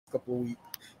couple of weeks,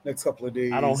 next couple of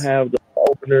I don't days. have the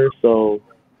opener, so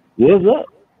what's up?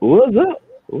 What's up?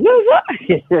 What's up?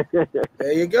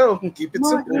 There you go. Keep it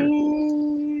simple.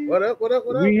 Martin. What up? What up?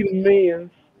 What up? We the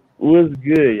men. What's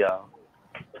good, y'all?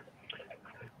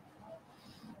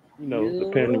 You know, the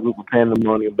panda You. group of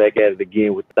Pandemonium back at it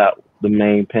again without the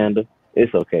main panda.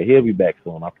 It's okay. He'll be back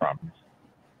soon, I promise.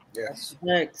 Yes.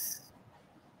 Next.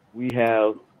 We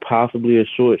have possibly a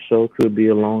short show, could be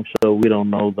a long show. We don't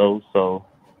know those, so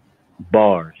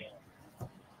bars.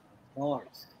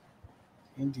 Bars.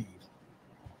 Indeed.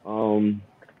 Um,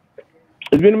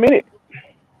 it's been a minute.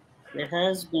 It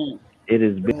has been. It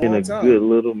has Been a been long a time. good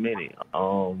little minute.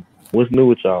 What's new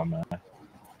with y'all, man?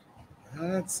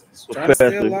 It's trying to stay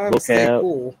Professor, alive and stay vocab.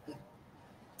 cool.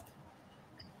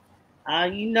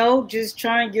 Just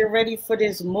trying to get ready for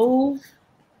this move.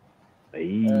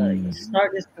 Hey.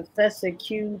 Start this Professor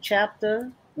Q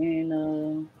chapter,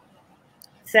 and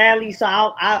sadly, so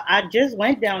I just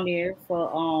went down there for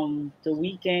the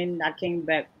weekend. I came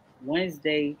back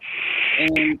Wednesday,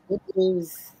 and it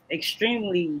is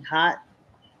extremely hotter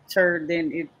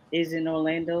than it is in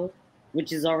Orlando,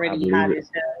 which is I already believe hot it. as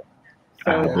hell.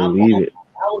 I So Yeah. believe it.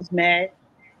 I was mad,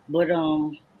 but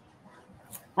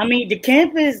I mean the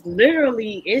campus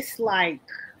literally it's like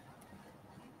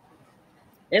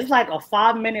a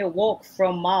 5-minute walk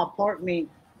from my apartment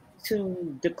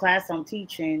to the class I'm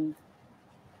teaching,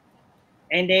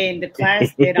 and then the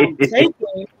class that I'm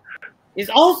taking is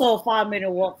also a 5-minute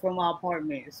walk from my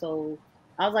apartment. So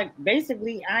I was like,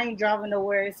 basically, I ain't driving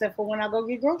nowhere except for when I go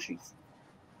get groceries.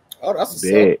 Oh, that's what's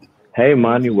up. Bet. Hey,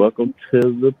 Monty, welcome to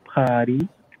the party.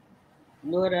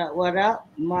 What up,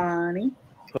 money?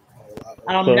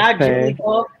 Oh, So, Not Julie Pan.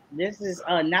 Puff. This is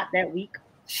not that week.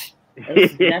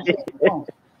 That's just wrong.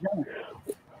 No.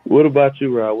 What about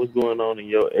you, Rob? What's going on in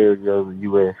your area of the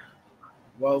U.S.?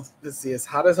 well, let's see. It's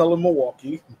hot as hell in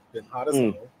Milwaukee. Been hot as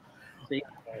Mm. hell. See?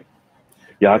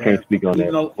 Y'all Yeah. can't speak on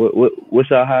Even that. though, What's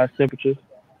your highest temperatures?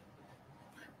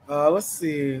 let's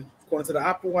see. According to the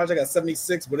Apple Watch, I got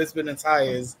 76, but it's been as high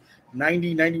as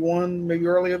 90, 91 maybe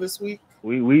earlier this week.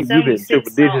 We've been in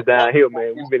triple 76 digits down South. here,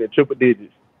 man. We've been in triple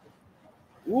digits.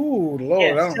 Ooh, Lord,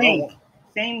 Yeah, I don't same want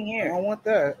here.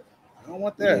 that. I don't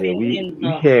want Yeah, that. In we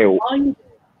the had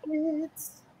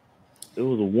hundreds. it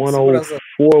was a Let's see what else.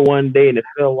 104 one day, and it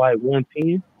felt like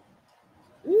 110.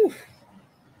 Ooh,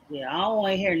 Yeah, I don't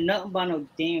want to hear nothing about no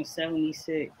damn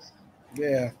 76.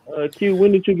 yeah. Q,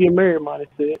 when did you get married? Monty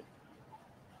said.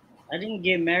 I didn't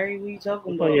get married. What are you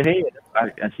talking What's on your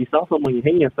about? hand? She saw something on your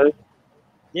hand, sir.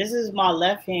 This is my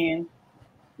left hand,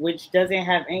 which doesn't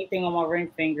have anything on my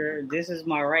ring finger. This is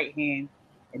my right hand.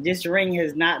 And this ring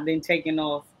has not been taken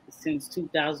off since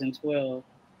 2012.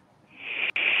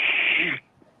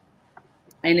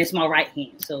 And it's my right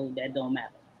hand, so that don't matter.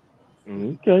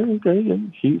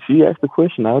 Okay. She asked the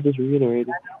question. I'll just reiterate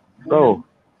it. So,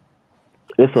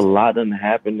 it's a lot that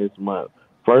happened this month.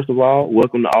 First of all,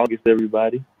 welcome to August,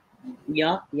 everybody.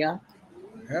 Yeah. Yeah.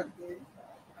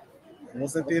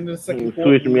 Almost at the end of the second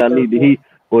quarter. Switch me. I need the heat.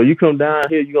 Well, you come down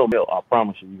here, you gonna melt. I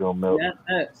promise you, gonna melt.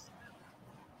 That's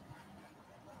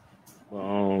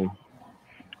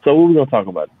So what we gonna talk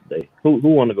about today? Who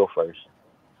want to go first?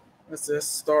 Let's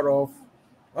just start off.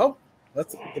 Well,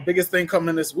 that's the biggest thing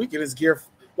coming this weekend is gear.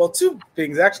 Well, two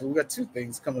things actually. We got two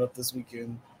things coming up this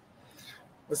weekend.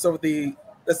 Let's start with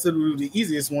let's do the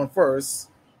easiest one first.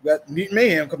 We got Mutant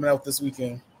Mayhem coming out this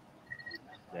weekend.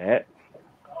 That.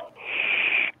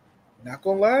 Not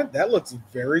gonna lie, that looks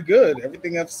very good.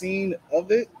 Everything I've seen of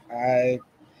it,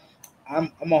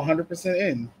 I'm 100%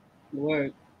 in.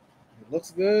 word. It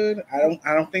looks good. I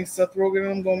don't think Seth Rogen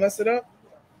and I'm gonna mess it up.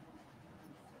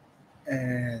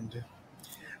 And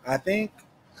I think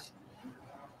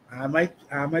I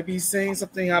might be saying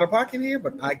something out of pocket here,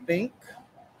 but I think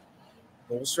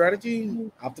bold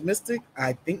strategy, optimistic.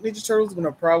 I think Ninja Turtles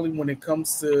gonna probably when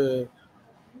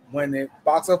it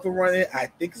box up and run it, I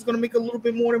think it's gonna make a little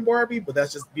bit more than Barbie, but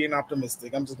that's just being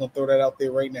optimistic. I'm just gonna throw that out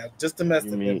there right now, just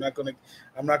domestically. I'm not gonna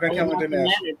count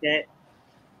international.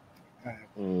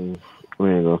 We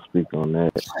ain't gonna speak on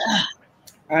that.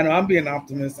 I know I'm being an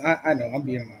optimist. I know I'm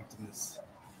being an optimist.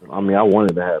 I mean, I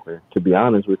wanted to happen. To be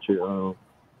honest with you,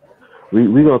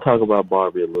 we gonna talk about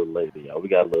Barbie a little later, y'all. We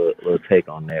got a little take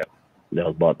on that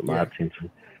was brought to my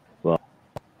attention. But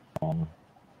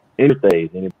any birthdays.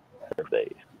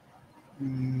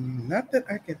 Not that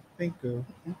I can think of.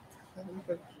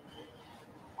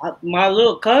 My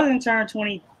little cousin turned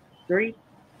 23.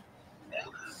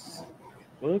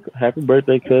 Well, happy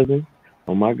birthday, cousin.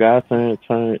 Oh, my God turned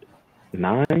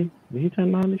 9. Did he turn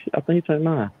 9 this year? I think he turned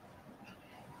 9.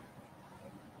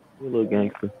 You little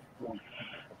gangster.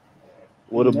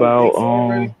 What No about dates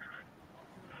already.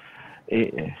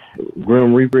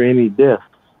 Grim Reaper? Any deaths?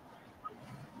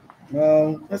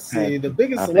 Well, Or let's see. The passing?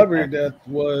 biggest I say celebrity passing. death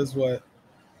was what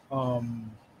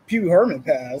Pee Wee Herman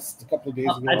passed a couple of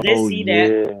days I ago. did Oh see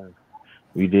that. yeah,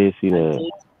 we did see I that.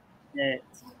 did see that.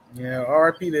 Yeah,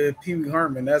 R.I.P. to Pee Wee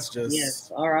Herman. That's just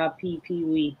Yes, R.I.P. Pee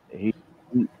Wee.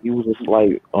 He was a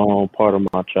slight part of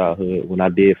my childhood when I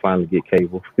did finally get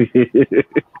cable.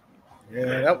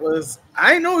 yeah. That was.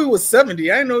 I didn't know he was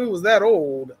 70. I didn't know he was that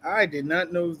old. I did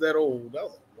not know he was that old. I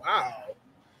was like, wow,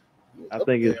 he was I up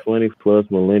think it's there. funny for us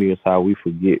millennials how we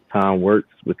forget time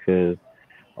works because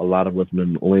a lot of us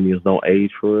millennials don't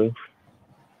age for us.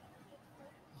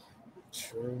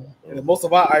 True. And So, then most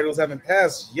of our idols haven't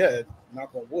passed yet.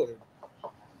 Knock on wood.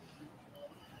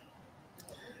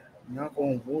 Knock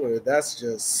on wood. That's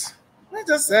just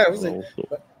sad. It wasn't. so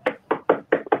But,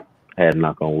 I had to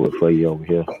knock on wood for you over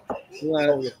here. What?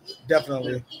 oh yeah,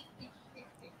 definitely,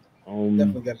 Um,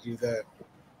 definitely got to do that.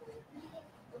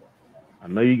 I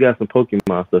know you got some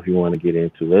Pokemon stuff you want to get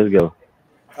into. Let's go.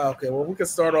 Okay, well we can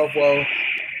start off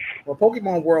well,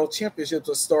 Pokemon World Championships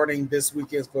are starting this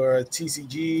weekend for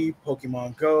TCG,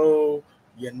 Pokemon Go,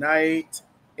 Unite,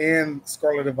 and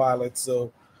Scarlet and Violet.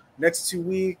 So, next 2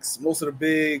 weeks, most of the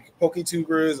big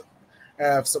PokeTubers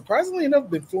have surprisingly enough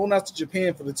been flown out to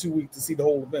Japan for the 2 weeks to see the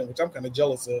whole event, which I'm kind of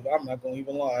jealous of. I'm not going to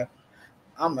even lie.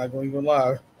 I'm not going to even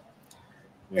lie.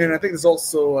 And Yeah, I think there's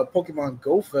also a Pokemon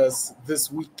Go Fest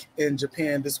this week in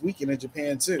Japan, this weekend in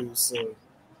Japan too. So,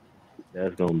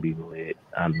 that's gonna be lit.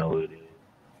 I know it is.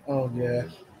 oh yeah,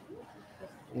 Um,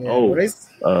 yeah. When oh, they,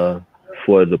 uh,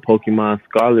 for the Pokemon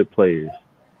Scarlet players,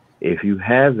 if you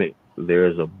haven't,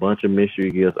 there's a bunch of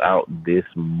mystery gifts out this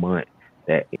month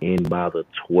that end by the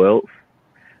 12th.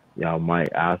 Y'all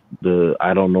might ask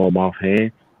I don't know them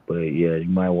offhand, but yeah, you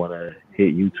might want to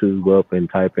hit YouTube up and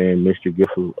type in mystery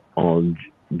gifts on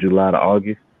July to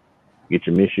August. Get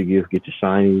your mystery gift, get your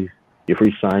shinies, your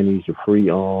free shinies, your free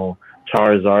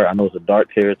Charizard. I know it's a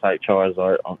Dark Terror type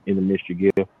Charizard in the mystery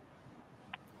gift.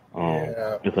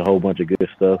 yeah, It's a whole bunch of good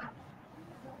stuff.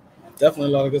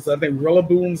 definitely a lot of good stuff. I think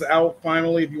Rillaboom's out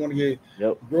finally. If you want to get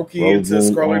Yep. Grookey into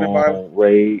Roboon Scarlet and Violet,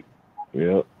 Raid.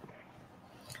 Yep.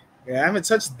 yeah, I haven't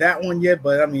touched that one yet.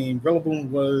 But I mean, Rillaboom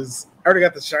was I already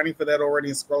got the shiny for that already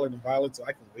in Scarlet and Violet, so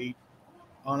I can wait.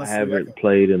 I Honestly, I can haven't wait.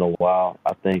 played in a while.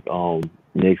 I think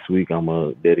next week I'm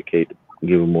gonna dedicate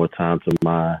giving more time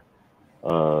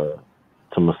uh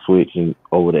to my Switch and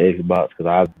over the Xbox because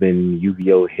I've been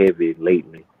Yu-Gi-Oh heavy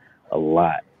lately, a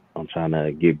lot. I'm trying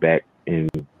to get back and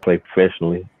play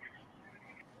professionally.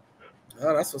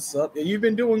 Oh, that's what's up. Yeah, you've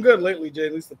been doing good lately, Jay.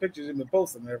 At least the pictures you've been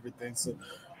posting and everything. So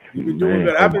you've been doing Man,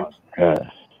 good. oh I've been my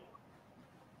gosh.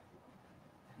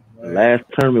 like, Last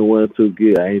tournament wasn't too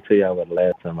good. I ain't tell y'all about the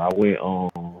last time. I went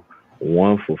on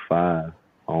 1 for 5.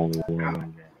 I only won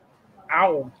one game.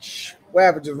 ouch. What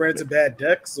happened? Just ran into bad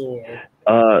decks, or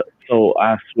Uh, so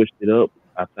I switched it up.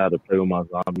 I tried to play with my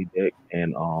zombie deck,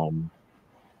 and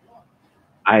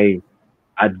I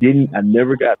I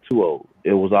never got too old.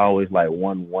 It was always like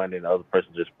 1-1, and the other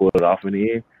person just pulled it off in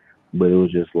the end. But it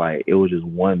was just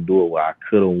one duel where I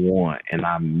could have won, and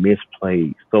I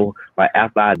misplayed. So like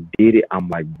after I did it, I'm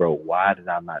like, bro, why did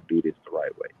I not do this the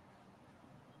right way?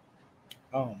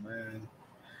 oh man,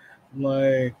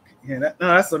 like yeah, no,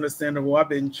 that's understandable. I've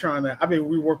been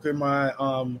reworking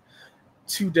my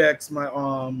two decks, my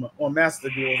on Master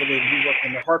Duels. I've been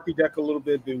reworking the Harpy deck a little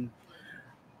bit.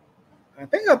 I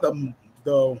think I got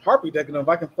the Harpy deck, and if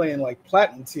I can play in like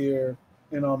Platinum tier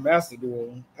in Master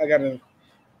Duel, I got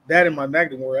that in my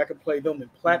Magnum Warrior. I can play them in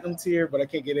Platinum tier, but I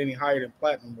can't get any higher than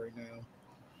Platinum right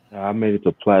now. I made it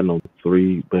to Platinum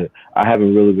 3, but I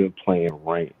haven't really been playing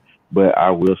ranked. But I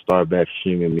will start back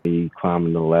streaming me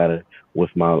climbing the ladder with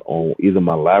my own either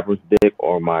my Labyrinth deck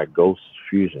or my Ghost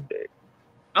Fusion deck.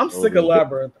 I'm Those sick are of the decks.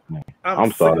 Labyrinth. I'm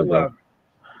I'm sick sorry, of bro. Labyrinth.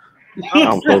 I'm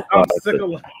I'm so I'm sorry. sick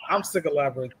of I'm sick of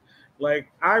Labyrinth.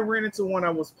 Like I ran into one. I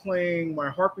was playing my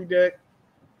Harpy deck.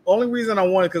 Only reason I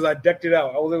won because I decked it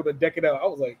out. I was able to deck it out. I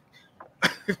was like,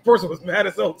 this person was mad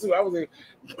as hell too. I was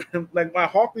like my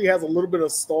Harpy has a little bit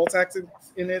of stall tactics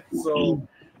in it, so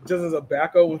just as a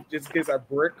backup, just in case I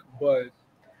brick. But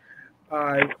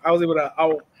I was able to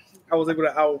out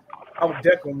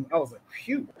deck them. I was like,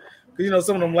 phew. Because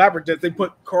some of them Labyrinth decks, they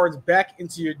put cards back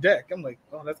into your deck. I'm like,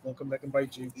 oh, that's gonna come back and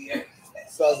bite you.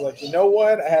 So I was like, you know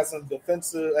what? I had some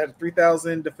defensive. I had a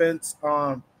 3,000 defense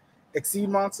exceed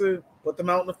monster. Put them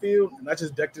out in the field, and I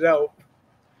just decked it out.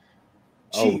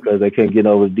 Oh, Cheap. because they couldn't get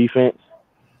over defense.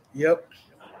 Yep.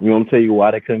 You want me to tell you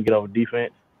why they couldn't get over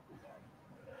defense?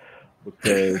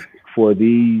 Because for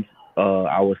these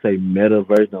I would say meta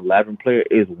version of Labyrinth player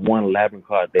is one Labyrinth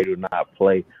card they do not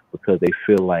play because they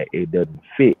feel like it doesn't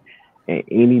fit. And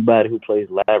anybody who plays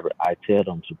Labyrinth, I tell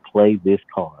them to play this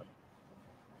card.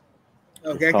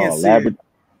 Okay, It's I can't called see Labyrinth.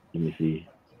 it. Let me see.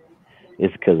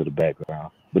 It's because of the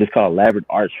background, but it's called Labyrinth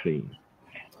Archfiend,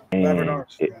 Labyrinth and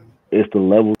Arch. it's the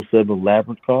level 7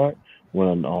 Labyrinth card.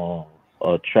 When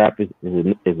a trap is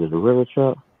it a river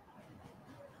trap?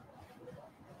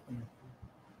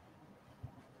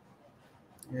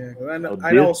 Yeah, 'cause I know. So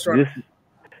I know. It's trying.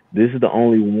 this is the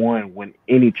only one when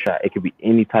any trap, it could be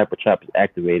any type of trap is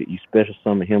activated. You special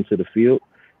summon him to the field,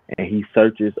 and he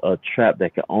searches a trap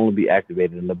that can only be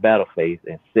activated in the battle phase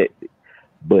and sets it.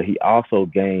 But he also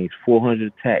gains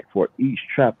 400 attack for each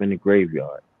trap in the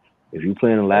graveyard. If you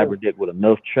play in a Labyrinth deck with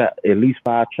enough trap, at least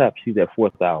 5 traps, he's at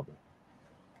 4,000.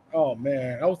 Oh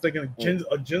man, I was thinking a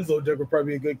Jinzo deck would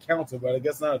probably be a good counter, but I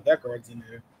guess not if that card's in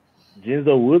there.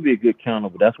 Jinzo would be a good counter,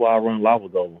 but that's why I run Lava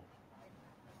Golem.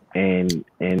 And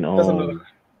That's another.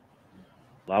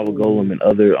 Lava Golem and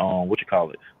other what you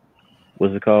call it?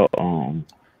 What's it called? Kaiju.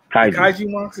 Kaiju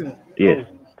monks. Yes.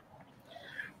 Oh,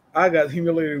 I got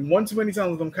humiliated one too many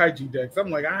times with them Kaiju decks. I'm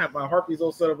like, I have my Harpies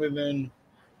all set up, and then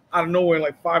out of nowhere,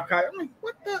 like 5 Kaiju. I'm like,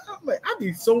 what the? I'm like, I'd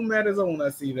be so mad as hell when I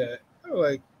see that. I'm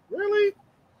like, really?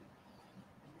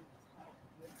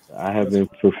 I have been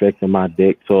perfecting my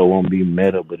deck so it won't be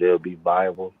meta, but it'll be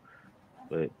viable.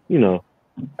 But you know,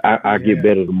 I get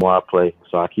better the more I play,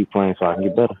 so I keep playing so I can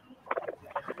get better.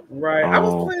 Right. I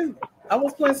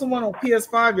was playing someone on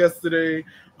PS5 yesterday.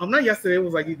 Not yesterday. It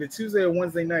was like either Tuesday or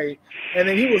Wednesday night, and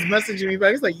then he was messaging me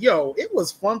back. He's like, "Yo, it was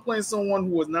fun playing someone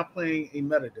who was not playing a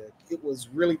meta deck. It was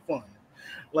really fun.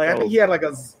 Like I think he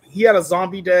had a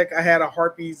zombie deck. I had a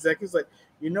Harpies deck. He's like,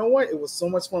 you know what? It was so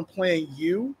much fun playing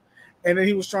you." And then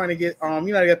he was trying to get I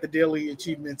got the daily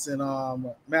achievements in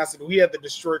Master Duel. He had the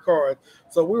destroy card.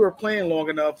 So we were playing long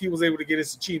enough. He was able to get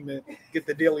his achievement, get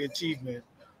the daily achievement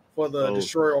for the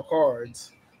destroy all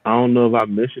cards. I don't know if I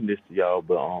mentioned this to y'all,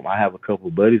 but I have a couple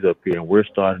of buddies up here, and we're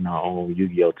starting our own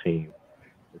Yu-Gi-Oh team.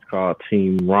 It's called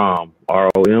Team ROM,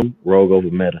 ROM, Rogue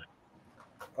Over Meta.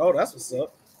 Oh, that's what's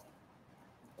up.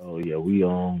 Oh yeah, we're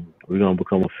gonna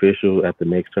become official at the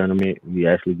next tournament. We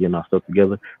actually getting our stuff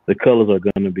together. The colors are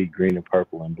gonna be green and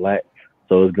purple and black.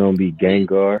 So it's gonna be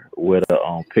Gengar with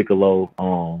a Piccolo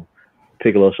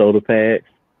shoulder pads.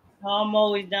 I'm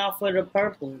always down for the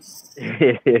purples.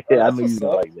 I knew you would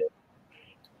like that.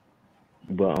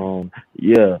 But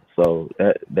yeah, so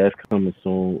that's coming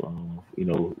soon.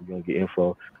 We're gonna get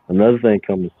info. Another thing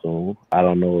coming soon. I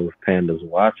don't know if Panda's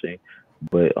watching,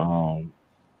 but the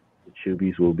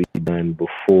Chubies will be done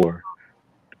before.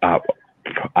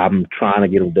 I'm trying to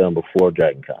get them done before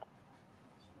DragonCon.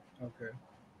 Okay.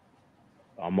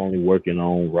 I'm only working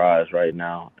on Rise right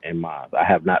now and Mines. I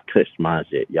have not touched Mines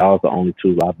yet. Y'all are the only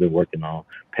two I've been working on.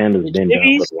 Panda's been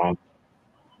done for a long time.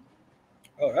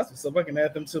 Oh, that's what's up. I can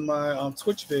add them to my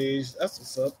Twitch page. That's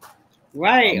what's up.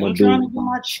 Right. I'm trying to do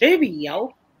my chibi,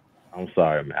 yo. I'm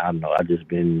sorry, man. I know. I just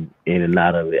been in and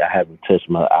out of it. I haven't touched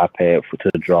my iPad to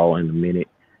draw in a minute.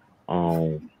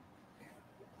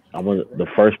 The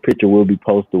first picture will be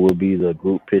posted will be the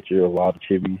group picture of all the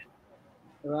chibis.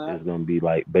 Right. It's gonna be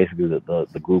like basically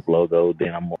the group logo.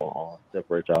 Then I'm gonna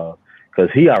separate y'all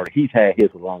because he's had his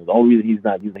for long. The only reason he's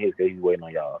not using his because he's waiting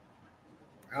on y'all.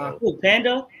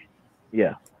 Panda.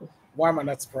 Yeah. Why am I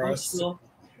not surprised?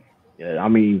 Yeah, I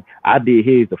mean, I did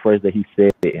his the first day he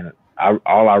said it, and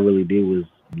all I really did was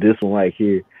this one right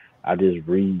here. I just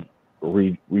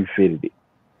refitted it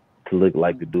to look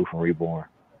like the dude from Reborn.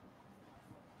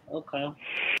 Okay.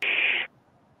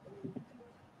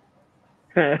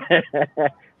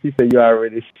 She said, "You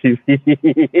already see."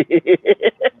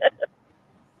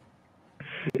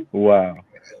 Wow,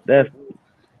 that's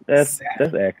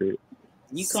accurate.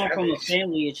 You come from a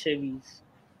family of chibis.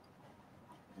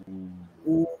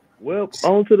 Well,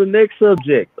 on to the next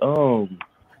subject.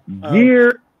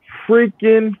 Gear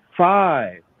freaking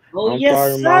 5. Oh,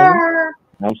 yes, sir.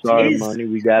 I'm sorry, Money.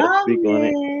 We got to speak on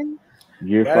it.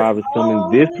 Gear 5 is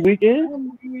coming this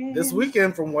weekend. This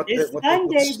weekend, from what? It's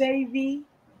Sunday, baby.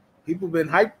 People been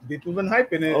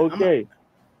hyping it. Okay.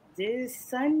 This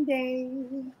Sunday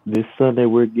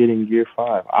we're getting Gear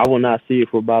 5. I will not see it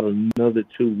for about another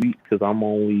 2 weeks because I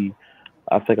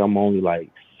think I'm only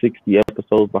like 60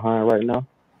 episodes behind right now.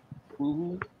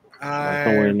 Mm-hmm.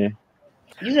 Somewhere in there.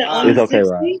 You said only 60? Okay,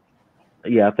 right?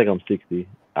 Yeah, I think I'm 60.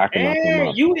 I can knock them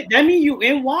out. That mean you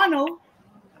in Wano.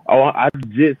 Oh, I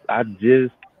just,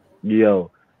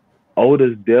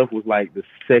 Oda's death was like the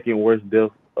second worst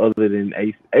death other than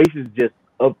Ace. Ace is just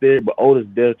up there, but Oda's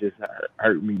death just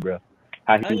hurt me, bro.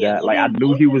 How he died. Like, I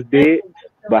knew he was dead.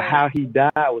 but how he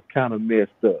died was kind of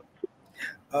messed up.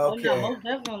 Oh no, Okay. most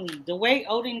definitely. The way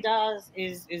Odin dies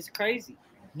is crazy.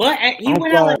 But he I'm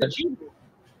went out sorry. like a cheater.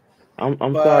 I'm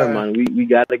sorry, But man. We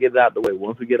got to get it out the way.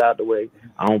 Once we get out the way,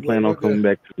 I don't plan we're on coming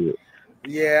good. back to it.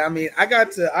 Yeah, I mean, I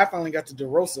finally got to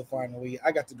DeRosa finally.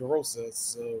 I got to DeRosa,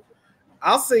 so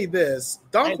I'll say this: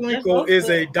 Don Hey, just Flinko is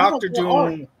a Doctor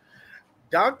art. Doom.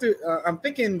 I'm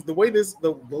thinking the way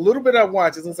the little bit I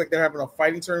watched, it looks like they're having a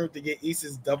fighting tournament to get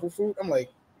Ace's double fruit. I'm like,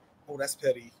 oh, that's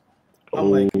petty.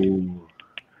 I'm like,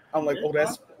 Oh, oh,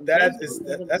 that's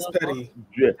petty.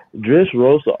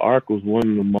 Dressrosa arc was one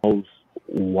of the most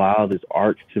wildest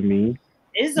arcs to me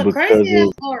It's a because crazy ass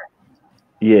art.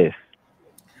 yes,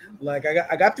 Like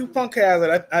I got through Punk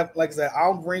Hazard. I like I said,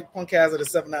 I'll rank Punk Hazard a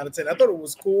 7 out of 10. I thought it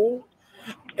was cool,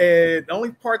 and the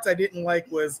only parts I didn't like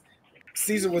was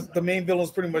Caesar was the main villain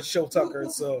was pretty much Show Tucker.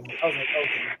 So I was like,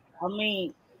 okay. I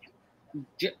mean,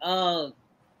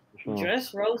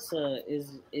 Dressrosa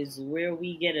is where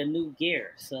we get a new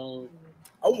gear. So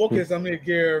Oh, okay. So I'm in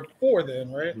gear 4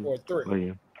 then, right? Or 3? oh,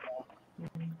 yeah.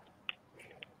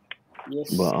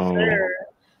 yes, But sir.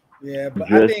 Yeah, but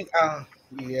Dress- I think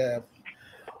yeah.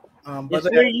 But It's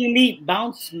where you meet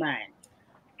Bounce Man.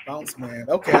 Bounce Man.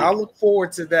 Okay, I'll look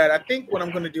forward to that. I think what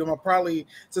I'm going to do, I'm gonna probably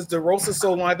since the roast is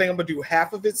so long, I think I'm gonna do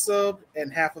half of it sub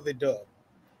and half of it dub.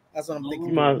 That's what I'm thinking.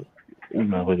 you might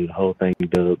well do the whole thing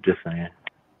dub. Just saying.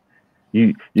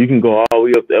 You can go all the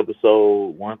way up to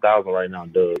episode 1000 right now,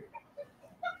 dub.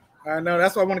 I know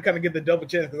that's why I want to kind of get the double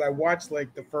chance because I watched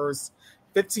like the first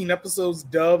 15 episodes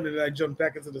dubbed and then I jumped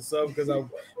back into the sub because I've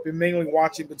been mainly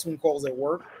watching between calls at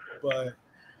work.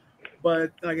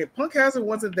 But like Punk Hazard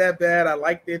wasn't that bad. I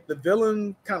liked it. The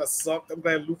villain kind of sucked. I'm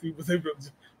glad Luffy was able to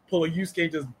pull a Yusuke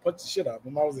and just punch the shit out of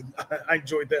him. I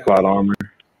enjoyed that. Plot armor.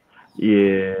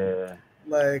 Yeah.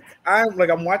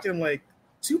 I'm watching like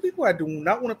two people I do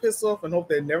not want to piss off and hope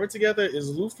they're never together is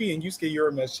Luffy and Yusuke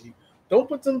Urameshi. Don't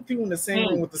put them two in the same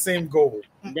room with the same goal.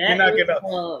 You're not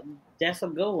gonna. That's a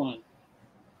good one.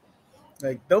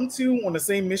 Like them two on the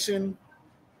same mission,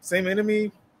 same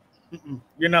enemy.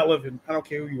 You're not living. I don't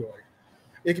care who you are.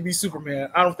 It could be Superman.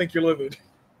 I don't think you're living.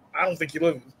 I don't think you're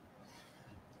living.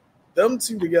 Them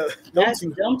two together. Them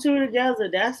two together.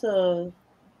 That's a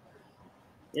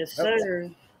yes, sir.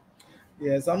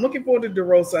 Yeah, so I'm looking forward to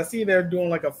DeRosa. I see they're doing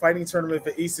like a fighting tournament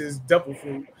for Ace's double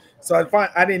fruit. So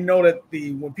I didn't know that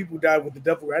when people died with the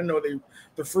double fruit, I didn't know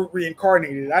the fruit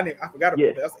reincarnated. I forgot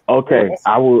about that. Like, okay,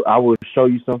 I will show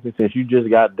you something since you just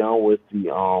got done with the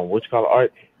what you call it,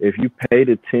 art. If you paid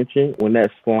attention when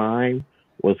that slime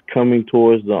was coming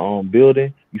towards the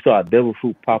building, you saw a devil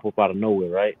fruit pop up out of nowhere,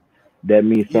 right? That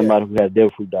means somebody who had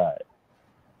devil fruit died.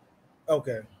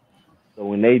 Okay. So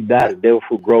when they die, the devil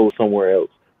fruit grows somewhere else.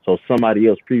 So somebody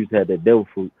else previously had that devil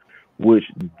fruit, which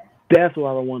that's what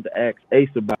I wanted to ask Ace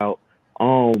about.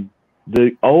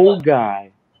 The old guy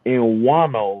in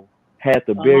Wano had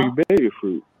the berry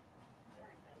fruit.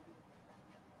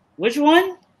 Which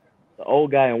one? The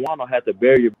old guy in Wano had the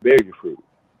berry fruit.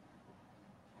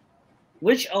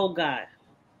 Which old guy?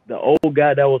 The old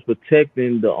guy that was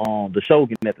protecting the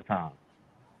Shogun at the time.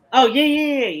 Oh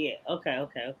yeah. Okay.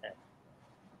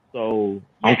 So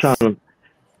I'm trying to.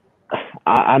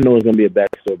 I know it's gonna be a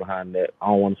backstory behind that. I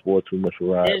don't want to spoil too much for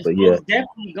Rod, but yeah, it's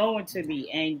definitely going to be,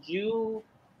 and you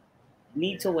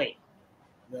need to wait.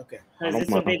 Okay, because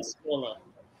it's a big spoiler.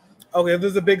 Okay, if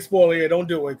there's a big spoiler here, don't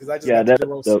do it because I just got to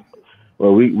roast.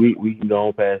 Well, we can go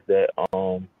on past that.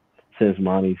 Since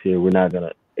Monty's here, we're not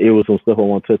gonna. It was some stuff I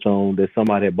want to touch on that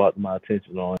somebody had brought to my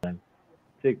attention on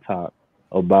TikTok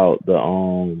about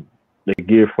the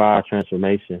Gear 5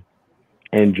 transformation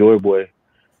and Joy Boy.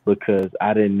 Because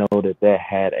I didn't know that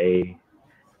had a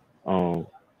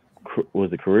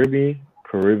was it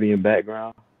Caribbean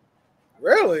background?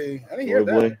 Really, I didn't hear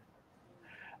that.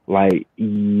 Like,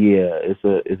 yeah,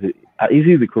 he's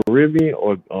either Caribbean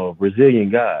or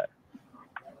Brazilian guy.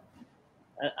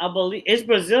 I believe it's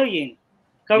Brazilian.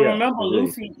 Because remember, Brazilian.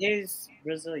 Luffy is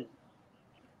Brazilian.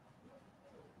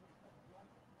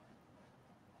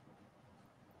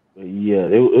 Yeah,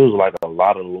 it was like a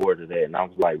lot of lore to that, and I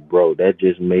was like, bro, that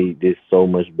just made this so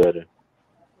much better.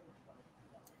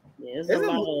 Yeah,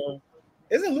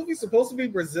 isn't Luffy supposed to be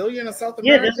Brazilian or South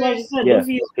American? Yeah, that's what you said. Yeah,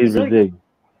 Luffy is he's Brazilian.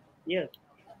 Yeah.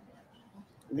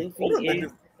 Luffy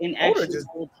is in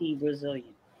actuality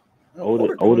Brazilian.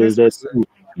 Older is that too.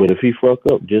 But if he fuck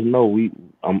up, just know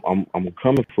I'm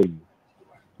coming for you.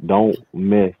 Don't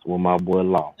mess with my boy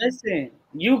Law. Listen,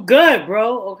 you good,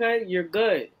 bro. Okay, you're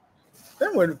good.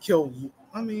 That wouldn't kill you.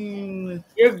 I mean,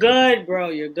 you're good, bro.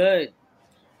 You're good.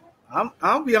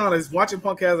 I'll be honest. Watching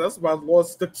Punkcast, that's why Law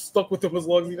stuck with them as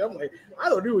long as he. I'm like, I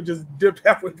thought he would just dip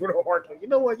halfway through the arc. Like, you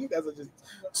know what? You guys are just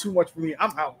too much for me.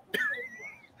 I'm out.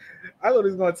 I thought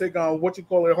he was gonna take on what you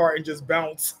call it heart and just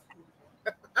bounce.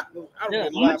 I'm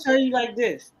gonna tell you like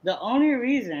this: the only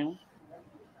reason,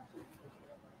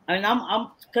 and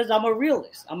I'm because I'm a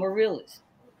realist. I'm a realist.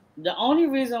 The only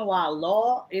reason why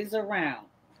Law is around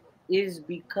is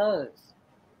because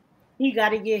he got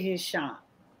to get his shine.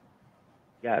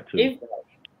 Got to.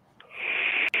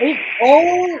 If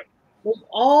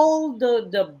all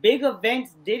the big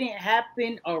events didn't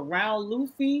happen around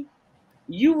Luffy,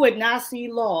 you would not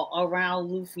see Law around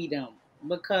Luffy them.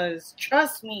 Because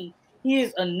trust me, he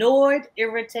is annoyed,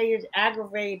 irritated,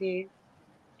 aggravated,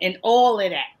 and all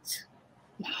of that.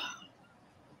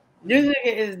 This nigga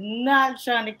is not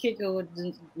trying to kick it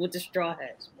with the Straw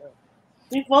Hats, bro.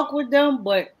 He fuck with them,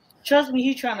 but trust me,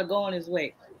 he's trying to go on his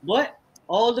way. But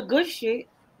all the good shit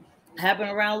happen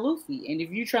around Luffy. And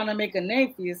if you're trying to make a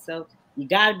name for yourself, you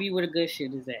gotta be where the good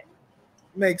shit is at.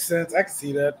 Makes sense. I can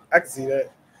see that.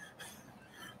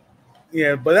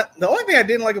 Yeah, but the only thing I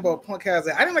didn't like about Punkcast,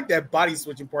 I didn't like that body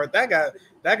switching part. That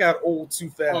got old too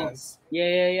fast. Oh,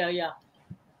 yeah.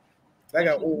 That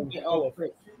got old.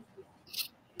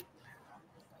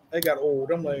 That got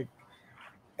old. I'm like,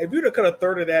 if you'd have cut a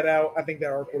third of that out, I think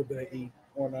that arc would have been an 8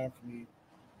 or 9 for me.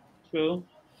 True.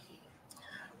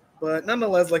 But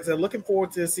nonetheless, like I said, looking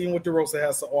forward to seeing what DeRosa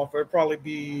has to offer. It'd probably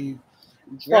be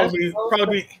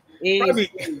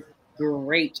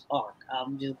great arc.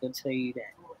 I'm just gonna tell you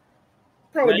that.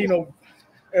 Probably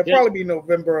be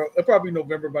November. It'll probably be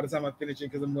November by the time I finish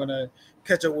it because I'm gonna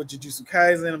catch up with Jujutsu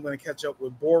Kaisen. I'm gonna catch up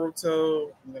with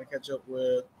Boruto. I'm gonna catch up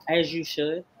with, as you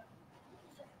should.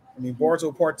 I mean,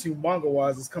 Boruto Part 2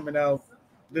 manga-wise is coming out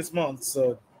this month,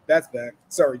 so that's back.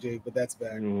 Sorry, Jay, but that's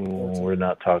back. We're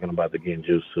not talking about the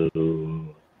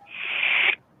Genjutsu.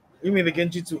 You mean the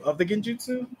Genjutsu of the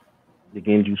Genjutsu? The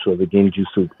Genjutsu of the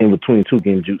Genjutsu, in between two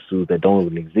Genjutsu that don't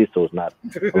even exist, so it's not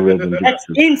a real Genjutsu. That's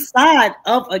inside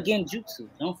of a Genjutsu.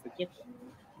 Don't forget that.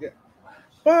 Yeah.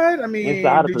 But, I mean,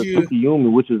 inside of the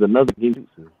Tsukiyumi, which is another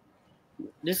Genjutsu.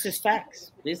 This is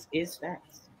facts. This is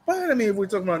facts. But, I mean, if we're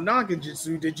talking about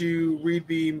non-Genjutsu, did you read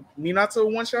the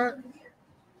Minato one-shot?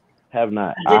 Have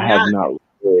not. I have not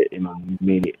read in a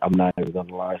minute. I'm not even going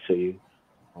to lie to you.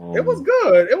 It was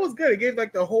good. It gave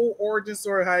like the whole origin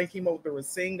story, how he came up with the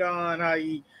Rasengan, how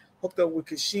he hooked up with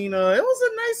Kushina. It was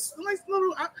a nice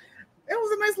little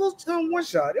one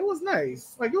shot. It was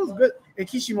nice. Like, it was good. And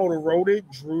Kishimoto wrote it,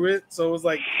 drew it, so it was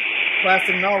like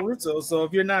classic Naruto. So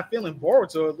if you're not feeling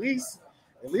Boruto, at least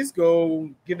go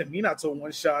give the Minato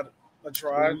one shot a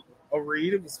try, a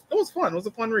read. It was fun. It was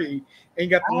a fun read, and you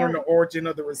got to learn the origin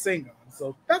of the Rasengan.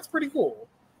 So that's pretty cool.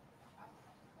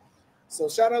 So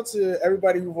shout out to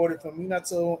everybody who voted for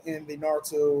Minato in the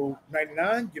Naruto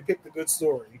 99. You picked a good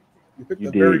story. You picked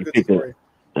a very good story.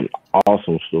 An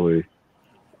awesome story.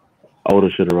 Oda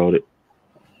should have wrote it.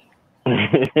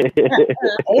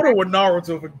 Oda with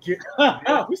Naruto forget.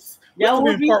 We still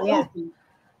be in part 1.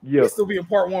 Yeah. We still be in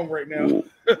part 1 right now.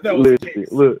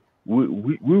 Look, we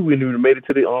wouldn't even made it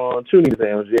to the tuning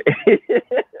exams yet.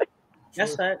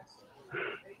 That's facts.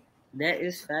 That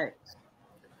is facts.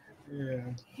 Yeah.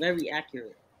 Very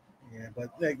accurate. Yeah, but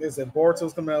like I said,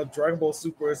 Boruto's coming out. Dragon Ball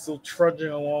Super is still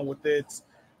trudging along with its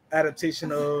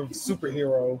adaptation of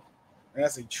superhero. And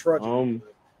that's a trudging.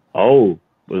 But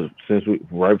since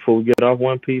right before we get off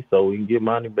One Piece, so we can get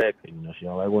money back. You know, she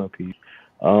don't like One Piece.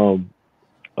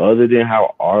 Other than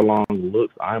how Arlong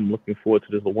looks, I'm looking forward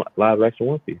to this live action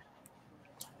One Piece.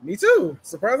 Me too.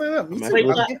 Surprisingly enough, me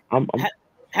too.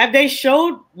 Have they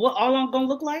showed what Arlong gonna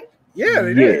look like? Yeah,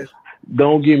 they did.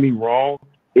 Don't get me wrong,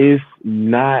 it's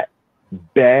not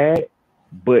bad,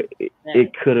 but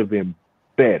it could have been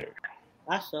better.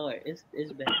 I saw it. It's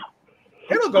bad.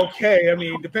 It look okay. I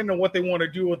mean, depending on what they want to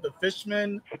do with the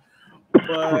fishmen,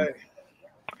 but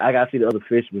I gotta see the other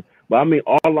fishmen. But I mean,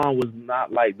 Arlong was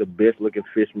not like the best looking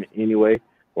fisherman anyway.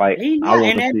 Like, and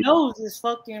that nose is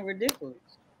fucking ridiculous.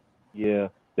 Yeah,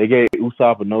 they gave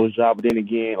Usopp a nose job, but then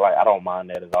again, like, I don't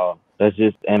mind that at all. That's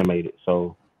just animated,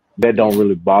 so that don't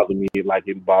really bother me like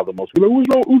it bothers most people. Like, what's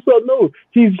wrong with Usopp? No,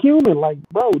 he's human. Like,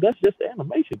 bro, that's just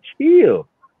animation. Chill.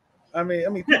 I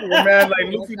mean, people were mad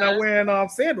like Luffy not wearing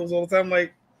sandals all the time.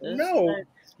 Like, no,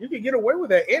 you can get away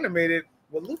with that animated.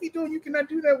 What Luffy doing, you cannot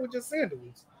do that with just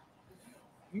sandals.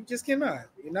 You just cannot.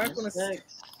 You're not going to.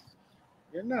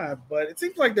 You're not. But it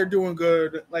seems like they're doing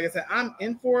good. Like I said, I'm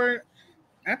in for it.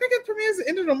 I think it premieres at the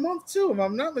end of the month too, if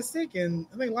I'm not mistaken.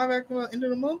 I think live action end of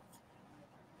the month.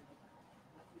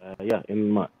 Yeah, in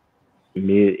the month.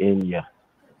 Yeah.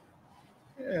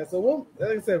 Yeah, so we'll,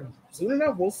 like I said, soon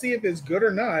enough we'll see if it's good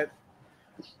or not.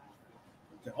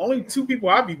 The only two people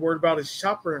I'd be worried about is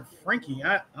Chopper and Frankie.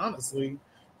 I honestly,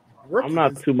 I'm Rookie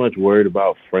not is. too much worried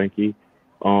about Frankie.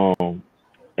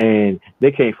 And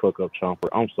they can't fuck up Chomper.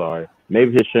 I'm sorry.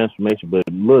 Maybe his transformation, but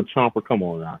little Chomper, come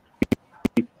on now.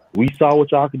 We saw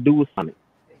what y'all could do with Sonic.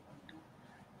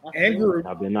 And Groot.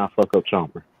 I better not fuck up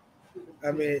Chomper.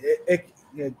 I mean,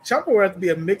 Chopper would have to be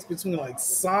a mix between like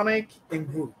Sonic and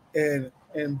Groot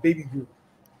and Baby Groot.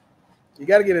 You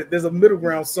got to get it. There's a middle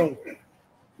ground somewhere.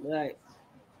 Right.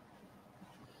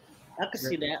 I can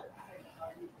see that.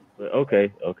 But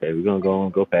okay, we're gonna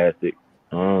go past it.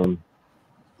 How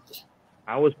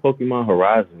is Pokemon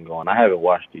Horizon going? I haven't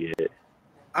watched it yet.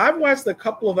 I've watched a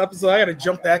couple of episodes. I got to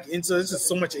jump back into it. There's just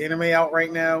so much anime out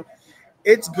right now.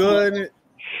 It's good.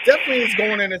 Definitely, it's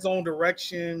going in its own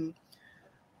direction.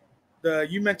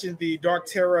 You mentioned the Dark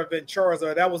Terror event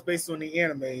Charizard. That was based on the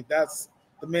anime. That's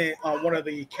the main one of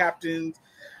the captains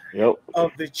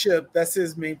of the chip. That's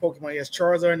his main Pokemon. He has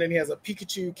Charizard, and then he has a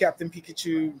Pikachu, Captain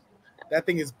Pikachu. That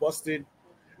thing is busted.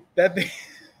 That thing,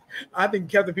 I think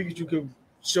Captain Pikachu could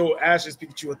show Ash's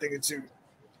Pikachu a thing or two.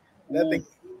 That thing.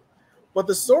 But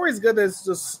the story's good. It's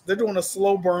just they're doing a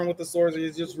slow burn with the stories.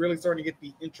 It's just really starting to get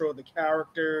the intro of the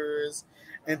characters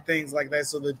and things like that.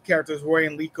 So the characters, Roy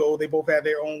and Liko, they both have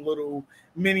their own little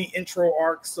mini intro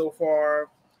arcs so far.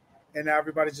 And now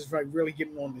everybody's just like really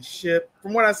getting on the ship.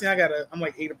 From what I've seen, I'm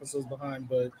like 8 episodes behind,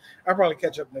 but I'll probably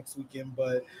catch up next weekend.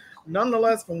 But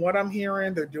nonetheless, from what I'm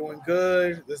hearing, they're doing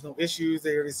good. There's no issues.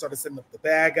 They already started setting up the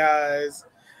bad guys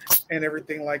and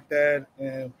everything like that.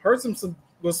 And heard some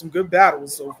good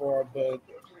battles so far, but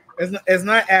it's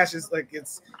not Ash. It's like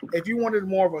if you wanted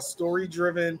more of a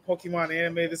story-driven Pokemon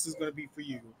anime, this is going to be for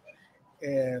you.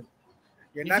 And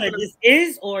you're not going to. This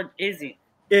is or isn't?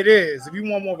 It is. If you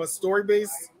want more of a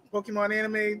story-based Pokemon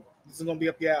anime, this is going to be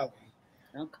up your alley.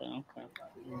 Okay.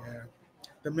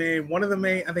 Yeah. One of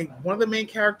the main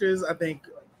characters, I think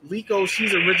Liko.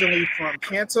 She's originally from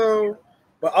Kanto,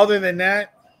 but other than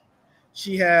that,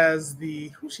 she has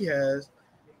the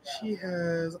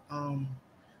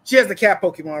cat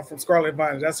Pokemon from Scarlet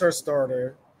Violet. That's her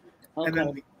starter.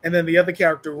 Okay. And then the other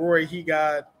character, Roy, he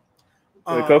got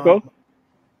Coco?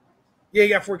 Yeah, he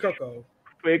got Fuecoco.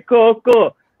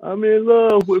 Fuecoco. I'm in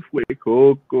love with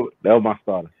Fuecoco. That was my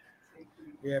starter.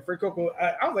 Yeah, Fuecoco.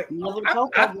 I was like,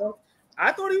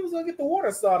 I thought he was gonna get the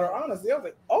water starter, honestly. I was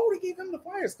like, oh, they gave him the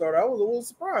fire starter. I was a little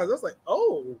surprised. I was like,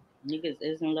 oh. Niggas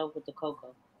is in love with the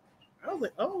Coco. I was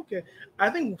like, oh, okay. I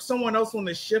think someone else on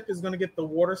the ship is going to get the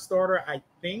water starter, I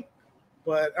think.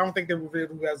 But I don't think they revealed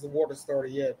who has the water starter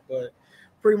yet. But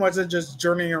pretty much they're just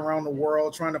journeying around the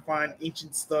world, trying to find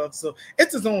ancient stuff. So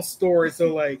it's its own story.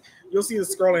 So, like, you'll see the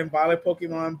Scarlet and Violet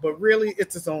Pokemon, but really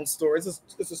it's its own story.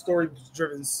 It's a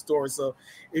story-driven story. So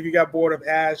if you got bored of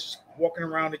Ash walking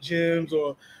around the gyms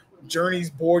or Journeys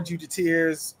bored you to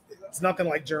tears, it's nothing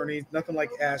like Journeys, nothing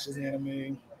like Ash's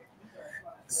anime.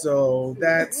 So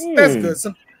that's good.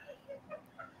 So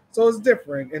it's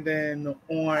different. And then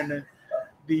on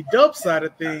the dub side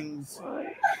of things,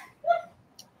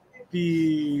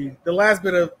 the last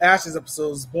bit of Ash's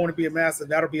episodes, Born to Be a Master,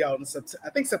 that'll be out in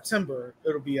September.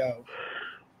 It'll be out.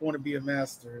 Born to Be a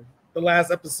Master. The last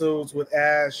episodes with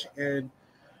Ash and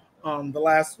the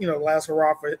last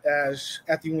hurrah for Ash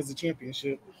after he wins the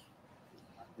championship.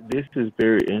 This is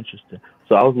very interesting.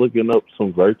 So I was looking up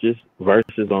some verses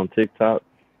on TikTok.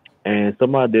 And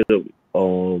somebody did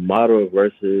model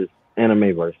versus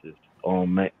anime versus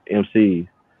on MCs.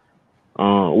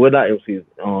 Well, not MCs,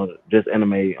 just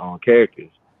anime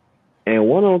characters. And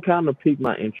one of them kind of piqued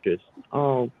my interest.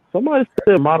 Somebody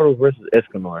said model versus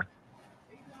Escanor.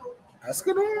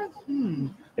 Escanor?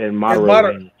 And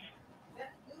model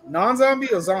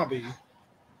non-zombie or zombie?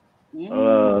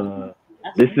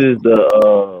 This is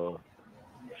the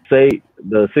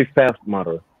Six Path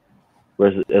model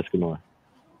versus Escanor.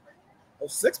 Oh,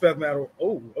 Six Path Battle.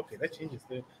 Oh, okay, that changes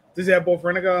things. Does he have both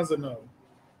Renegons or no?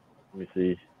 Let me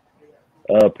see.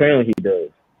 Apparently he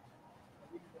does.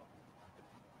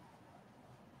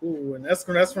 Ooh, and that's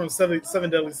from Seven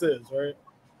Deadly Sins, right?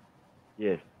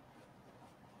 Yes.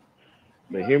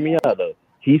 But hear me out though.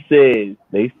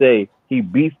 They say he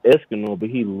beats Escanor, but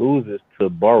he loses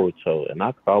to Boruto, and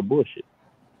I call bullshit.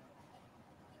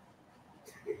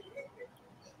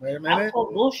 Wait a minute. I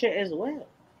call bullshit as well.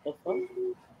 The fuck?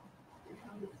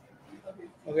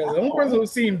 Okay, the only person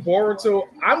who's seen Boruto,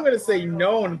 I'm gonna say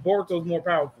no, and Boruto's more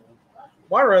powerful.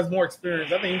 Madara has more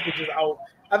experience. I think he could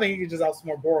just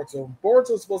outsmart Boruto.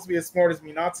 Boruto's supposed to be as smart as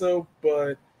Minato,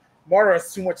 but Madara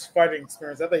has too much fighting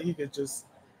experience. I think he could just.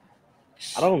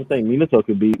 I don't think Minato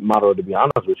could beat Madara, to be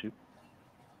honest with you.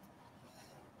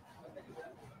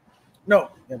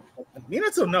 No,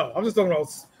 Minato. No, I'm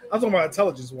talking about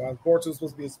intelligence. Wise, Boruto is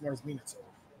supposed to be as smart as Minato.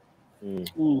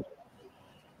 Mm.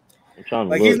 I'm trying to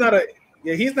Like look.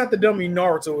 he's not the dummy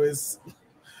Naruto is.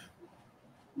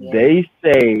 Yeah. They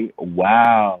say,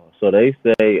 wow. So they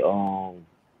say,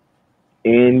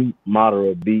 in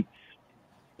Madara beats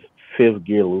fifth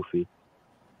gear Luffy.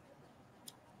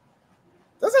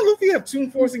 Doesn't Luffy have Toon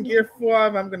Force in Gear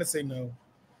 5? I'm gonna say no.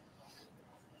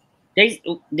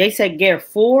 They said Gear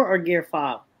 4 or Gear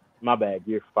 5. My bad,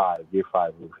 Gear 5. Gear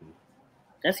 5 Luffy.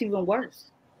 That's even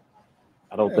worse.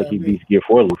 I don't Yeah, think he beats Gear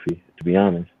 4 Luffy, to be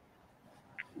honest.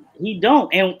 He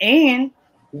don't. And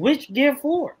which Gear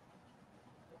 4?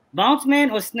 Bounce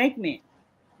Man or Snake Man?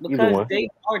 Either Because one. they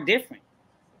are different.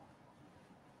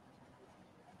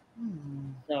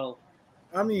 Hmm. So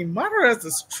I mean, Madara has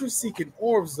the truth-seeking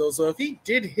orbs though, so if he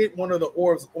did hit one of the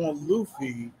orbs on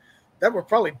Luffy, that would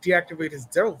probably deactivate his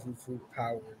Devil Fruit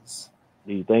powers.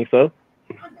 Do you think so?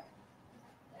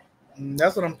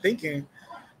 That's what I'm thinking,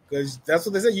 because that's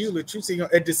what they say. Usually, truth-seeking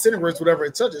it disintegrates whatever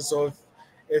it touches. So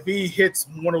if he hits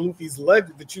one of Luffy's legs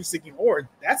with the truth-seeking orb,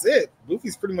 that's it.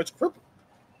 Luffy's pretty much crippled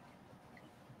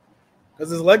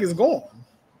because his leg is gone.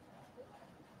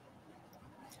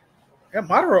 Yeah,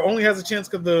 Madara only has a chance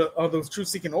because of those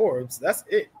truth-seeking orbs. That's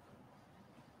it.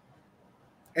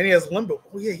 And he has Limbo.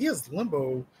 Oh yeah, he has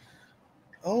Limbo.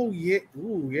 Oh yeah,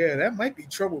 ooh yeah, that might be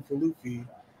trouble for Luffy.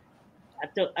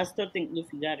 I still think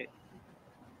Luffy got it.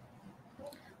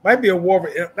 Might be a war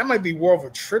of that might be war of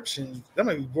attrition. That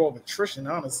might be war of attrition,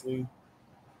 honestly.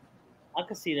 I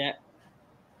can see that.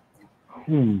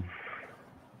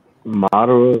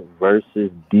 Madara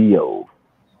versus Dio.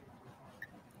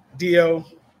 Dio.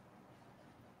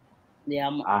 Yeah,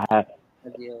 I'm I a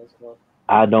deal as well.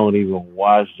 I don't even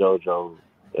watch JoJo,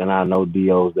 and I know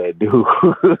Dios that do.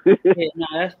 Yeah, no,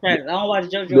 that's fact. I don't watch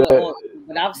JoJo at all,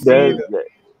 but I've that, seen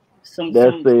some.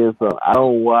 That's saying something. I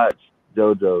don't watch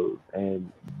JoJo's,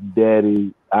 and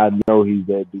Daddy, I know he's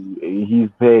that dude. He's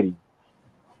petty,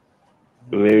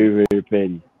 very, very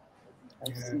petty.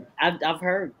 I've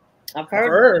heard I've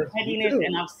heard. the pettiness,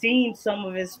 and I've seen some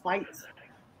of his fights.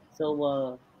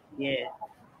 So yeah.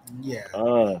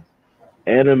 Yeah.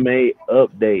 Anime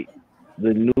update.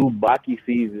 The new Baki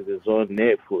season is on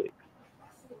Netflix.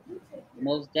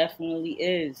 Most definitely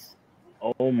is.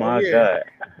 Oh my god!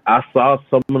 I saw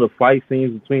some of the fight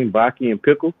scenes between Baki and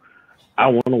Pickle. I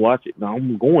want to watch it. Now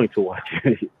I'm going to watch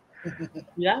it.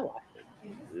 Yeah.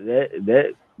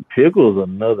 That Pickle's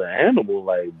another animal,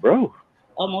 like bro.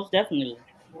 Oh, most definitely.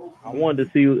 I wanted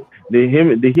to see did him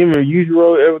and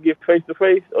Yujiro ever get face to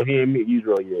face, or he didn't meet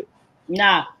Yujiro yet?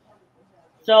 Nah.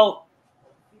 So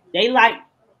they like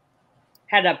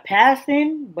had a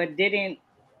passing, but didn't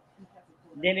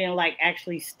like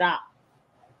actually stop.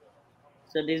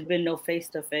 So there's been no face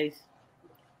to face.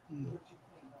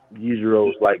 Yujiro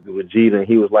was like the Vegeta, and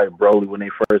he was like Broly when they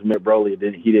first met Broly, and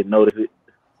then he didn't notice it.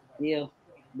 Yeah,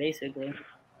 basically.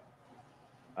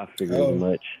 I figured as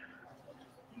much.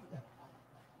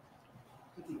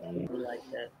 Like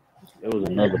that. There was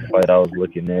another fight I was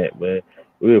looking at, but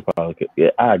we'll probably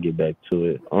I'll get back to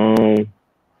it.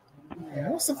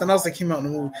 There was something else that came out in the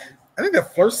movie. I think the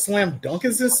first Slam Dunk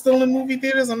is still in movie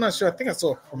theaters. I'm not sure. I think I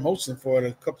saw a promotion for it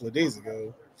a couple of days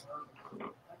ago.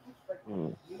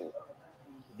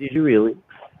 Did you really?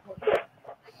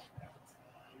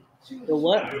 The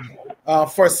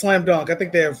what? For Slam Dunk, I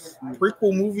think their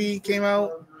prequel movie came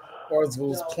out, or it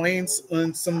was playing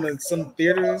in some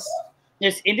theaters.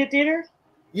 It's in the theater?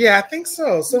 Yeah, I think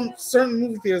so. Some certain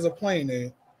movie theaters are playing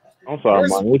it. I'm sorry,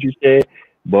 man. What you said?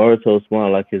 Boruto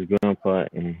smart like his grandpa,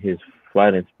 and his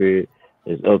fighting spirit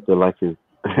is up there like his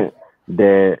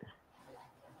dad.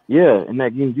 Yeah, in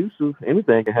that Genjutsu,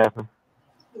 anything can happen.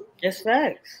 It's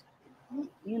facts.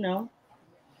 You know.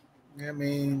 I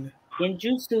mean,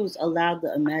 Genjutsus allow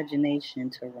the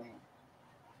imagination to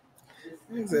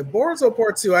reign. Boruto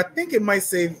Part 2, I think it might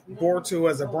save Boruto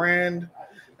as a brand.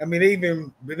 I mean, they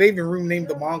even renamed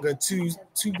the manga to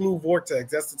Blue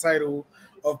Vortex. That's the title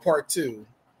of Part 2.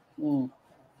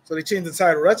 So they changed the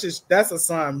title. That's a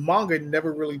sign. Manga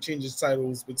never really changes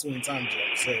titles between time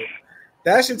jumps. So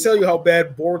that should tell you how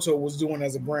bad Boruto was doing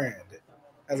as a brand.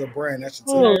 That should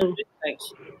tell you.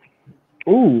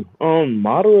 Ooh,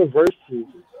 Madara versus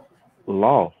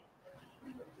Law.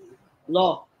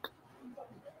 Law.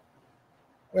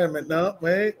 Wait a minute, no,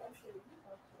 wait.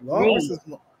 Law versus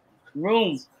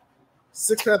Room.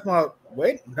 Six Path Mile.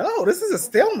 Wait, no, this is a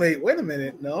stalemate. Wait a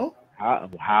minute, no.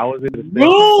 How is it a stalemate?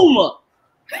 Room.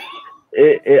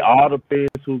 It all depends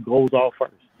who goes off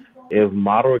first. If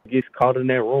Madara gets caught in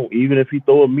that room, even if he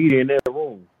throw a meteor in that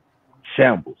room,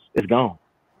 shambles. It's gone.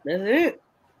 That's it.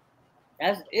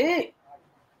 That's it.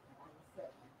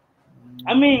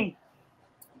 I mean,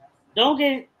 don't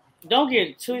get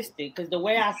it twisted, because the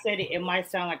way I said it, it might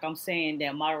sound like I'm saying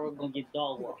that Myra gonna get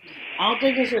dog walked. I don't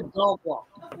think it's a dog walk,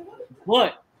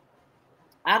 but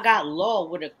I got Law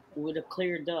with a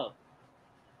clear dub.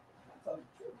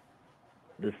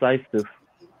 Decisive.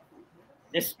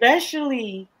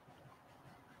 Especially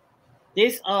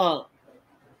this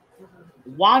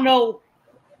Wano,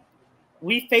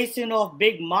 we facing off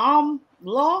Big Mom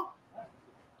Law.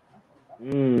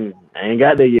 I ain't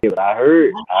got that yet, but I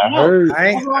heard.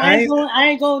 I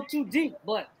ain't going too deep,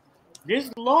 but this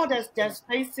Law that's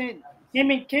facing him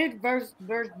and Kid versus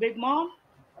Big Mom.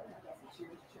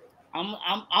 I'm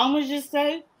gonna just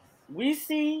say we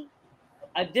see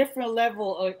a different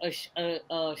level of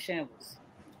shambles.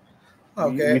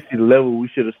 Okay. We see the level we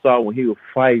should have saw when he was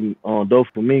fighting on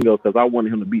Doflamingo, because I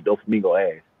wanted him to beat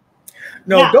Doflamingo ass.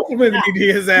 No, Doflamingo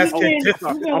needed his ass kicked.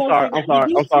 I'm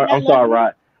sorry,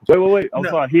 Rod. Wait. I'm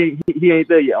sorry. He ain't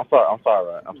there yet. I'm sorry,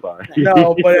 Rod. I'm sorry.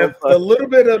 No, but if a little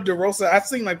bit of DeRosa, I've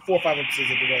seen like 4 or 5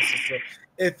 episodes of DeRosa. So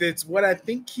if it's what I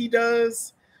think he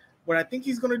does, what I think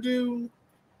he's gonna do,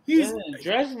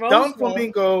 Don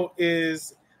Flamingo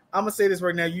is. I'm gonna say this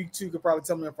right now. You two could probably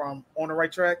tell me if I'm on the right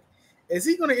track. Is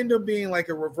he gonna end up being like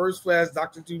a Reverse Flash,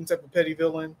 Dr. Doom type of petty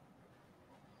villain?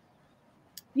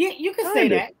 Yeah, you can say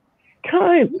that.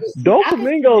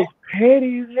 Doflamingo's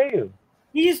petty as hell.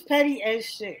 He's petty as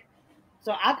shit.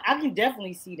 So I can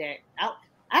definitely see that.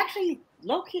 Actually,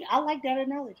 low key, I like that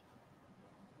analogy.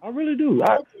 I really do.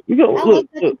 We're gonna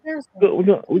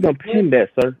pin that,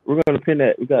 sir. We're gonna pin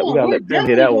that. We gotta let Pin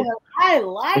hear that one. I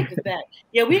like that.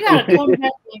 Yeah, we gotta come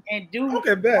back and do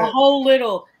a whole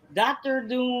little Dr.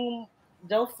 Doom,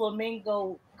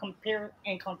 Doflamingo compare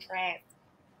and contrast.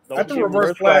 I threw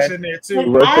Reverse Flash in there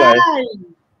too.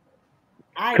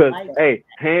 Hey,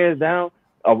 hands down,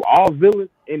 of all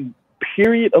villains in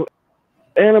period of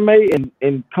anime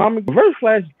and comic, Reverse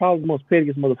Flash is probably the most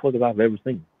pettiest motherfuckers I've ever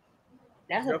seen.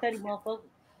 That's a petty motherfucker.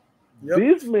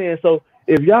 This man, so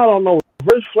if y'all don't know,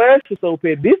 Reverse Flash is so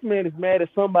petty. This man is mad at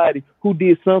somebody who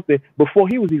did something before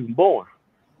he was even born.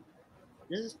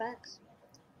 This is facts.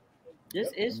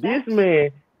 This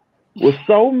man was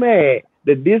so mad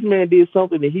that this man did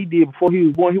something that he did before he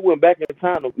was born. He went back in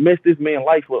time to mess this man's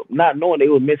life up, not knowing that it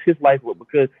would mess his life up,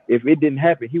 because if it didn't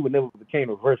happen, he would never became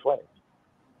a Reverse Flash.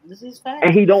 This is facts.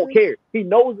 And he don't care. He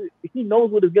knows it. He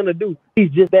knows what it's gonna do.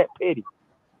 He's just that petty.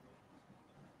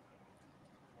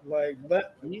 Like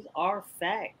that. These are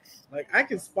facts. Like I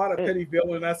can spot a petty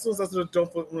villain as soon as I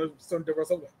jump on some different.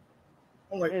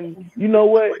 I'm like, and you know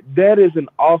what? That is an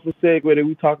awesome segue that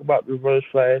we talk about Reverse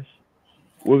Flash.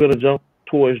 We're gonna jump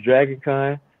towards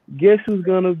DragonCon. Guess who's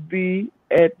gonna be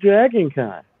at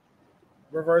DragonCon?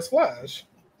 Reverse Flash.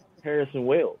 Harrison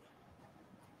Wells.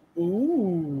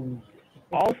 Ooh.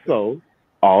 Also,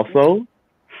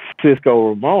 Cisco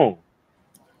Ramon.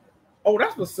 Oh,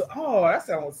 that's what's up. That's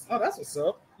what's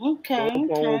up. Okay.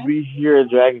 Gonna be here at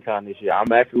DragonCon this year.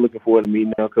 I'm actually looking forward to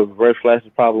meeting them, because Reverse Flash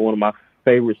is probably one of my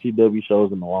favorite CW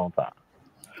shows in a long time.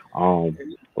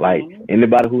 Like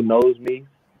anybody who knows me,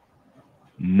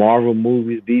 Marvel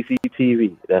movies, DC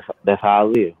TV. That's how I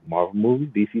live. Marvel movies,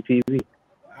 DC TV.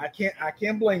 I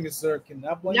can't blame you, sir.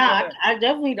 Cannot blame you. No, I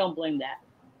definitely don't blame that.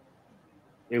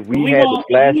 If we had the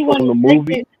Flash from the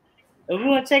movie, if we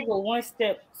want to take it one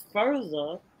step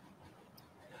further,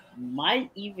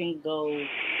 might even go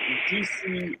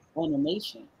DC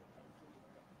animation.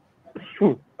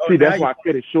 See, that's why I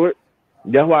cut it short.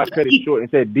 That's why I cut it short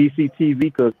and said DC TV,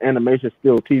 because animation is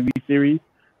still a TV series.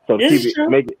 So TV,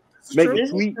 make it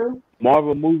sweet.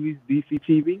 Marvel movies, DC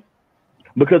TV,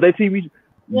 because they TV.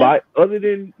 By other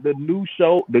than the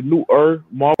newer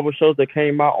Marvel shows that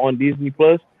came out on Disney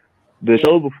Plus, the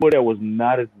shows before that was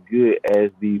not as good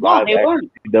as the live action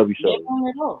CW shows. They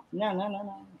weren't at all.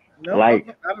 No. No, like,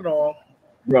 not at all.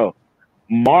 Bro,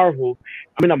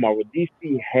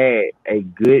 DC had a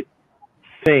good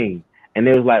thing. And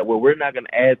it was like, well, we're not going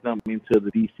to add them into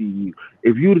the DCU.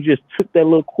 If you would have just took that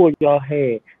little core y'all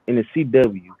had in the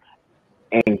CW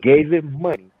and gave it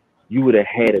money, you would have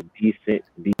had a decent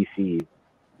DCU.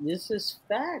 This is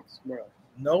facts, bro.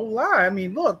 No lie. I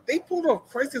mean, look, they pulled off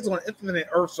Crisis on Infinite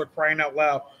Earths, for crying out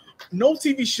loud. No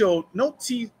TV show, no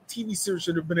TV series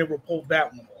should have been able to pull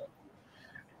that one off.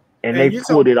 And they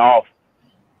pulled it off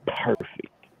perfect.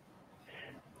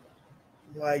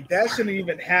 Like, that shouldn't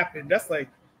even happen. That's like,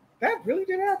 that really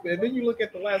did happen. And then you look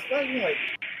at the last fight, you're like,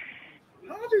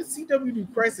 how did CW do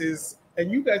Crisis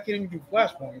and you guys can't even do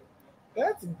Flashpoint?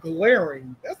 That's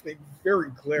glaring. That's like very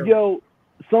glaring. Yo,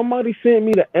 somebody sent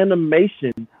me the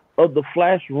animation of the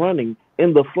Flash running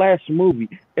in the Flash movie.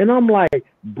 And I'm like,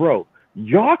 bro,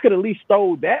 Y'all could at least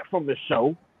stole that from the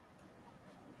show.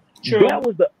 True. That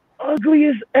was the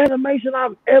ugliest animation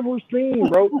I've ever seen,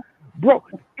 bro. Bro,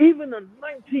 even the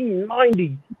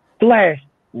 1990 Flash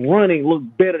running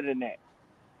looked better than that.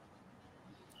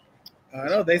 I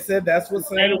know they said that's what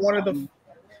Snyder wanted the.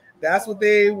 That's what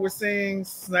they were saying.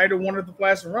 Snyder wanted the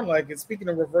Flash to run like. And speaking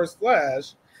of Reverse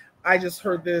Flash, I just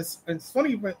heard this, and it's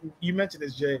funny you mentioned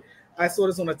this, Jay. I saw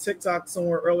this on a TikTok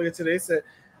somewhere earlier today. It said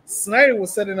Snyder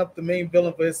was setting up the main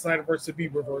villain for his Snyderverse to be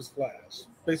Reverse Flash,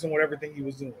 based on what everything he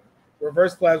was doing.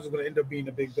 Reverse Flash was going to end up being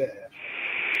the big bad.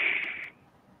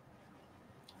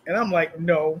 And I'm like,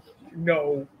 no.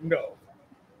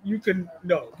 You cannot,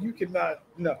 no.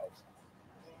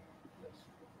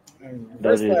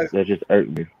 That just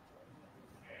irked me.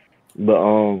 But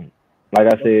like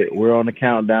I said, we're on the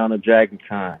countdown to Dragon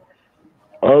Con.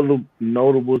 Other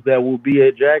notables that will be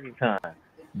at Dragon Con,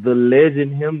 the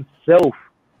legend himself,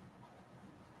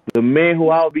 the man who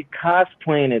I'll be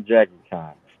cosplaying at Dragon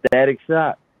Con, Static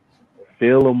Shock.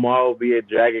 Phil Lamar will be at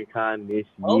Dragon Con this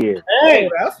year. Okay,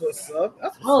 that's what's up.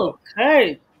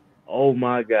 Okay. Oh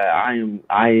my God,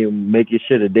 I am making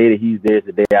sure the day that he's there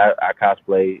today, I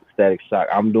cosplay Static Shock.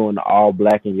 I'm doing the all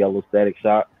black and yellow Static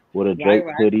Shock with a Drake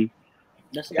hoodie.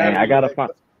 And I gotta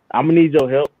find. I'm gonna need your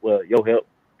help. Well, your help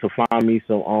to find me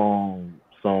some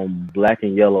black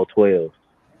and yellow 12s.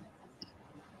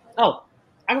 Oh,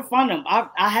 I can find them.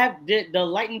 I have the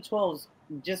lightning 12s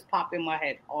just pop in my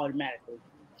head automatically.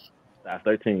 Size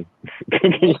 13.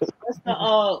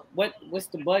 What's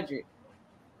the budget?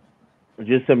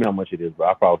 Just tell me how much it is, bro.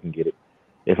 I probably can get it.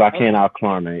 If I can, I'll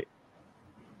clonate.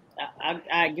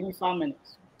 I give me 5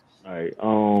 minutes. All right.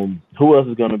 Who else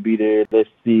is gonna be there? Let's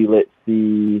see.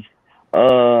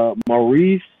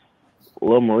 Maurice.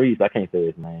 I can't say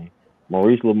his name.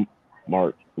 Maurice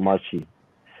Marchi.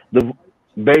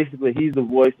 Basically, he's the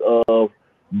voice of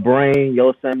Brain,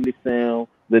 Yosemite Sam,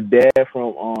 the dad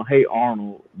from Hey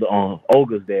Arnold, the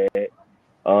Olga's dad.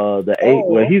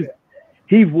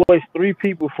 He voiced 3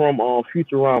 people from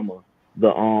Futurama.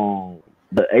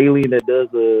 The alien that does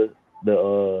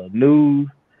the news,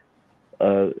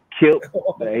 Kip,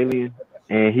 the alien,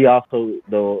 and he also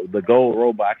the gold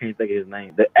robot. I can't think of his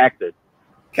name. The actor.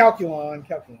 Calculon.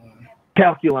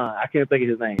 I can't think of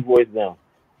his name. He voiced them.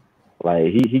 Like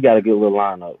he got a good little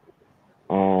lineup.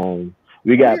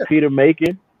 We got Peter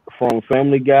Macon from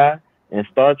Family Guy and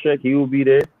Star Trek. He will be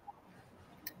there.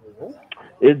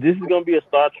 This is gonna be a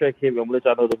Star Trek heavy. I'm gonna let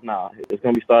y'all know this now. It's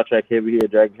gonna be Star Trek heavy here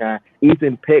at Dragon Con.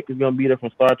 Ethan Peck is gonna be there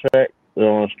from Star Trek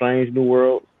on Strange New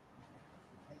Worlds.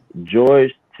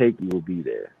 George Takei will be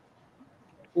there.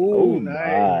 Ooh,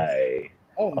 nice.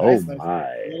 Nice.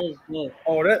 Nice.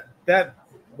 Oh, that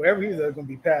wherever he's at gonna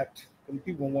be packed.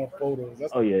 People want photos.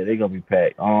 Yeah, they're gonna be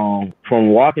packed. From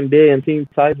Walking Dead and Teen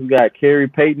Titans, we got Carrie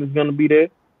Payton is gonna be there.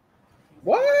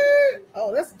 What?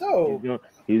 Oh, that's dope.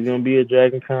 He's gonna be at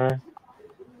Dragon Con.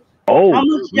 Oh, how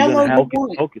much yellow you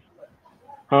want? Focus.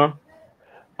 Huh?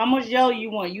 How much yellow you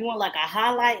want? You want like a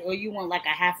highlight, or you want like a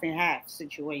half and half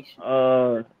situation?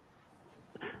 Let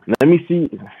me see.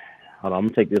 Hold on, I'm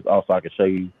gonna take this off so I can show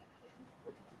you.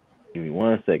 Give me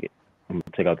 1 second. I'm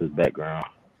gonna take out this background.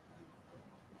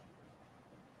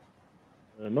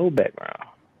 No background.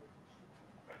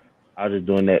 I was just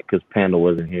doing that because Panda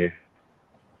wasn't here.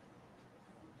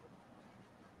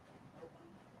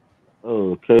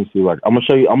 Okay, let's see. I'm gonna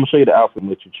show you the outfit and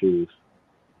let you choose.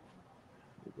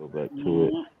 Go back to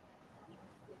it.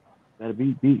 Gotta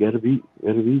beat.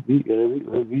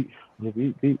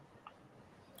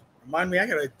 Remind me, I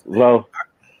gotta.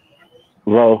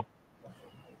 Low.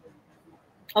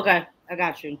 Okay, I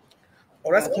got you.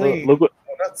 Oh, that's clean. Look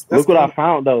what I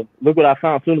found though. Look what I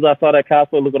found. As soon as I saw that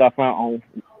cosplay, look what I found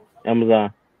on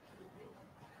Amazon.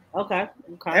 Okay.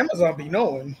 Amazon be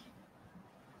knowing.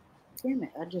 Damn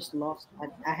it! I just lost.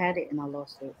 I had it and I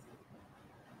lost it.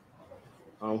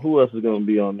 Who else is gonna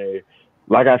be on there?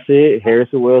 Like I said,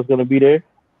 Harrison Wells gonna be there.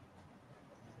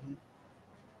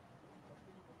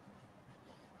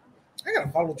 I gotta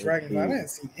follow Dragon. I didn't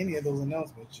see any of those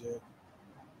announcements yet.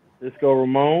 Cisco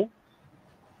Ramon.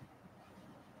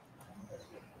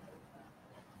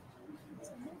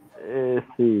 Let's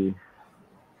see.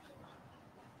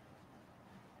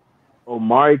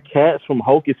 Omari Katz from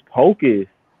Hocus Pocus.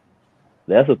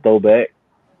 That's a throwback.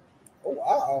 Oh,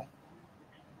 wow.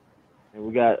 And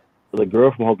we got the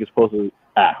girl from Hocus Pocus.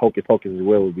 Hocus Pocus as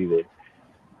well will be there.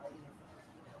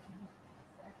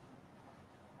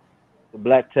 The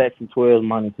Black Taxi 12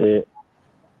 money said.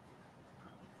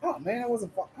 Oh, man, I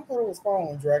thought it was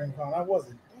following Dragon Con. I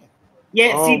wasn't.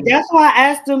 Yeah, see, that's why I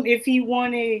asked him if he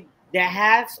wanted the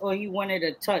halves or he wanted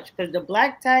a touch. Because the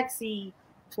Black Taxi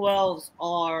 12s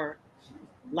are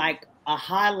like a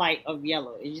highlight of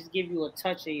yellow. It just gives you a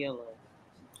touch of yellow.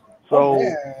 So,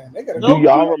 man, they gotta do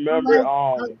y'all remember?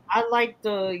 I like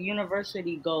the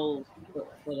university goals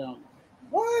for them.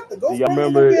 What? The Do Ghost y'all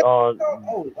Brothers are gonna remember be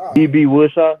oh wow. DB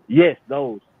Woodshot? Yes,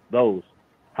 those.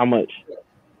 How much?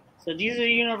 So these are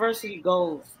university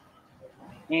goals,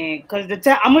 and because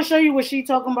I'm gonna show you what she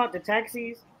talking about, the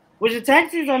taxis. Which the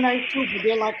taxis are nice too, but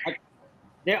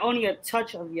they're only a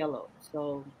touch of yellow.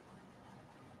 So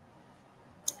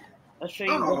I'll show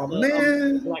you what Oh the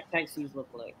man. black taxis look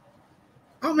like.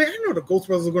 Oh man, I know the Ghost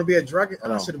Brothers are gonna be at Dragon.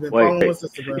 I should have been Wait, following this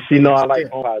Instagram. She know I like Damn.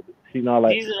 phone posits. She know I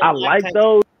like. These are the I black like taxis.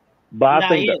 those, but I Nah,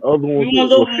 think yeah. the other ones You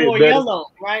want a will little fit more better. yellow,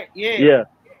 right? Yeah. Yeah,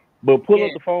 but pull Yeah.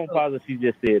 up the phone posit she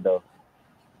just said though.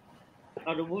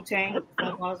 Oh, the Wu-Tang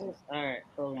phone posits? All right,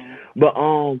 hold on. But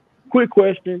quick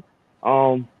question.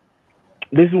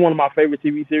 This is one of my favorite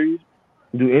TV series.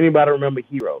 Do anybody remember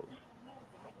Heroes?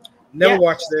 Never Yeah.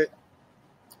 watched it.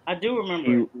 I do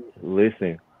remember.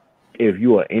 Listen, if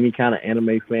you are any kind of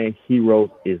anime fan,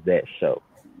 Heroes is that show.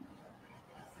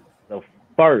 The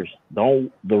first,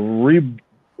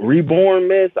 reborn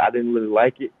mess, I didn't really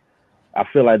like it. I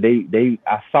feel like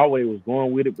I saw where they was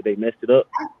going with it, but they messed it up.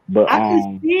 But I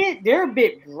can see it. They're a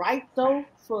bit bright though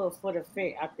for the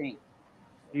fit, I think.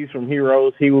 He's from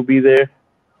Heroes. He will be there.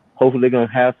 Hopefully, they're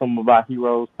gonna have some about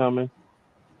Heroes coming.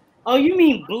 Oh, you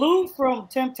mean Blue from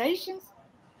Temptations?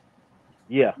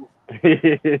 Yeah.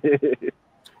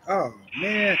 Oh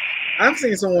man, I'm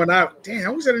seeing someone out. Damn, I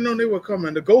wish I didn't know they were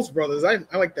coming. The Ghost Brothers. I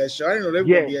like that show. I didn't know they were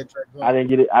gonna be at Dragon. I didn't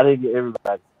get it. I didn't get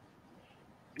everybody.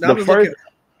 Now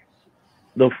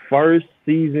The first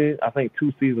season, I think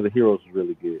 2 seasons of Heroes is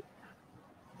really good.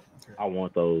 Okay. I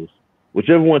want those.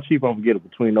 Whichever one cheap, I'm gonna get it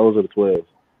between those or the 12s.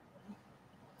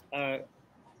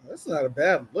 That's not a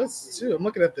bad list too. I'm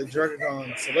looking at the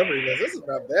Dragon celebrity list. This is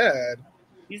not bad.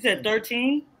 You said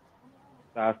 13?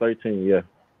 13, yeah.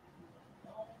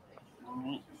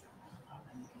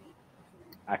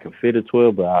 I can fit a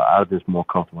 12, but I'm just more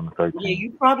comfortable in the 13. Yeah,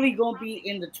 you probably gonna be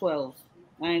in the 12s.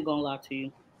 I ain't gonna lie to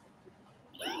you.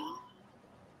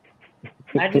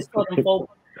 I just saw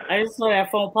that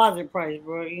phone posit price,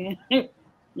 bro.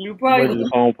 You probably. How much is the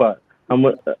phone posit?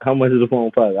 How much is the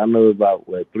phone posit? I know it's about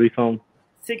what, 3 something.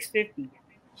 $650.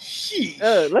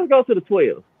 Let's go to the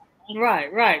 12. Right.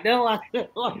 That's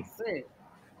what I said.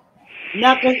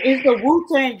 Now, cause it's the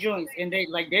Wu-Tang joints, and they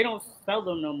don't sell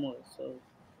them no more. So.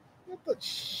 What the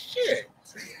shit?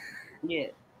 Yeah,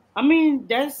 I mean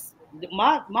that's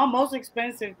my most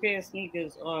expensive pair of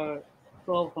sneakers are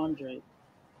 $1,200.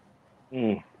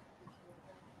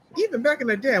 Even back in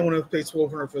the day, I wanted to pay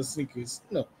 $1,200 for sneakers.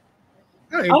 No.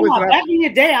 Back in the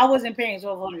day, I wasn't paying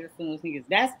 $1,200 for those sneakers.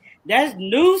 That's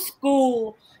new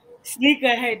school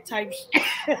sneakerhead type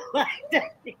shit like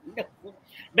that.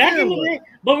 Back in the day,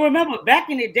 but remember, back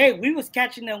in the day, we was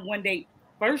catching them when they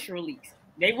first released.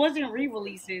 They wasn't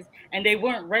re-releases and they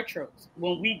weren't retros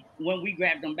when we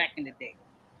grabbed them back in the day.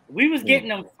 We was getting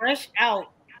them fresh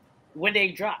out when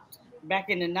they dropped back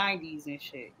in the 90s and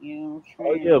shit. You know what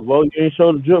I'm saying? Oh yeah, well, you ain't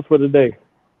showed the drip for today.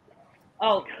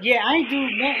 Oh yeah, I ain't do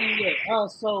nothing yet.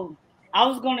 So I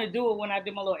was gonna do it when I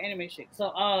did my little anime shit.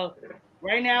 So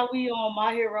right now we on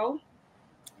My Hero.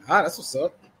 Ah, that's what's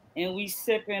up. And we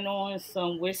sipping on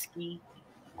some whiskey.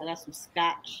 I got some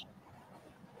scotch.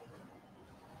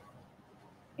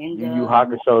 And Yu Yu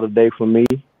Hakusho today for me.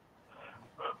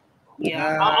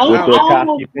 Yeah, I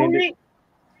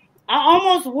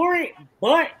almost wore it,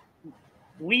 but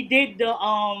we did the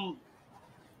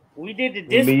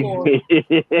Discord.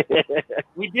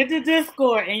 We did the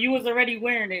Discord, and you was already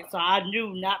wearing it, so I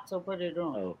knew not to put it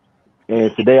on. Oh.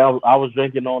 And today I was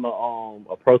drinking on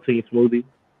a protein smoothie,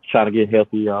 trying to get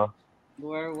healthy, y'all.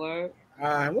 Word.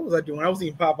 What was I doing? I was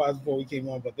eating Popeyes before we came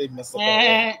on, but they messed up.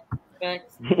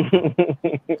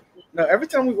 No, every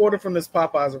time we order from this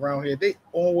Popeyes around here, they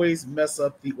always mess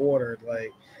up the order.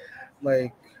 Like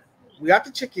we got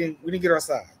the chicken, we didn't get our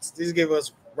sides. They just gave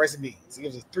us rice and beans. It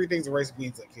gives us 3 things of rice and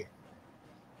beans like here.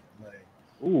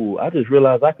 Ooh, I just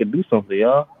realized I could do something,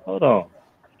 y'all. Hold on.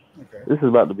 Okay. This is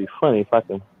about to be funny if I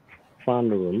can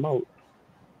find the remote.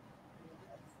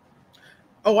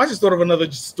 Oh, I just thought of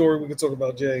another story we could talk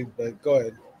about, Jay, but go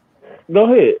ahead. Go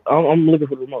ahead. I'm looking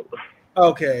for the remote.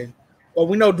 Okay. Well,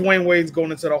 we know Dwayne Wade's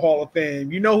going into the Hall of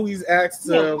Fame. You know who he's asked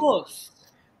to? Yeah, of course.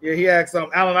 Yeah, he asked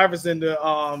Allen Iverson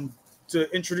to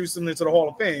introduce him into the Hall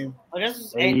of Fame. Oh,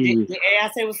 that's and did AI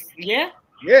say was yeah?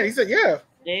 Yeah, he said yeah.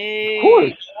 Hey, of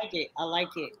course. I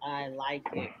like it.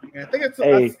 Yeah, I think it's.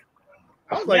 Hey.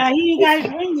 I was like, yeah, he ain't got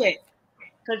his ring yet,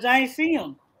 cause I ain't see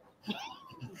him.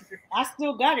 I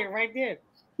still got it right there.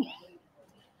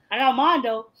 I got mine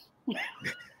though.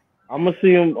 I'm gonna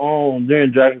see him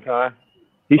during Dragon Con.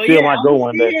 He But still yeah, might go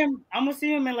one day. I'm gonna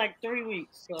see him in like 3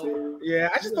 weeks. So Yeah,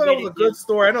 I just thought that was a good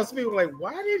story. I know some people were like,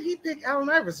 why did he pick Allen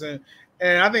Iverson?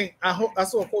 And I think I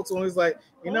saw a quote to him. He's like,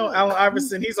 Allen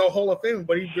Iverson, he's a Hall of Fame,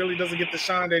 but he really doesn't get the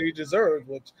shine that he deserves,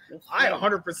 which I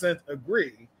 100%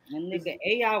 agree. And nigga,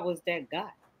 AI was that guy.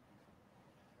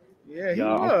 Yeah, he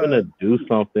Y'all, was. I'm gonna do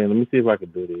something. Let me see if I can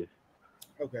do this.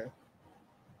 Okay.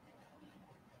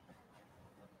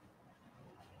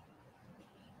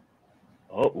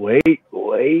 Oh, wait.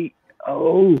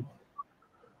 Oh.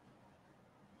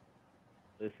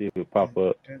 Let's see if it pop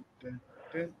up.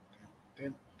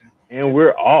 And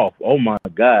we're off. Oh my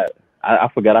God. I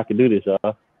forgot I could do this,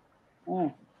 y'all.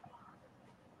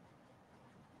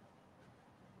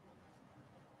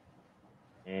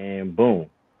 And boom.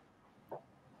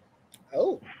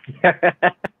 Oh.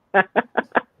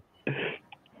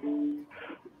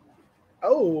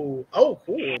 Oh,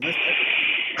 cool.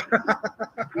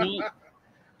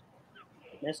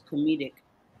 That's comedic.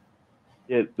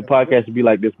 Yeah, the podcast should be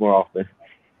like this more often.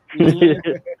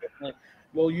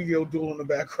 Well, Yu-Gi-Oh! Duel in the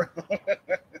background.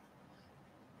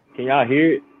 Can y'all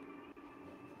hear it?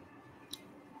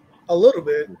 A little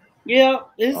bit. Yeah,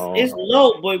 it's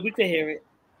low, but we could hear it.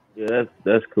 Yeah,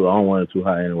 that's cool. I don't want it too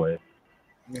high anyway.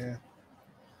 Yeah.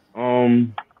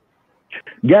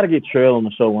 Gotta get Trail on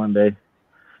the show one day.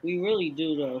 We really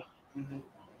do though. Mm-hmm.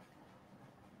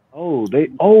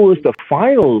 It's the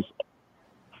finals.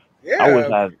 Yeah. I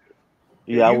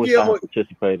wish I had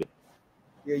participated.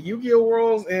 Yeah, Yu-Gi-Oh!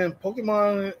 Worlds and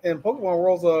Pokemon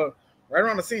Worlds are right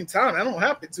around the same time. I don't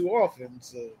happen too often.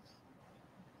 So.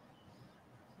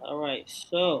 All right,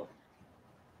 so.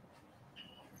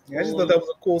 Yeah, I just thought that was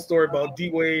a cool story about D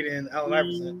Wade and Allen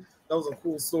Iverson. That was a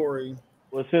cool story.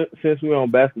 Well, since we're on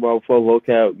basketball, before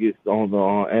Vocab gets on the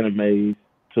animes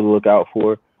to look out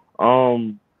for,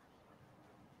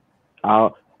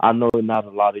 I know not a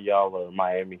lot of y'all are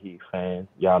Miami Heat fans.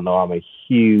 Y'all know I'm a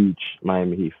huge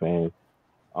Miami Heat fan.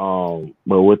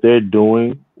 But what they're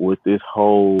doing with this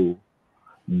whole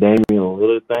Damian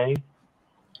Lillard thing,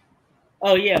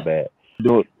 oh yeah, bad.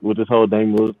 Doing with this whole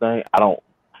Damian Lillard thing, I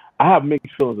have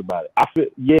mixed feelings about it. I feel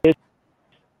yes,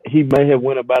 he may have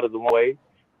went about it the wrong way,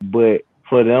 but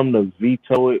for them to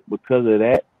veto it because of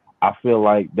that, I feel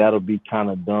like that'll be kind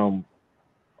of dumb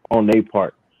on their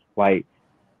part. Like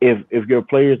if your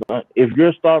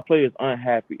star player is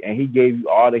unhappy and he gave you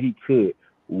all that he could,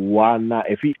 why not?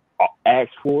 If he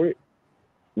asked for it,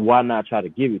 why not try to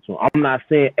give it to him? I'm not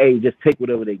saying, hey, just take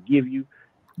whatever they give you.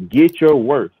 Get your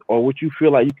worth or what you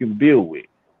feel like you can build with.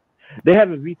 They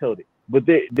haven't vetoed it, but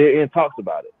they're in talks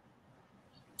about it.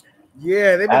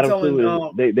 Yeah, they've been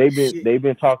telling. They've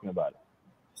been talking about it.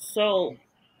 So,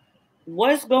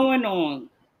 what's going on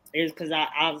is because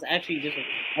I was actually just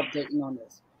updating on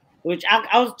this, which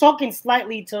I was talking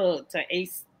slightly to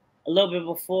Ace a little bit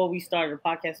before we started the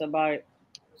podcast about it.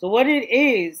 So what it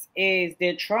is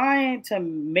they're trying to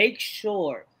make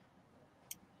sure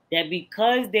that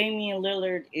because Damian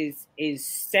Lillard is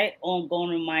set on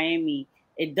going to Miami,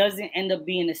 it doesn't end up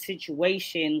being a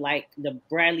situation like the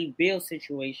Bradley Beal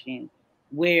situation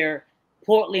where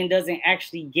Portland doesn't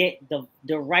actually get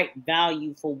the right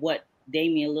value for what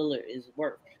Damian Lillard is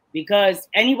worth. Because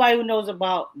anybody who knows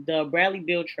about the Bradley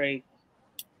Beal trade,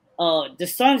 the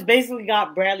Suns basically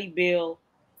got Bradley Beal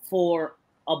for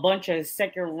a bunch of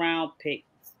second-round picks,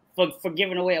 for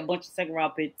giving away a bunch of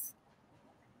second-round picks.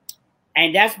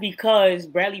 And that's because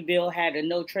Bradley Beal had a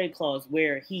no-trade clause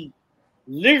where he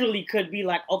literally could be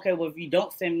like, okay, well, if you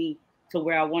don't send me to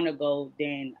where I want to go,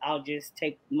 then I'll just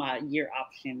take my year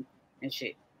option and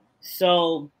shit.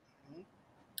 So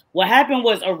what happened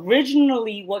was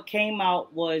originally what came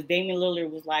out was Damian Lillard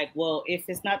was like, well, if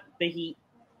it's not the Heat,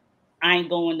 I ain't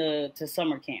going to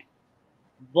summer camp.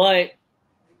 But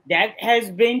that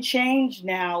has been changed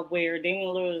now where Damian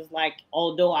Lillard is like,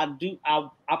 although I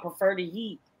prefer the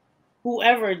Heat,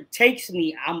 whoever takes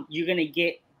me, you're gonna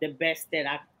get the best that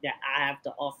I have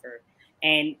to offer.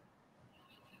 And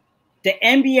the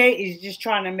NBA is just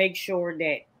trying to make sure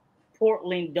that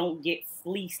Portland don't get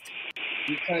fleeced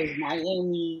because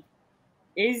Miami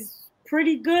is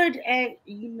pretty good at,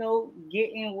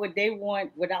 getting what they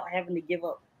want without having to give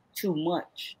up too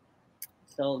much.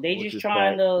 So they just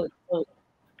trying to.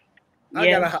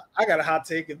 Yeah. I got a hot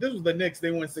take. If this was the Knicks,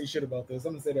 they wouldn't say shit about this.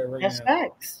 I'm gonna say that right now. That's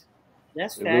facts.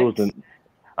 That's facts.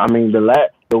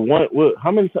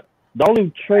 The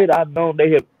only trade I know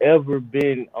they have ever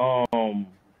been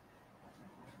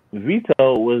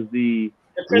vetoed was the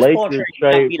Lakers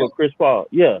trade for Chris Paul.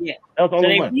 Yeah. That was the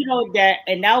only one. They vetoed that,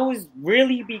 and that was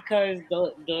really because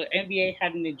the NBA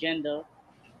had an agenda.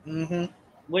 Mm-hmm.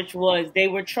 which was they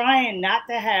were trying not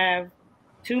to have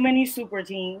too many super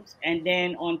teams, and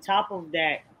then on top of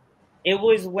that, it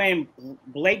was when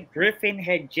Blake Griffin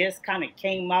had just kind of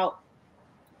came out,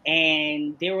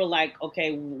 and they were like,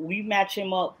 okay, we match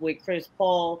him up with Chris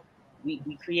Paul, we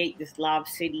create this Lob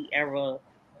City era,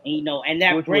 and and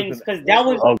that brings, because that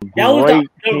was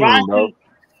the rising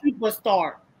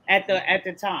superstar at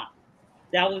the time.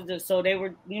 That was so they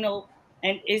were,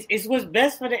 and it's what's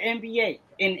best for the NBA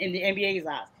in the NBA's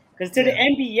eyes, because to the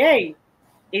NBA,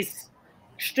 it's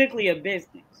strictly a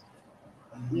business.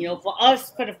 For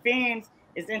us, for the fans,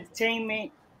 it's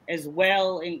entertainment as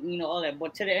well, and all that.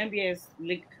 But to the NBA, it's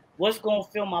like, what's going to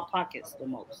fill my pockets the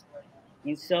most?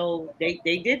 And so they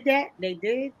did that. They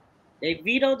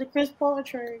vetoed the Chris Paul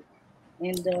trade,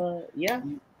 and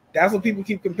that's what people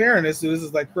keep comparing this to. This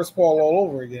is like Chris Paul all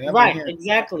over again. Right,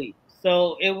 exactly.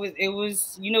 So it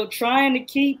was trying to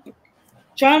keep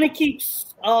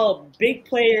big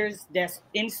players that's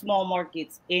in small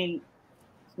markets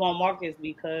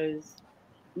because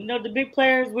the big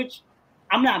players, which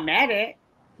I'm not mad at,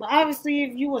 but obviously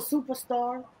if you a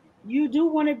superstar, you do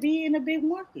want to be in a big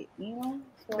market,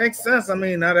 So, makes sense. I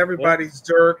mean, not everybody's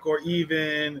Dirk or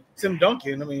even Tim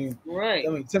Duncan. Right.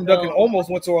 Tim Duncan almost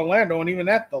went to Orlando, and even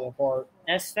that fell apart.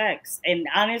 That's facts. And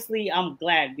honestly, I'm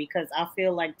glad, because I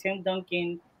feel like Tim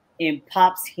Duncan in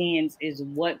Pop's hands is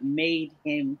what made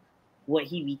him what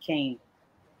he became,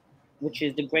 which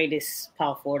is the greatest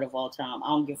power forward of all time. I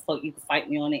don't give a fuck. You can fight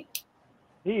me on it.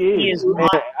 He's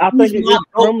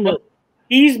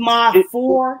my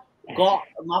four goal.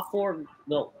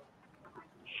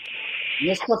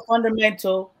 Mr.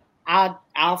 Fundamental.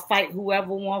 I'll fight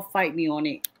whoever want to fight me on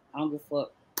it. I don't give a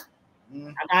fuck.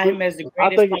 I got him as the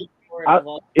greatest power forward of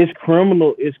all time. It's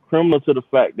criminal. It's criminal to the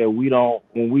fact that we don't,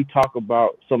 when we talk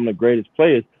about some of the greatest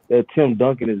players, that Tim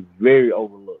Duncan is very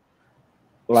overlooked.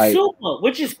 Like super,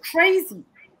 which is crazy.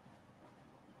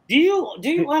 Do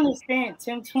you understand?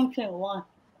 Tim Duncan won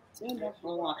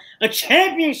a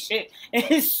championship in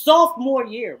his sophomore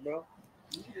year, bro.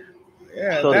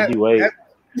 Yeah, so did D-Wade.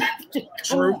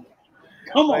 True.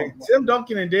 Come on, Tim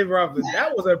Duncan and David Robinson.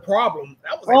 That was a problem.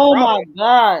 My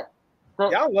god,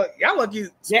 y'all lucky.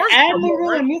 The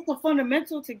Admiral and Mr.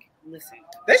 Fundamental to listen.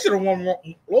 They should have won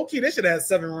low key. They should have had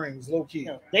 7 rings. Low key.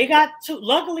 They got 2.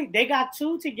 Luckily, they got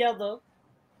 2 together.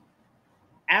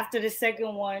 After the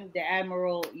second one, the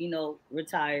Admiral,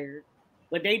 retired.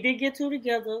 But they did get 2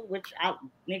 together, which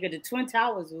the Twin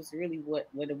Towers was really what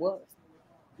it was.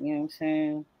 You know what I'm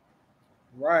saying?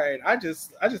 Right. I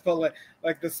just felt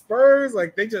like the Spurs,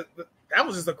 that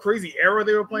was just a crazy era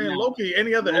they were playing. Yeah. Low-key,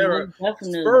 any other era,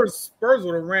 Spurs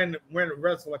would have ran the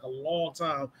rest for like a long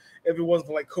time if it wasn't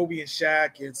for like Kobe and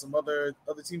Shaq and some other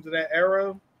teams of that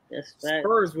era. Yes,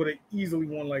 Spurs would have easily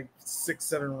won like 6,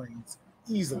 7 rings.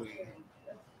 Easily.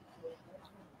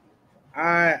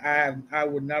 I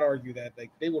would not argue that.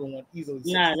 Like they would have won easily.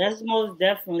 Nah, that's most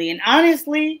definitely. And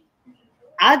honestly,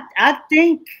 I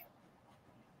think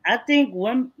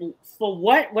when for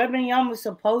what Wembanyama was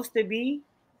supposed to be,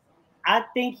 I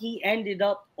think he ended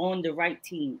up on the right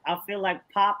team. I feel like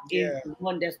Pop is the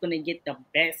one that's going to get the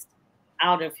best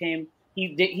out of him.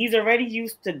 He's already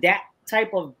used to that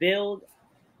type of build.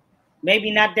 Maybe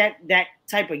not that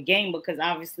type of game, because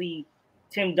obviously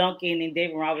Tim Duncan and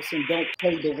David Robinson don't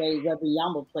play the way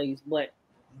Wembanyama plays, but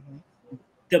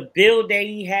the build that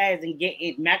he has and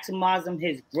maximizing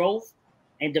his growth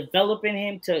and developing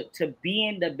him to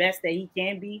being the best that he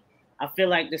can be, I feel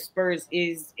like the Spurs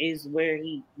is where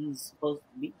he's supposed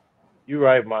to be. You're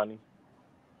right, Monty.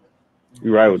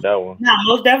 You're right with that one. Nah,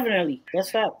 most definitely. That's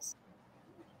facts.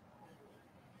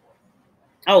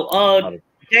 Oh,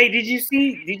 Jay, did you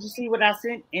see what I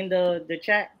sent in the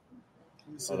chat?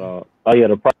 Hold on. Oh yeah,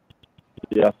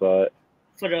 I saw it.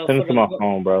 Send it to my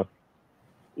phone, bro.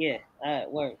 Yeah, all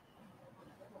right, work.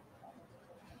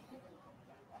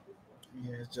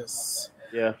 Yeah, it's just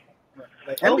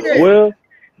Like NBA. Well,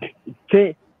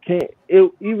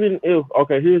 even if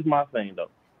okay, here's my thing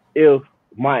though. If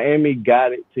Miami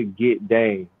got it to get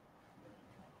Dame,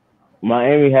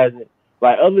 Miami hasn't,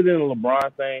 like, other than the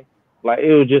LeBron thing, like,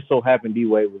 it would just so happen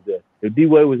D-Wade was there. If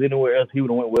D-Wade was anywhere else, he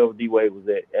would have went wherever D-Wade was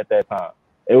at that time.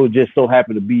 It would just so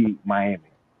happen to be Miami.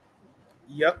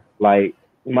 Yep. Like,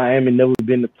 Miami never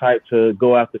been the type to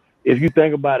go after. If you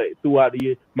think about it throughout the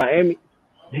year, Miami's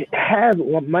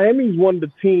one of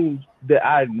the teams that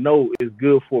I know is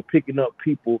good for picking up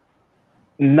people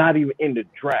not even in the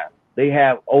draft. They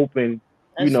have open,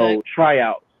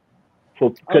 tryouts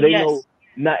because they know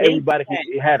not everybody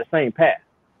had the same path.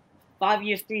 5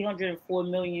 years, $304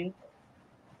 million,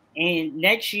 and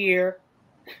next year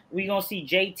we're gonna see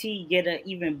JT get an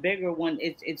even bigger one.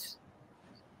 It's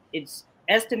It's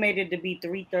estimated to be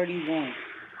 331.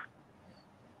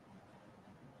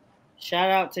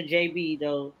 Shout out to JB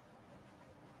though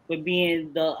for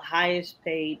being the highest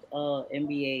paid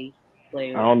NBA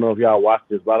player. I don't know if y'all watched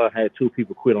this, but I done had 2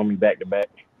 people quit on me back to back.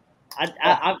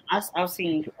 I've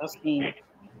seen.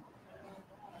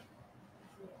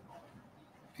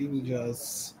 He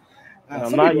just. And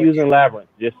I'm not using Labyrinth,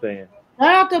 just saying.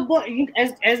 Shout out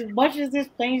to as much as this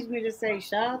pains me to say,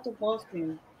 shout out to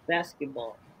Boston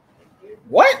basketball.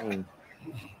 What?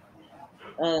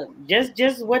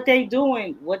 Just what they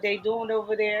doing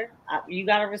over there. You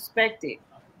gotta respect it.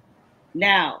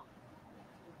 Now,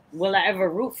 will I ever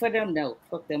root for them? No,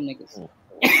 fuck them niggas.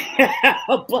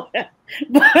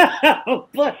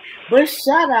 but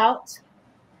shout out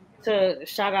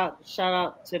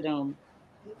to them.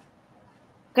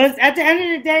 Because at the end of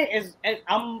the day,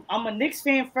 I'm a Knicks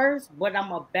fan first, but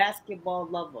I'm a basketball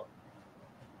lover.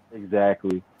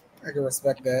 Exactly. I can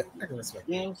respect that. You know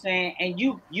what I'm saying? And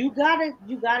you gotta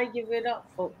give it up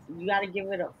for. Yes.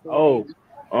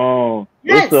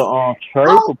 It's a trade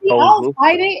proposal. I'll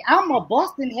fight it. I'm a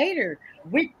Boston hater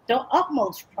with the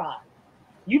utmost pride.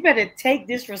 You better take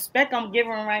this respect I'm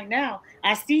giving right now.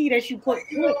 I see that you put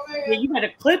clip. Yeah, you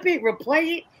better clip it,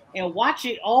 replay it, and watch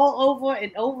it all over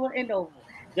and over and over.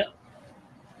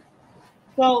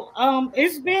 So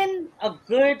it's been a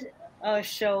good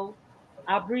show.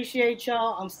 I appreciate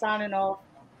y'all. I'm signing off.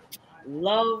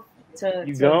 Love to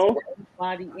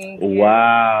everybody in here.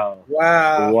 Wow.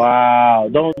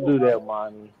 Don't do that,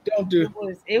 Monty. Don't do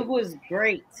it. Was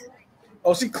great.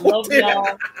 Oh, she love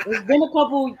y'all. It's been a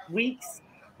couple weeks,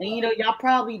 and y'all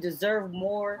probably deserve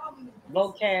more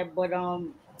vocab, but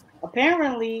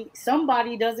apparently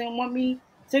somebody doesn't want me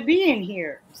to be in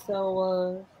here.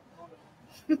 So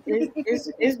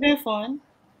it's been fun.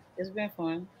 It's been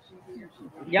fun.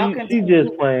 Y'all can. She's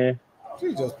just playing.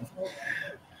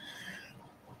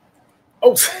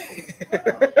 Oh,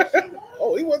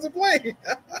 he wasn't playing.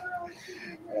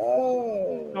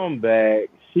 Oh, come back.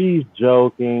 She's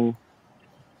joking.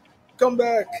 Come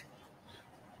back.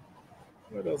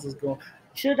 What else is going?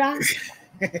 Should I?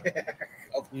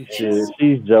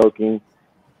 She's joking.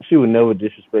 She would never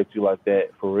disrespect you like that,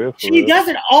 for real. She does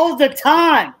it all the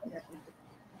time.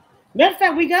 Matter of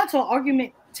fact, we got to an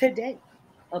argument today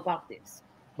about this.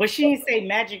 But she didn't say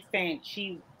Magic fan.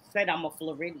 She said I'm a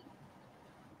Floridian.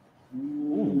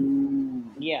 Ooh.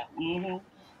 Yeah.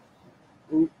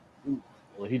 Mm-hmm.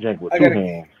 Well, he drank with 2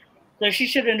 hands. So she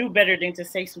should have knew better than to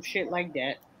say some shit like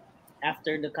that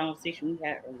after the conversation we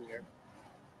had earlier.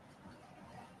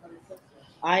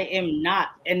 I am not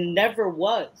and never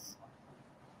was.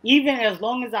 Even as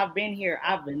long as I've been here,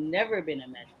 I've never been a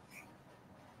Magic.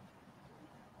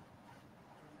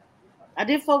 I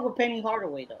did fuck with Penny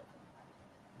Hardaway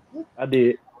though. I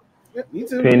did. Yeah, me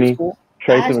too. Penny,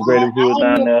 Trace and the Greatest Hero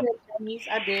down there.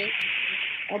 I did,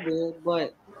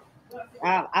 but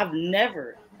I've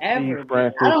never ever.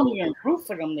 I don't even root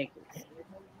for them niggas.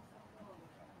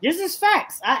 This is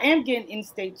facts. I am getting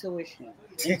in-state tuition.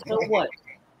 And so what?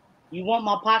 You want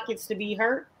my pockets to be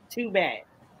hurt? Too bad.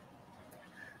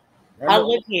 I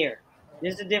live here.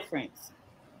 There's a difference.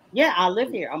 Yeah, I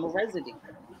live here. I'm a resident.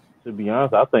 To be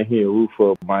honest, I think he'll root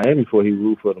for Miami before he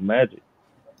root for the Magic.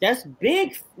 That's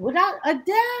big, without a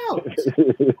doubt.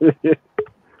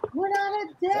 Without a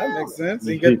doubt. That makes sense.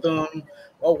 You get them.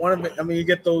 You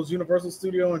get those Universal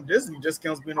Studio and Disney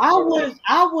discounts. Being I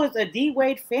was a D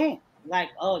Wade fan, like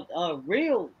a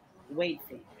real Wade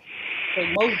fan. So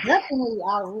most definitely,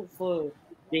 I root for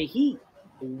the Heat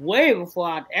way before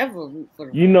I'd ever root for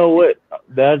the. You know what?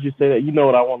 As you say that, you know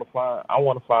what I want to find? I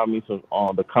want to find me some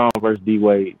the Converse D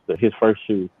Wade, his first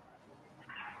shoe.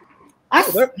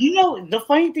 The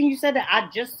funny thing you said that I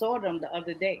just saw them the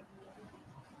other day.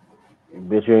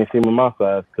 Bitch, you ain't seen them my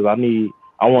size because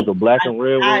I want the black and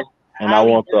red ones, and I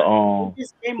want the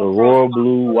royal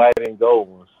blue, white, and gold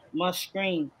ones. My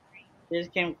screen. This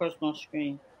came across my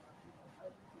screen.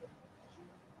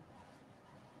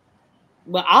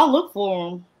 But I'll look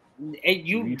for them. And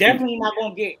you definitely not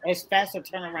gonna get as fast a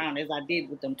turnaround as I did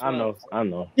with them 12s. I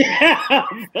know.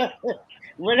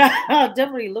 But I'll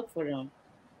definitely look for them.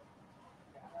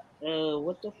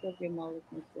 What the fuck am I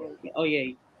looking for? Oh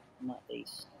yeah, my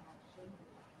ace.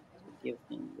 Give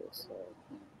him this.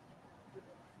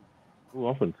 Ooh,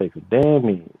 I'm gonna take some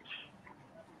damage.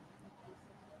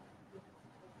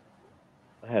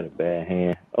 I had a bad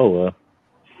hand. Oh well.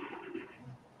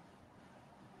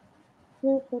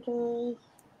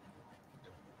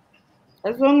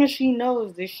 As long as she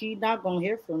knows that she's not gonna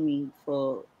hear from me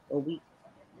for a week.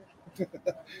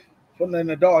 Putting her in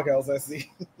the doghouse, I see.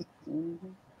 Mm-hmm.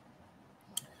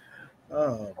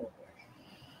 Oh.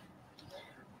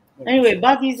 Anyway,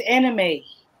 Bucky's anime.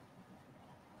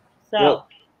 So,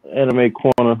 Anime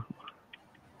corner.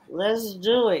 let's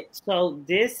do it. So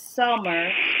this summer,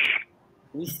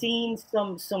 we've seen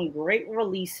some great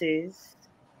releases.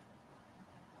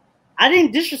 I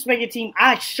didn't disrespect your team.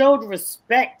 I showed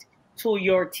respect to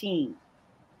your team.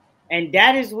 And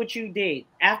that is what you did.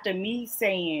 After me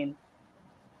saying,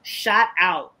 shout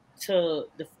out to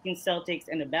the fucking Celtics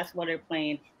and the basketball they're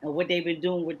playing and what they've been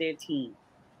doing with their team.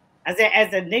 I said,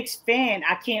 as a Knicks fan,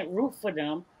 I can't root for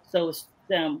them, so it's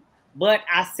them. But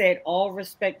I said all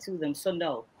respect to them. So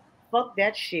no, fuck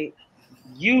that shit.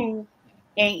 You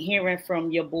ain't hearing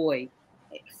from your boy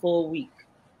for a week.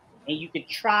 And you can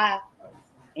try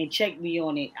and check me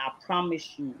on it. I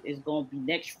promise you it's gonna be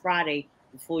next Friday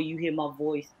before you hear my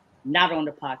voice, not on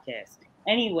the podcast.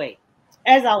 Anyway,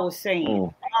 as I was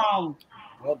saying,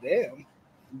 Oh damn.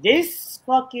 this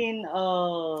fucking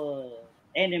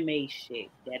anime shit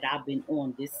that I've been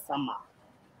on this summer.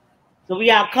 So we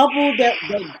got a couple that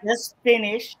just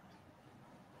finished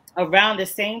around the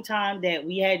same time that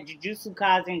we had Jujutsu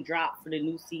Kaisen drop for the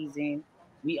new season.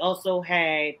 We also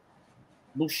had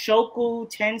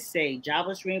Mushoku Tensei,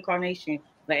 Jobless Reincarnation.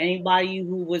 For anybody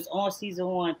who was on season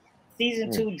 1,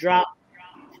 season 2 dropped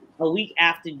a week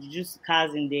after Jujutsu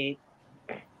Kaisen did.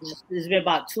 It's been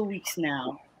about 2 weeks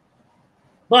now.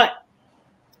 But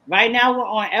right now we're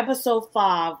on episode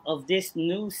 5 of this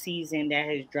new season that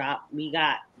has dropped. We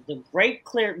got the Great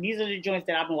Cleric. These are the joints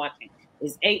that I've been watching.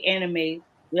 It's 8 anime.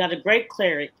 We got the Great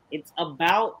Cleric. It's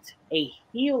about a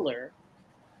healer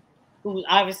who's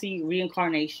obviously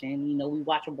reincarnation. You know, we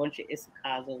watch a bunch of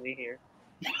isekais over here.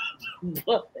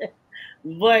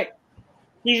 but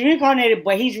he's reincarnated,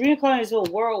 but he's reincarnated to a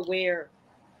world where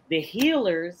the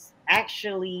healers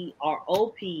actually are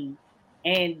OP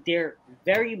and they're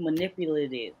very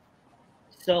manipulative.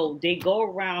 So they go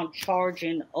around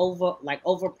charging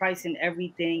overpricing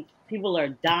everything. People are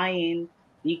dying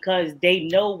because they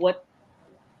know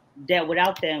that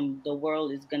without them, the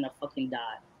world is gonna fucking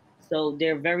die. So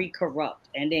they're very corrupt.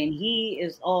 And then he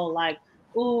is all like,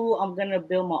 ooh, I'm gonna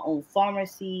build my own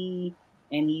pharmacy.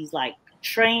 And he's like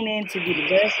training to be the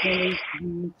best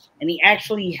and he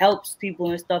actually helps people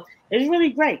and stuff. It's really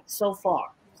great so far.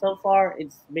 So far,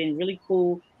 it's been really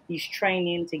cool. He's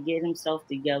training to get himself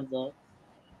together.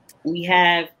 We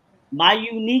have my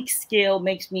unique skill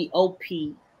makes me OP,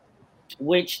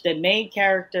 which the main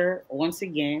character, once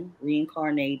again,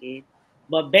 reincarnated.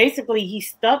 But basically, he's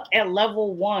stuck at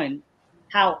level 1.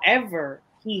 However,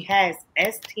 he has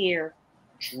S tier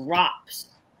drops.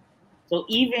 So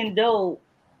even though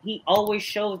he always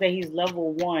shows that he's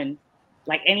level 1,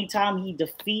 like anytime he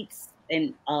defeats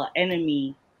an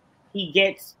enemy, he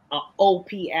gets an OP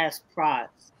ass prize.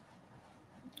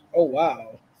 Oh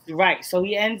wow. Right. So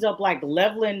he ends up like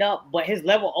leveling up, but his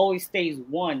level always stays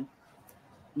 1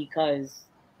 because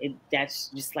that's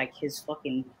just like his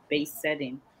fucking base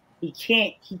setting. He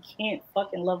can't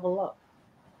fucking level up.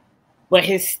 But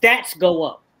his stats go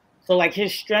up. So like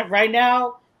his strength right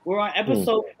now, we're on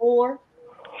episode 4.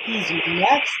 He's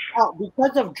maxed out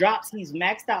because of drops. He's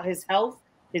maxed out his health.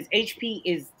 His HP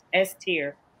is S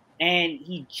tier, and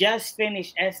he just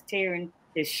finished S tiering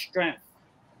his strength.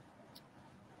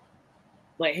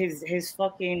 But his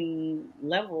fucking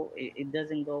level it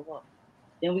doesn't go up.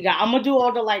 Then we got I'm gonna do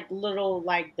all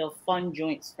the the fun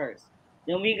joints first.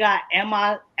 Then we got Am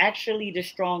I Actually the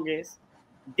Strongest?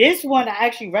 This one I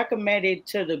actually recommended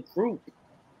to the group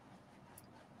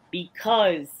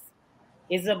because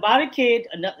it's about a kid.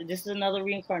 This is another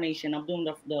reincarnation. I'm doing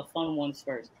the fun ones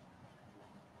first.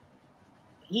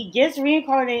 He gets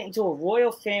reincarnated into a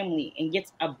royal family and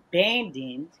gets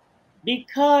abandoned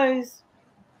because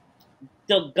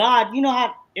the god, you know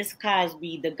how isekais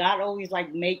be, the god always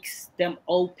like makes them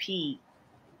OP.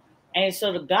 And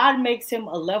so the god makes him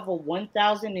a level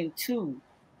 1002,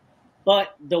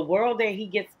 but the world that he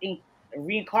gets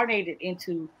reincarnated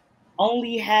into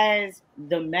only has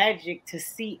the magic to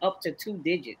see up to 2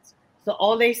 digits. So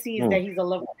all they see is that he's a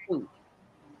level 2.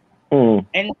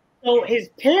 And so his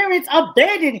parents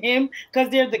abandon him because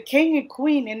they're the king and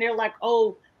queen, and they're like,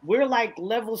 oh, we're like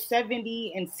level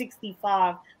 70 and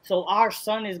 65, so our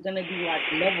son is gonna be like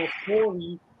level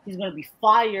 40. He's gonna be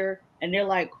fire, and they're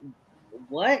like,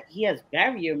 what? He has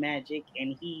barrier magic,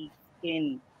 and he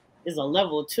is a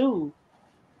level 2.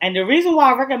 And the reason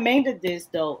why I recommended this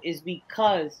though is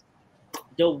because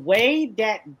the way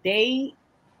that they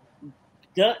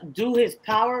do his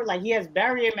power, like he has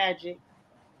barrier magic,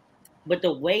 but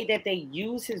the way that they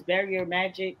use his barrier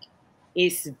magic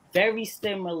is very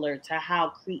similar to how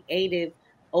creative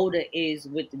Oda is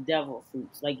with the devil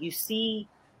fruits. Like you see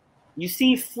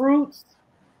fruits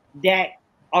that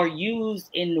are used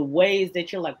in the ways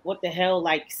that you're like, what the hell?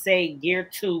 Like, say, Gear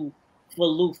 2 for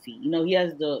Luffy. You know, he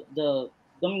has the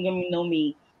Gummy Gummy no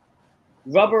Mi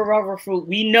rubber fruit.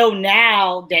 We know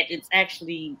now that it's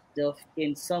actually the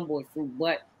fucking Sunboy fruit,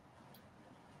 but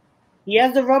he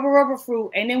has the rubber fruit,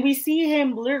 and then we see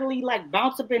him literally like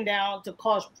bounce up and down to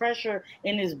cause pressure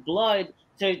in his blood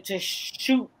to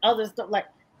shoot other stuff. Like,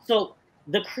 so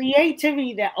the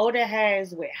creativity that Oda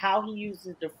has with how he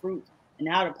uses the fruits and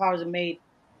how the powers are made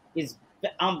is,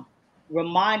 I'm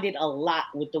reminded a lot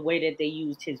with the way that they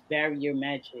used his barrier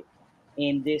magic.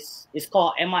 And this is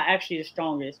called Am I Actually the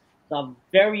Strongest? So I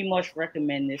very much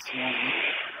recommend this one.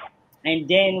 And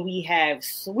then we have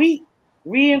Sweet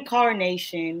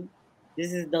Reincarnation.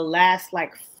 This is the last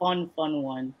like fun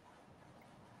one,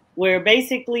 where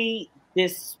basically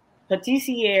this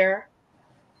patissier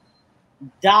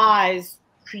dies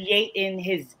creating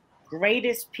his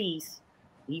greatest piece.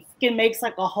 He fucking makes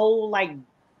like a whole like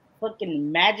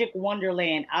fucking magic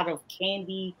wonderland out of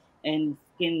candy and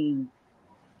fucking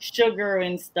sugar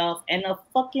and stuff, and a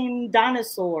fucking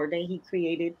dinosaur that he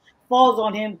created falls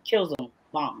on him, kills him.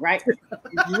 Bomb, right?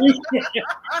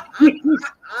 He's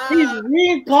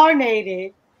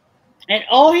reincarnated, and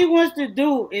all he wants to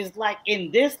do is like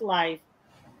in this life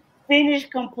finish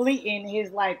completing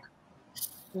his like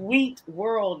sweet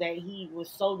world that he was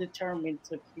so determined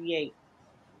to create.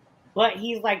 But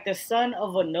he's like the son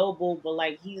of a noble, but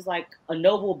like he's like a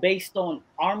noble based on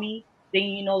army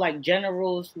thing, you know, like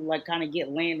generals who like kind of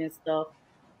get land and stuff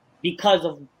because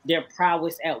of their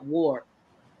prowess at war.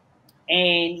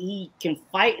 And he can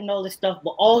fight and all this stuff,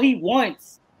 but all he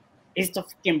wants is to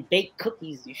fucking bake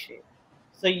cookies and shit.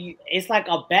 So it's like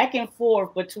a back and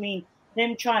forth between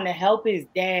him trying to help his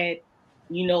dad,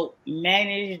 you know,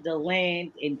 manage the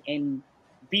land and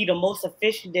be the most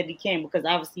efficient that he can, because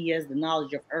obviously he has the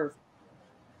knowledge of Earth,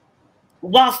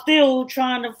 while still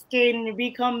trying to fucking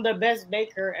become the best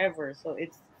baker ever. So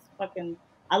it's fucking,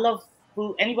 I love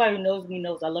food. Anybody who knows me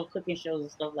knows I love cooking shows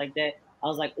and stuff like that. I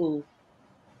was like, ooh,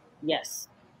 yes.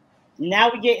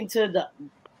 Now we get into the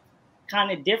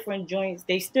kind of different joints.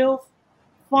 They still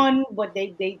fun, but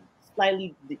they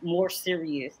slightly more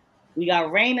serious. We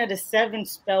got Reign of the Seven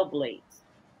Spellblades.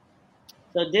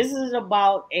 So this is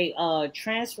about a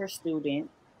transfer student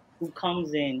who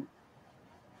comes in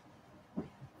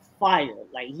fire.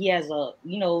 Like he has a,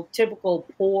 you know, typical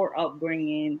poor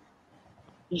upbringing.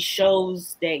 He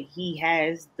shows that he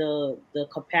has the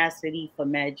capacity for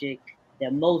magic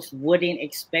that most wouldn't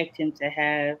expect him to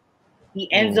have. He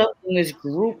ends up in this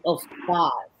group of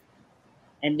 5.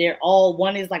 And they're all,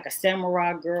 one is like a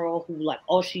samurai girl who like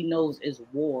all she knows is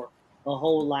war her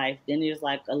whole life. Then there's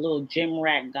like a little gym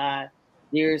rat guy.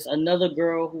 There's another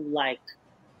girl who like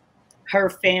her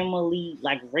family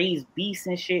like raised beasts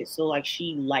and shit. So like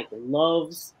she like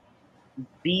loves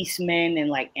beastmen and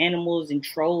like animals and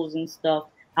trolls and stuff.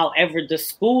 However, the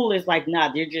school is like,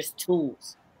 nah, they're just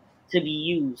tools to be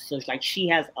used. So it's like she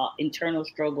has an internal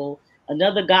struggle.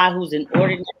 Another guy who's an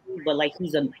ordinary, but like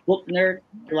he's a book nerd.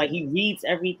 So like he reads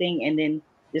everything. And then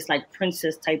this like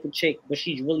princess type of chick, but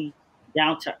she's really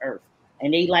down to earth.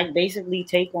 And they like basically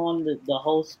take on the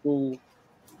whole school.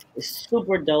 It's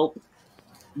super dope.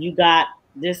 You got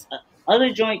this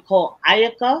other joint called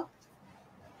Ayaka.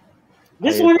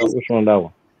 This Ayaka, one is which one that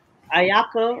one?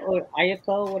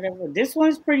 Ayaka, whatever. This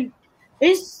one's pretty.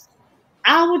 It's,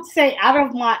 I would say out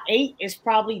of my 8, it's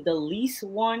probably the least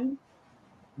one,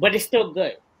 but it's still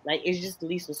good. Like it's just the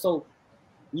least one. So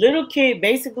little kid,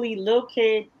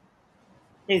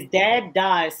 his dad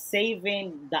dies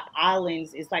saving the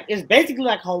islands. It's basically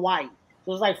like Hawaii.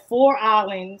 So it's like 4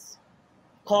 islands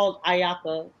called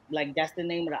Ayaka. Like that's the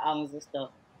name of the islands and stuff.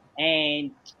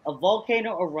 And a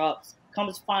volcano erupts.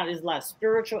 Comes to find there's a lot of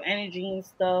spiritual energy and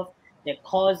stuff that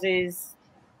causes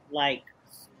like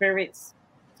spirits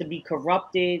to be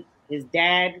corrupted. His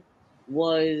dad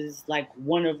was like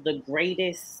one of the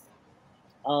greatest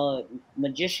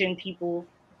magician people,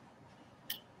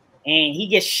 and he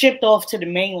gets shipped off to the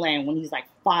mainland when he's like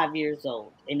 5 years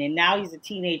old. And then now he's a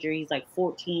teenager. He's like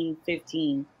 14,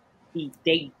 15.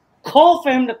 They call for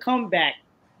him to come back,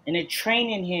 and they're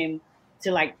training him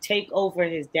to like take over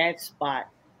his dad's spot.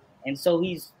 And so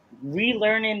he's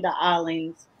relearning the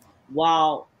islands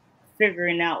while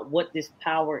figuring out what this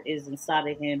power is inside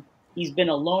of him. He's been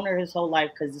a loner his whole life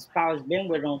because this power's been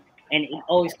with him, and it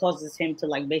always causes him to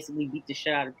like basically beat the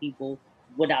shit out of people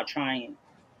without trying.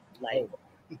 Like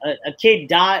a kid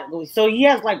died, so he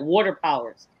has like water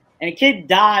powers, and a kid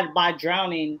died by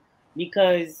drowning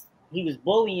because he was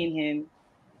bullying him.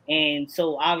 And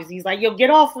so obviously he's like, yo, get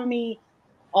off of me.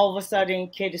 All of a sudden,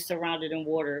 kid is surrounded in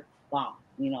water. Bomb.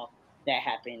 You know, that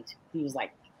happened. He was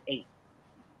like 8.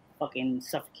 fucking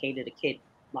suffocated a kid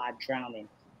by drowning.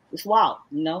 It's wild,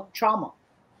 trauma.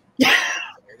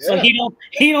 So he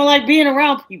don't like being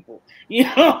around people. You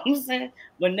know what I'm saying?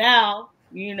 But now,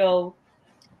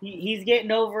 he's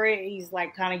getting over it. He's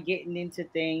like kind of getting into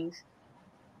things.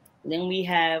 Then we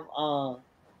have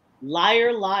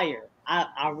Liar Liar.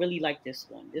 I really like this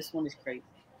one. This one is crazy.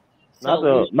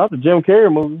 So, not the Jim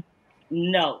Carrey movie.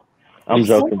 No. I'm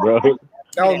joking, bro.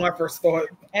 That was my first thought.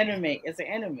 It's an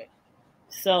anime.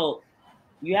 So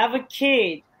you have a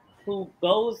kid who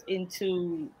goes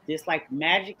into this like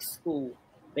magic school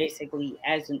basically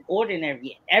as an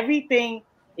ordinary. Everything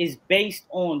is based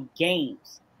on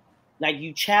games. Like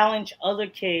you challenge other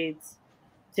kids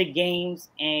to games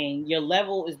and your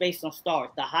level is based on stars.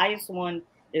 The highest one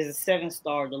is a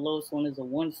 7-star, the lowest one is a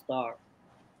 1-star.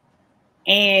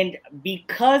 And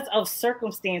because of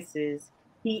circumstances,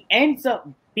 he ends up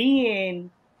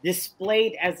being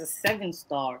displayed as a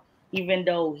 7-star, even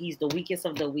though he's the weakest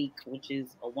of the weak, which is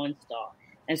a 1-star.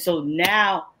 And so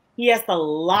now he has to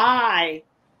lie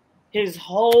his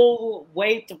whole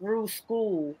way through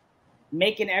school,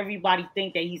 making everybody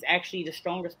think that he's actually the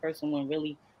strongest person when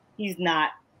really he's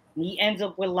not. He ends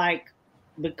up with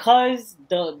because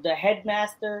the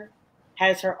headmaster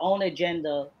has her own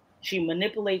agenda, she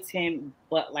manipulates him,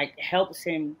 but helps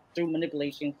him through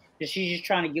manipulation because she's just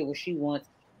trying to get what she wants.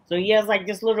 So he has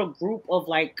this little group of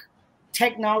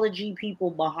technology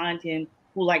people behind him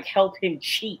who help him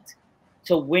cheat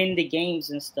to win the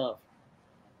games and stuff.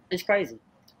 It's crazy.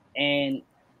 And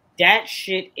that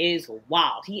shit is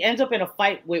wild. He ends up in a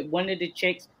fight with one of the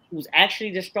chicks who's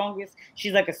actually the strongest.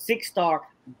 She's a 6-star,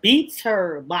 beats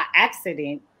her by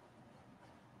accident,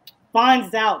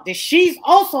 finds out that she's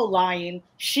also lying.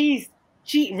 She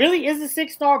really is a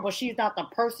 6-star, but she's not the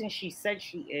person she said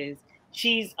she is.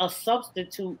 She's a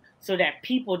substitute so that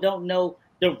people don't know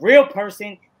the real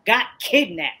person got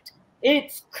kidnapped.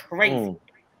 It's crazy.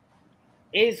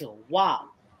 It's wild.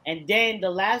 And then the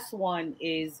last one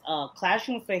is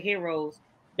Classroom for Heroes.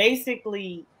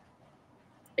 Basically,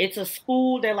 it's a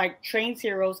school that trains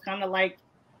heroes, kind of like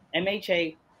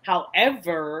MHA.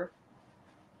 However,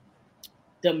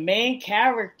 the main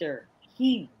character,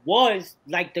 he was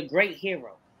the great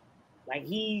hero.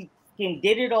 He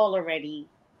did it all already.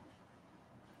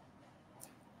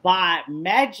 By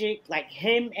magic,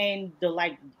 him and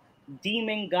the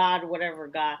demon god, whatever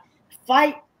god,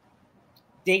 fight.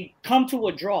 They come to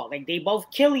a draw. They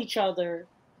both kill each other.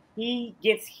 He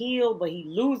gets healed, but he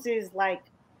loses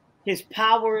his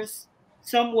powers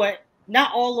somewhat.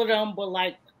 Not all of them, but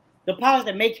the powers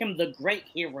that make him the great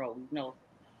hero,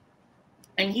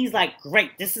 And he's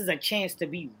great, this is a chance to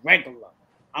be regular.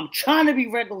 I'm trying to be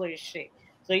regular as shit.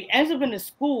 So he ends up in the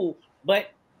school, but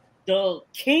the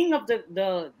king of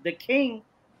the king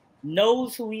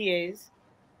knows who he is,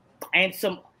 and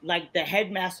the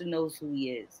headmaster knows who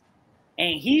he is.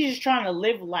 And he's just trying to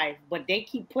live life, but they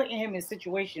keep putting him in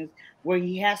situations where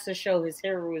he has to show his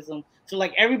heroism. So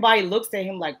everybody looks at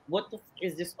him what the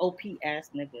is this OP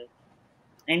ass nigga?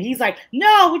 And he's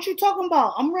no, what you talking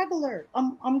about? I'm regular.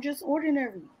 I'm just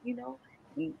ordinary,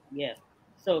 And yeah.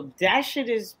 So that shit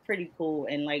is pretty cool.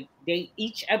 And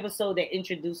each episode they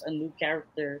introduce a new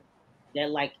character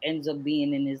that ends up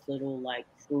being in his little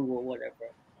crew or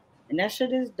whatever. And that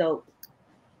shit is dope.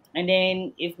 And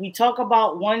then if we talk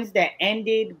about ones that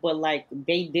ended, but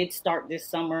they did start this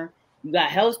summer, you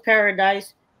got Hell's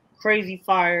Paradise, Crazy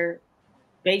Fire,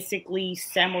 basically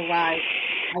samurai.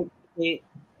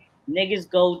 Niggas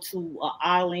go to an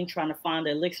island trying to find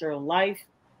the elixir of life.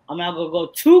 I'm not gonna go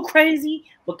too crazy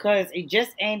because it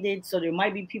just ended, so there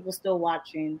might be people still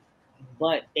watching.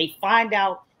 But they find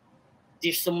out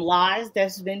there's some lies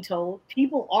that's been told.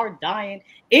 People are dying.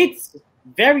 It's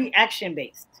very action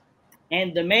based.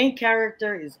 And the main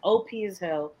character is OP as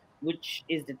hell, which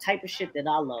is the type of shit that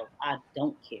I love. I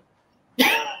don't care.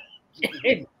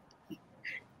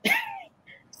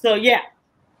 So, yeah.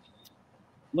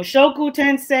 Mushoku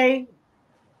Tensei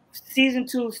Season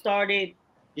 2 started.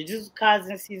 Jujutsu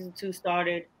Kaisen Season 2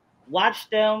 started. Watch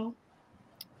them.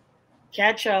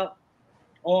 Catch up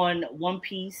on One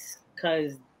Piece,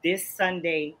 because this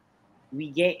Sunday we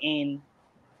get in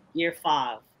Year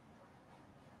 5,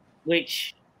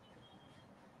 which...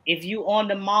 if you on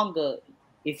the manga,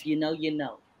 if you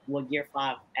know what Year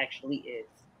 5 actually is.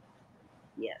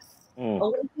 Yes.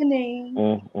 Awakening.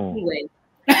 Anyway.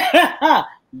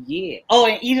 Yeah. Oh,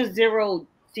 and Eden Zero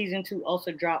Season 2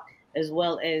 also dropped, as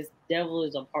well as Devil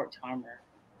is a Part-Timer.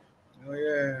 Oh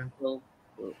yeah. So,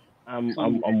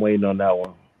 I'm waiting on that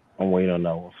one. I'm waiting on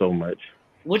that one so much.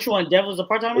 Which one? Devil's a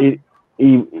Part-Timer?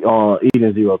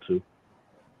 Eden Zero 2.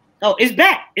 Oh, it's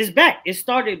back. It's back. It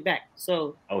started back.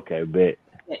 So okay, bet.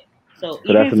 So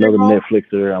So that's Eden another Zero,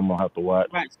 Netflixer I'm gonna have to watch.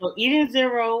 right? So Eden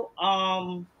Zero,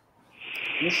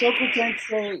 Mushoku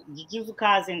Tensei, Jujutsu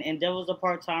Kaisen, and Devil's a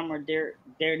Part Timer. Their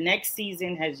next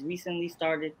season has recently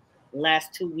started. The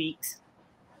last 2 weeks.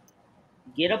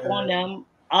 Get up on them.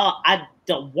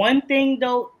 The one thing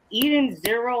though, Eden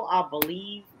Zero, I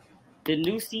believe the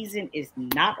new season is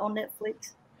not on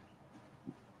Netflix.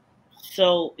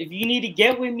 So if you need to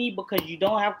get with me because you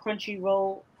don't have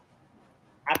Crunchyroll,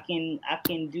 I can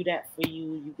do that for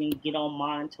you. You can get on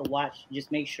mine to watch.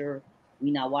 Just make sure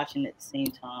we not watching at the same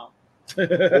time.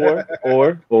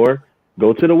 Or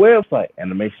go to the website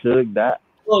animeshug.co.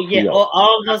 Oh yeah, or I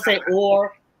was gonna say,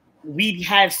 or we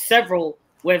have several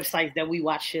websites that we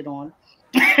watch shit on.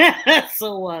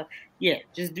 So yeah,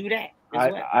 just do that.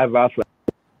 I vouch for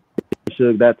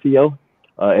shug.to.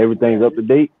 Everything's up to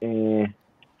date and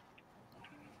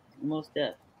most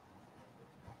of.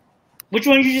 Which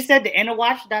one you just said? The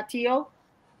Anawatch.to?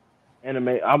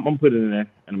 anime. I'm putting it in there.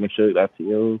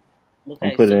 Animeshug.to.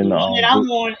 Okay, so the one that I'm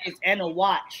on is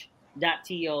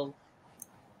Anawatch.to.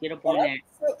 Get up on that.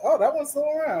 That one's still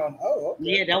around. Oh, okay.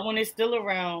 Yeah, that one is still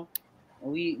around.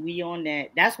 We on that.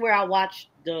 That's where I watched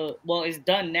it's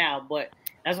done now, but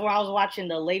that's where I was watching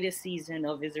the latest season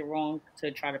of Is It Wrong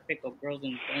to try to pick up Girls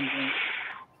in the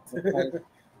Dungeon.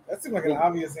 That seems like an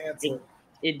obvious answer.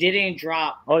 It didn't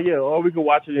drop. Oh yeah, or we can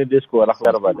watch it in Discord. I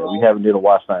forgot about that. We haven't did a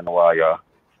watch night in a while, y'all.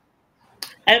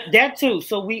 That too.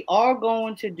 So we are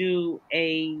going to do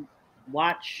a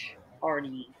watch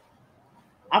party.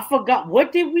 I forgot.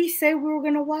 What did we say we were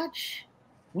gonna watch?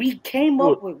 We came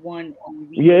up with one.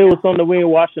 It was something we ain't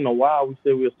watched in a while. We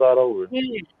said we'll start over.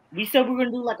 Yeah. We said we were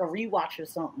gonna do like a rewatch or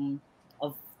something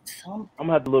of something. I'm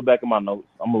gonna have to look back at my notes.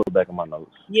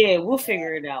 Yeah, we'll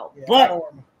figure it out. Yeah,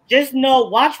 but just know,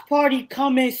 watch party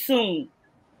coming soon.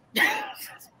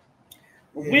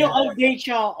 We'll update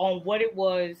y'all on what it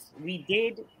was. We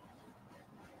did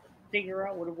figure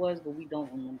out what it was, but we don't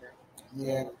remember.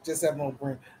 Yeah, just have no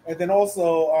brain. And then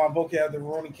also, Boki have the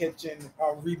Rurouni Kenshin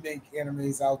remake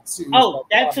animes out too. Oh,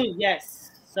 that too,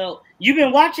 yes. So you've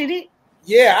been watching it?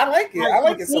 Yeah, I like it. I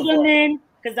like it so far.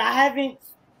 Because I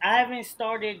haven't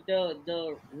started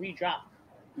the redrop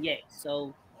yet.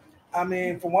 So I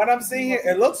mean, from what I'm seeing here,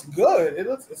 it looks good.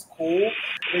 It's cool.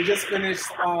 They just finished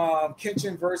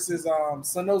Kenshin versus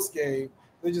Sanosuke.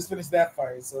 They just finished that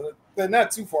fight, so they're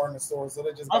not too far in the story. So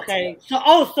they just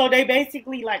so they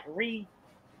basically like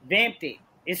revamped it.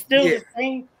 It's still the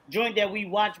same joint that we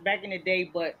watched back in the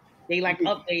day, but they like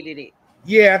updated it.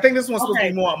 Yeah, I think this one's supposed to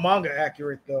be more manga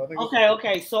accurate though.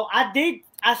 Okay. So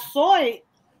I saw it,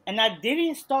 and I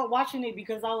didn't start watching it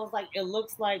because I was like, it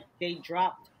looks like they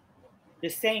dropped the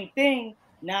same thing.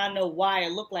 Now I know why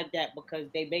it looked like that, because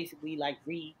they basically like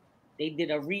they did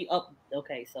a re-up.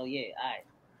 Okay, so yeah, all right.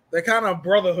 They kind of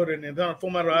brotherhood in it, done Full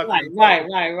Metal Alchemist.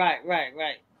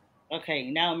 Right. Okay,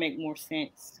 now it make more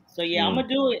sense. So yeah, I'm gonna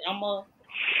do it. I'm gonna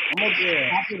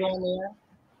pop it on there.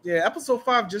 Yeah, episode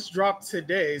 5 just dropped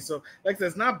today. So like I said,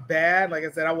 it's not bad. Like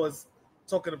I said, I was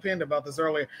talking to Panda about this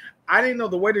earlier. I didn't know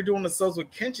the way they're doing the subs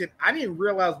with Kenshin. I didn't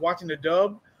realize watching the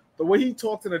dub, the way he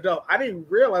talked in the dub, I didn't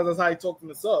realize that's how he talked in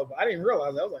the sub. I didn't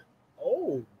realize that. I was like,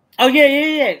 oh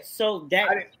yeah. So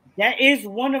that is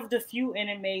one of the few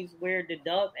animes where the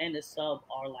dub and the sub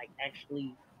are like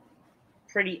actually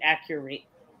pretty accurate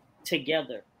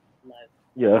together. Like,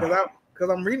 yeah, because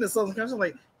I'm reading the subs and kind of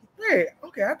like, hey,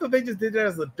 okay, I thought they just did that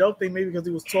as a dub thing, maybe because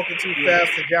he was talking too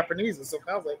fast in Japanese, and so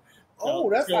I was like,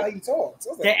 that's how he talks.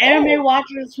 So the anime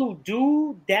watchers who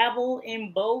do dabble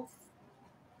in both,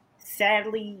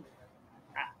 sadly,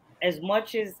 as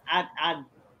much as I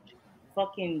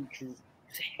fucking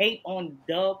hate on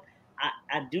dub,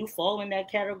 I do fall in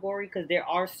that category, because there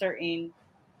are certain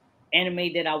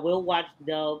anime that I will watch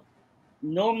dub.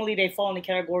 Normally they fall in the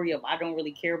category of I don't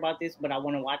really care about this, but I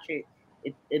want to watch it.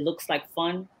 It looks like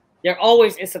fun. They're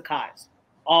always isekais.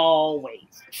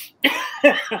 Always.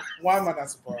 Why am I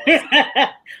not surprised?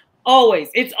 Always.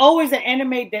 It's always an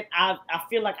anime that I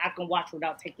feel like I can watch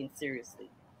without taking seriously.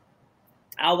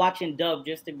 I'll watch in dub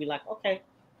just to be like, okay,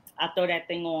 I throw that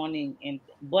thing on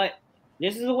but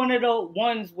this is one of the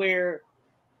ones where,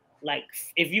 like,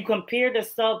 if you compare the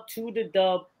sub to the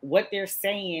dub, what they're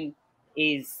saying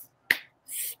is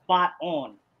spot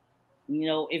on. You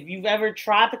know, if you've ever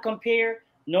tried to compare,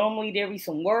 normally there be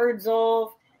some words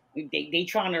off. They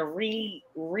trying to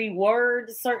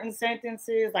reword certain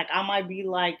sentences. Like, I might be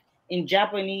like, in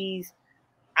Japanese,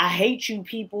 I hate you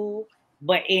people,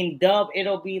 but in dub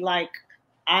it'll be like,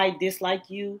 I dislike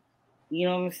you. You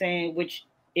know what I'm saying? Which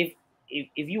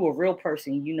if you a real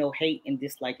person, you know hate and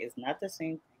dislike is not the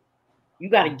same. You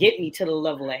got to get me to the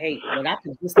level of hate, but I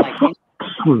can dislike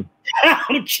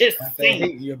I'm just saying.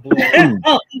 Hate your boy.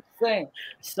 I'm saying.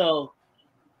 So,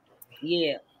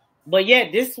 yeah. But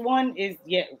yeah, this one is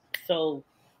so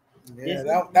yeah,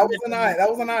 that was an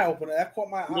eye opener. That caught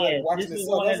my eye watching this this. is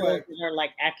So one I of was those like, that are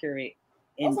like accurate.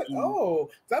 I was like, oh,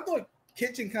 so I thought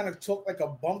Kitchen kind of took like a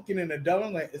bumpkin and a dove.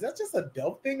 I'm like, is that just a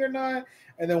dove thing or not?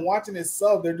 And then watching his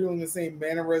sub, they're doing the same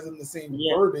mannerism, the same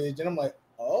verbiage, and I'm like,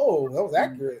 oh, that was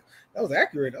accurate. That was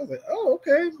accurate. I was like, oh,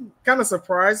 okay. Kind of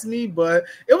surprised me, but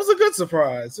it was a good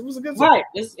surprise. It was a good surprise.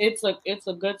 Right. It's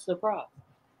a good surprise.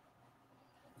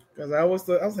 Because I was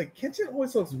like, Kitchen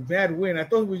always looks mad win. I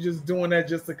thought he was just doing that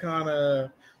just to kind of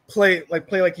play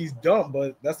like he's dumb,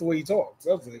 but that's the way he talks.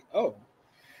 I was like, oh,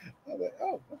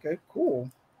 okay, cool.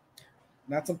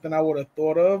 Not something I would have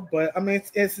thought of, but I mean,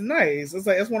 it's nice. It's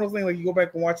like it's one of those things like you go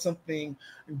back and watch something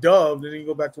dubbed, and then you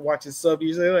go back to watch it subbed.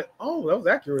 You say like, oh, that was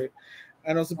accurate.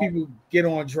 I know some people get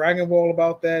on Dragon Ball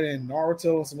about that, and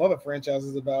Naruto and some other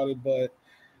franchises about it, but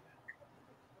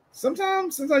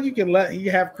sometimes you can you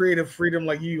have creative freedom,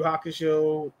 like Yu Yu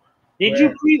Hakusho. Did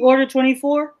you pre-order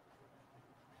 24?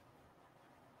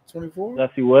 24?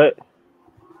 Let's see what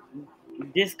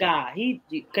This guy,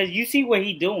 because you see what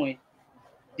he doing.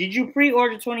 Did you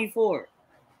pre-order 24?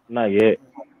 Not yet.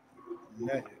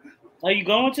 Are you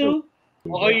going to?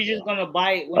 Or are you just going to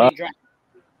buy it when it drops?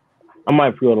 I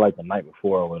might pre-order like the night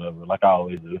before or whatever, like I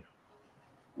always do.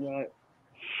 Right.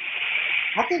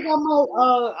 I think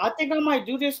I might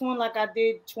do this one like I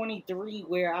did 23,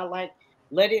 where I like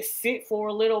let it sit for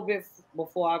a little bit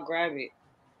before I grab it.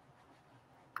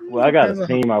 Well, I got a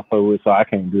team I play with, so I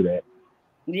can't do that.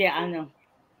 Yeah, I know.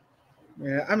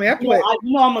 Yeah, I mean, I play.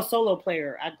 I'm a solo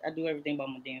player. I do everything by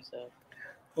my damn self.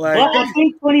 Like, but I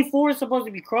think 24 is supposed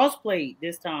to be cross-played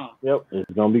this time. Yep,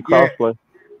 it's gonna be cross-play.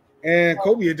 And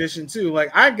Kobe edition too.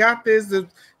 Like I got this.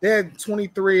 They had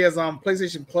 23 as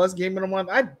PlayStation Plus Game of the Month.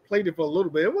 I played it for a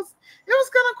little bit. It was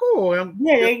kind of cool.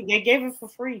 They gave it for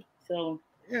free. So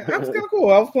yeah, that was kind of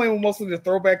cool. I was playing with mostly the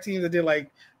throwback teams that did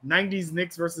like 90s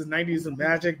Knicks versus 90s and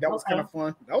Magic. That was kind of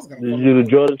fun. Did you do the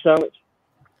Jordan challenge?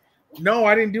 No,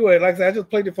 I didn't do it. Like I said, I just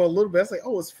played it for a little bit. I was like,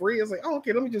 oh, it's free. I was like, oh,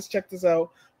 okay, let me just check this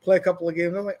out. Play a couple of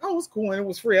games. I was like, oh, it's cool, and it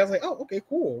was free. I was like, oh, okay,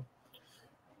 cool.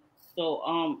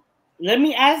 So let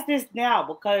me ask this now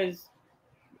because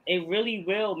it really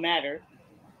will matter.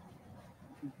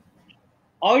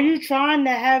 Are you trying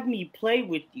to have me play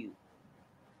with you?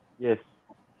 Yes.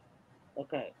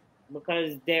 Okay.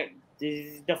 Because this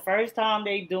is the first time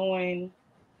they doing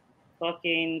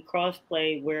fucking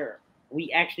crossplay where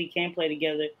we actually can play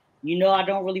together. You know I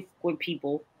don't really fuck with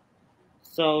people.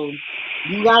 So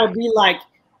you gotta be like,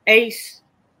 Ace,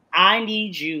 I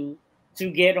need you to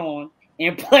get on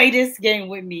and play this game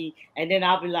with me, and then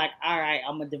I'll be like, all right,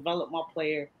 I'm gonna develop my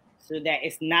player so that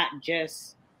it's not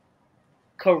just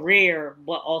career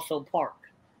but also park.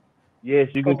 Yes,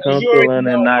 you can come to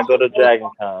Atlanta and not go to Dragon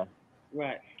Con.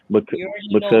 Right.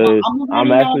 Because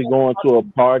I'm actually going to a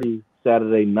party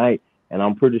Saturday night, and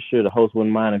I'm pretty sure the host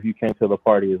wouldn't mind if you came to the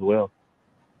party as well.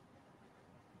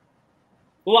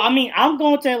 Well, I mean, I'm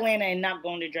going to Atlanta and not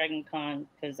going to Dragon Con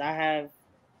because I have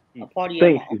a party. He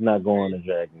thinks he's not going to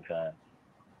Dragon Con.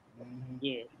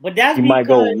 Yeah, but that's he might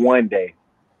go one day.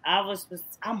 I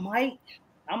might.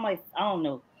 I don't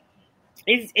know.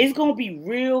 It's gonna be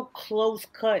real close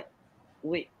cut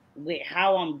with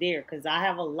how I'm there because I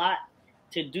have a lot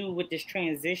to do with this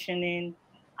transitioning.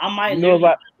 I might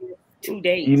literally 2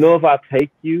 days. You know, if I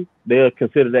take you, they'll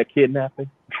consider that kidnapping.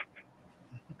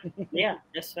 Yeah,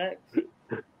 that's facts.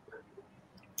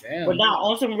 Damn. But now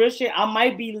on some real shit, I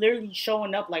might be literally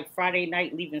showing up like Friday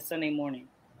night, leaving Sunday morning.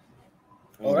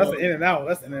 Oh, that's an in and out.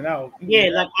 That's in and out. Yeah,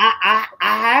 like I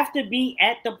have to be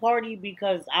at the party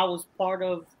because I was part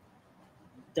of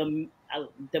the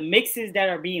mixes that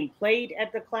are being played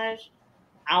at the Clash.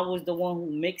 I was the one who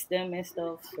mixed them and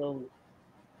stuff. So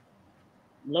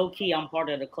low key, I'm part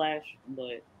of the Clash.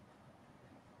 But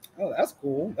oh, that's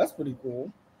cool. That's pretty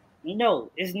cool.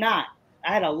 No, it's not.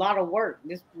 I had a lot of work.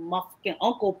 My fucking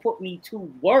uncle put me to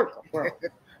work, bro.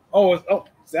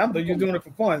 See, I thought you were doing it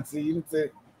for fun. See, you didn't say.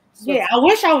 Yeah, I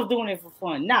wish I was doing it for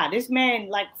fun. Nah, this man,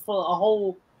 like, for a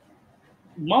whole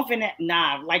month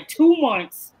like 2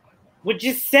 months, would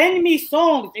just send me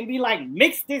songs and be like,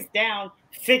 mix this down,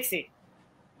 fix it.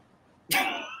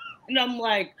 And I'm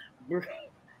like, bro,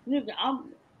 nigga,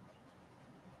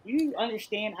 you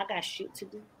understand I got shit to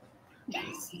do?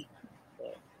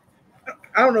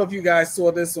 I don't know if you guys saw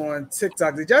this on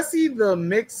TikTok. Did y'all see the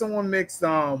mix? Someone mixed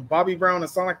Bobby Brown and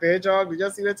Sonic the Hedgehog. Did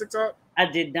y'all see that TikTok? I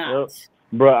did not. Yep.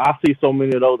 Bro, I see so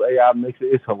many of those AI mixes.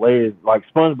 It's hilarious. Like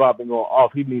SpongeBob been going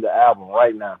off. He need an album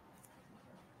right now.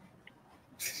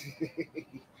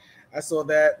 I saw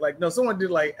that. Like, no, someone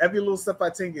did like every little step I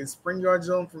take in Spring Yard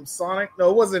Zone from Sonic. No,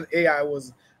 it wasn't AI. It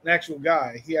was an actual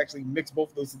guy. He actually mixed both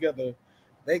of those together.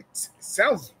 They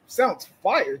sounds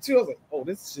fire too. I was like, oh,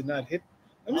 this should not hit.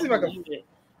 Let me see if I can.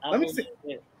 Let me see.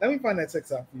 Let me find that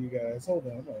TikTok for you guys. Hold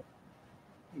on.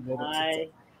 I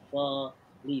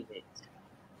believe it.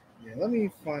 Yeah, let me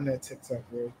find that TikTok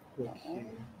real quick here.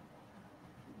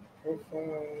 Profile,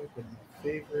 go to my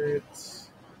favorites.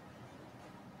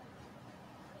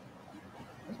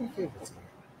 What's my favorites?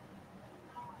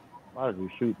 Why did you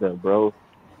shoot that, bro?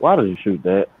 Why did you shoot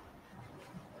that?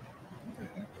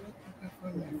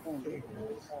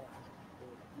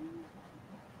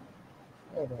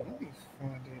 Hold on, let me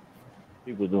find it.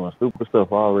 People doing stupid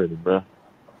stuff already, bro.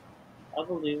 I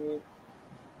believe it.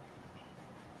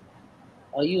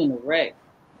 Oh, you in the wreck?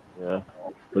 Yeah,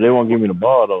 but they won't give me the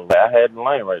ball though. Like, I had the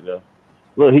lane right there.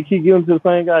 Look, he keep giving to the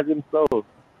same guy getting stole.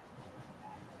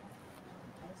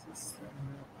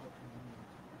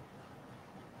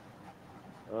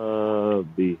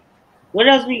 B. What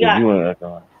else we got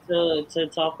to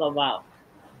talk about?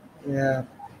 Yeah,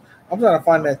 I'm trying to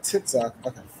find that TikTok. If I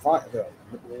can find it.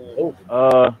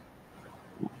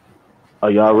 Are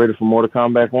y'all ready for Mortal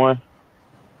Kombat 1?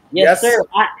 Yes, sir.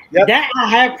 That I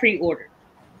have pre-ordered.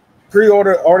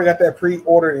 Already got that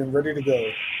pre-ordered and ready to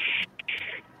go.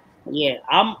 Yeah,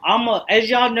 as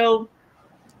y'all know,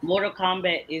 Mortal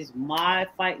Kombat is my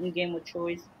fighting game of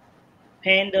choice.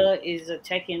 Panda is a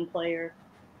Tekken player.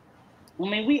 I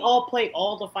mean, we all play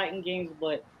all the fighting games,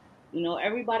 but you know,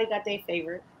 everybody got their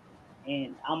favorite.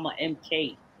 And I'm a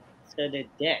MK to the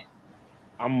death.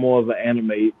 I'm more of an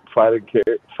anime fighting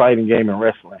game and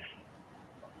wrestling.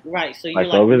 Right, so you're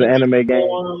so if it's an anime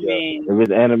game, if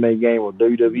it's an anime game with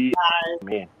WWE,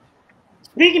 man.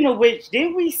 Speaking of which,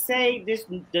 didn't we say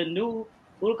the new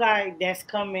little guy that's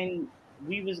coming?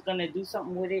 We was gonna do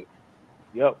something with it.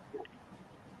 Yep.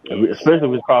 Yeah, especially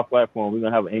with cross-platform, we're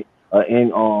gonna have an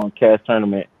in-cash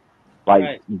tournament.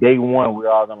 Like day one, we're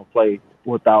all gonna play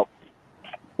without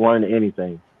learning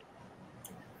anything.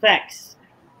 Facts.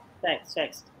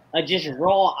 Just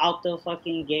roll out the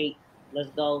fucking gate.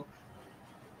 Let's go.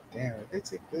 Damn, they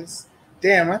took this.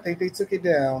 Damn, I think they took it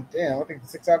down. Damn, I think the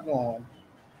TikTok gone.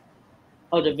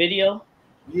 Oh, the video?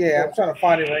 Yeah, I'm trying to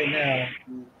find it right now.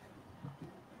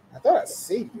 I thought I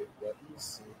saved it, but let me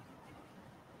see.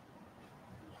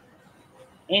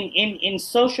 In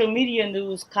social media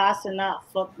news, Casanat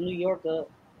fucked New York up.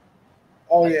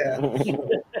 Oh yeah.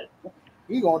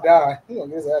 He gonna die. He gonna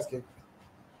get his ass kicked.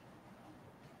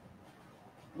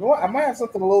 You know what? I might have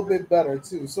something a little bit better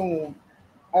too. Soon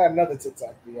I got another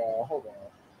TikTok for y'all. Hold on.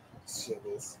 Shit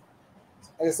this.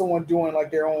 I guess someone doing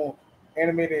like their own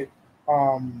animated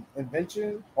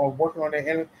invention or working on their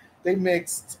anime. They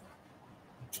mixed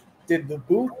did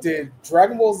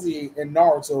Dragon Ball Z and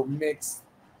Naruto mix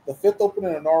the 5th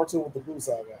opening of Naruto with the Blue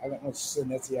Saga. I got no shit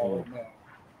that's y'all right now.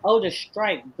 Oh, the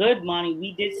strike. Good, Monty.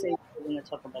 We did say we were going to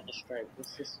talk about the strike.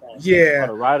 What's this strike? Yeah.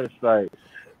 The writer's strike.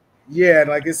 Yeah,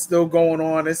 like it's still going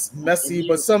on. It's messy,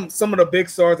 but some of the big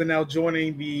stars are now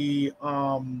joining the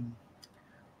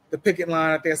picket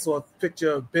line. I think I saw a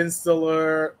picture of Ben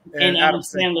Stiller and Adam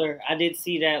Sandler. I did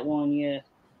see that one, yeah.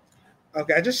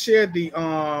 Okay, I just shared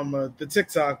the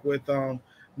TikTok with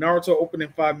Naruto opening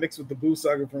 5 mixed with the Boo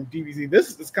Saga from DBZ.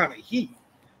 This is kind of heat.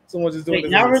 Someone just doing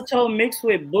Naruto mixed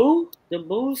with Boo, the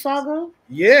Boo Saga.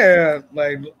 Yeah,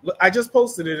 like I just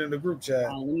posted it in the group chat.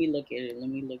 Let me look at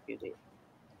it.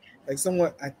 Like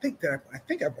someone, I think I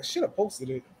should have posted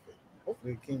it.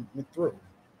 Hopefully, it went through.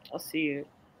 I'll see it.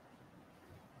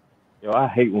 Yo, I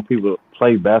hate when people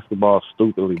play basketball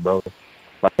stupidly, bro.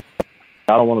 Like,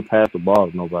 I don't want to pass the ball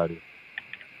to nobody.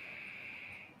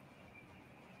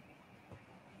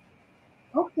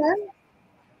 Okay.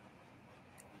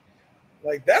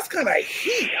 Like that's kind of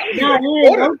heat.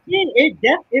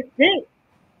 It fit.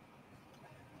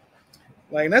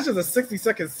 Like that's just a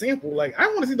 60-second sample. Like I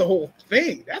want to see the whole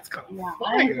thing. That's kind of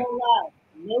fire. I ain't gonna lie.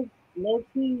 Low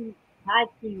key, high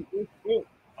key, it fit.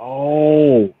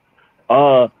 Oh,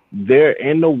 they're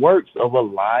in the works of a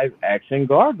live action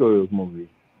Gargoyles movie.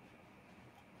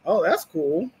 Oh, that's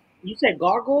cool. You said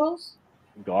Gargoyles?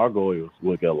 Gargoyles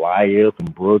with Elias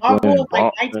and Brooklyn. Gargoyles,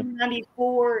 like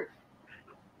 1994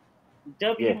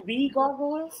 WB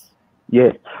Gargoyles?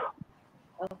 Yeah.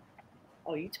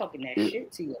 Oh, you talking that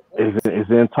shit to you? It's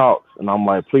in talks, and I'm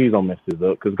like, please don't mess this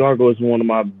up, because Gargoyles is one of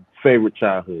my favorite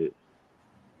childhoods.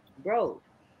 Bro,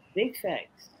 big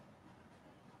facts.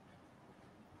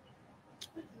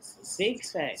 Big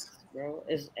facts, bro.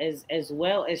 As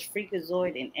well as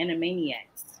Freakazoid and Animaniacs.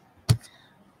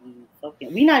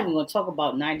 We're not even gonna talk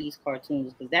about 90s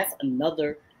cartoons because that's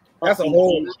another. That's a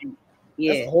whole.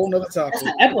 Yeah, That's a whole nother that's topic.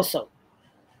 an episode.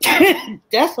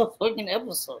 That's a fucking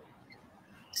episode.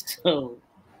 So,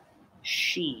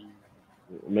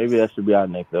 maybe that should be our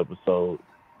next episode.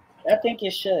 I think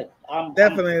it should.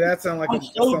 Definitely, that sounds like I'm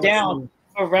so down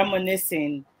for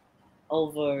reminiscing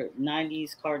over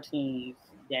 90s cartoons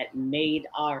that made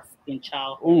our fucking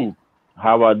childhood. Ooh,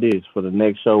 how about this? For the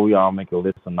next show, we all make a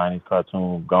list of 90s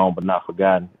cartoons gone but not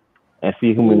forgotten, and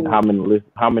see how many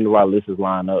of our lists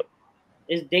line up.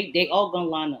 They all gonna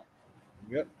line up.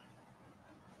 Yep.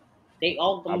 They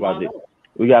all gonna line up.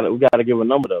 We gotta give a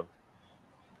number though.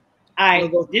 All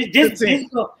right, this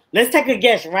let's take a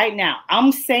guess right now.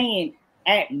 I'm saying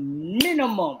at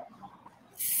minimum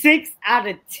 6 out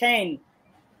of 10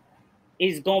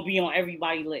 is gonna be on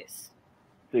everybody's list.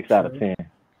 6 out of 10.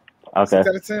 Okay. 6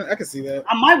 out of 10. I can see that.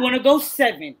 I might want to go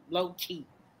 7, low key.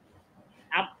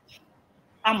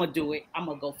 I'm gonna do it. I'm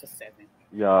gonna go for 7.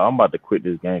 Yeah, I'm about to quit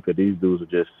this game because these dudes are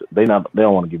just they don't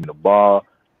want to give me the ball.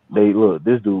 They look,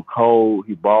 this dude cold.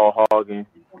 He ball hogging.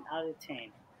 1 out of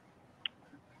 10.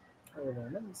 Hold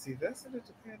on, let me see. That's it.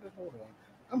 Japan. Hold on.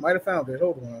 I might have found it.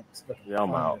 Hold on. Yeah,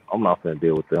 I'm out. I'm not gonna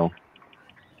deal with them.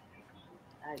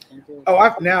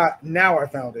 Oh, now I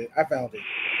found it. I found it.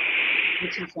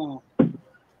 What you found?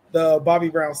 The Bobby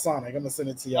Brown Sonic. I'm gonna send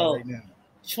it to y'all right now.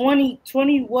 20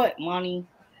 what, Monty?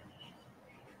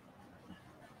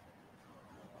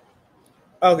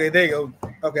 Okay, there you go.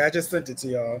 Okay, I just sent it to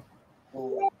y'all.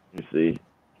 You see.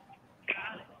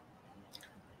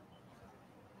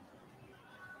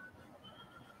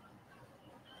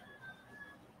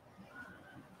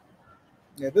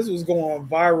 Yeah, this was going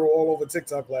viral all over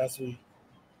TikTok last week.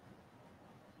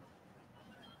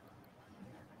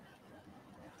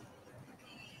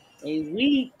 A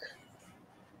week.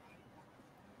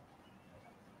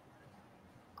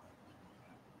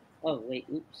 Oh wait,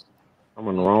 oops. I'm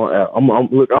on the wrong app. I'm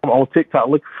on TikTok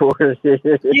looking for it.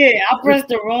 Yeah, I pressed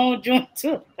the wrong joint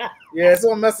too. Yeah, it's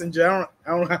on Messenger. I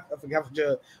don't have. I forgot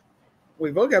to.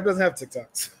 Wait, Vocab doesn't have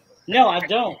TikToks. No, I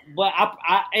don't. But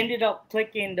I ended up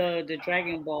clicking the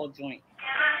Dragon Ball joint.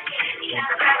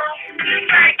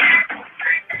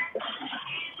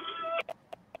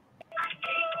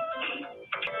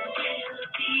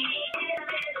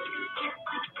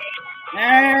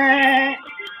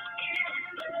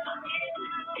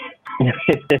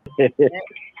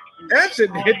 That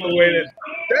shouldn't hit the way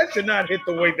that should not hit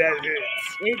the way that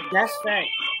hits. That's fact.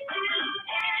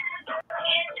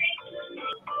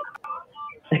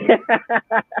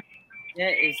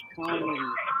 That is comedy.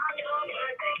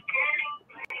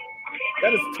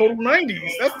 That is total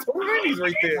 90s. That's total 90s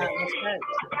right there. That's fact.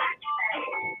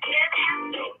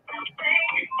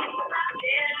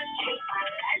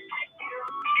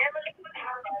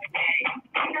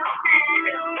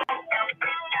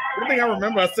 One thing I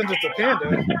remember, I sent it to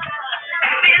Panda.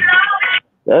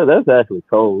 That's actually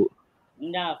cold.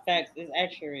 Nah, facts. It's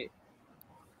accurate.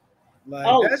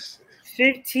 Like, that's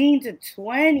 15 to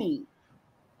 20.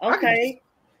 Okay.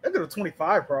 I could have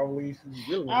 25 probably.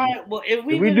 All right. Well, if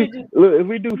we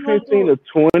do 15 to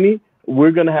 20,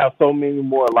 we're gonna have so many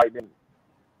more. Like,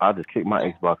 I'll just kick my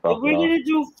Xbox off. If we're gonna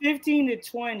do 15 to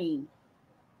 20,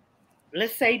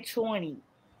 let's say 20,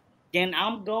 then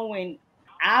I'm going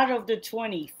out of the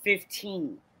 20,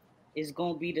 15 is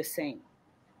gonna be the same.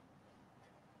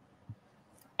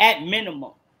 At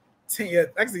minimum. 10, yeah,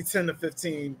 actually 10 to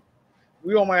 15.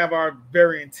 We all might have our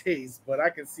varying tastes, but I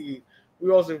can see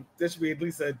there should be at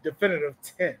least a definitive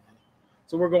 10.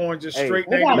 So we're going just straight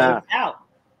 90s. Out.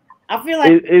 I feel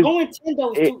like going 10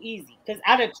 though is too easy. Because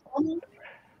out of 20,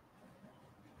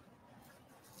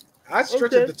 I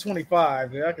stretch it to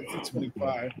 25. Yeah, I can see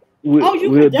 25. You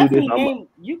can definitely name.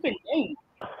 You can name.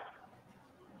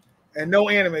 And no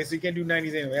anime, so you can't do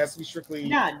 90s anime. It has to be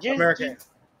strictly American.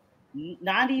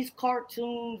 90s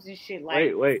cartoons and shit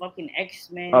like fucking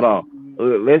X-Men. Hold on.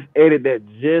 Let's edit that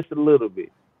just a little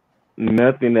bit.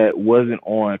 Nothing that wasn't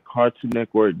on Cartoon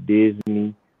Network,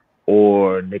 Disney,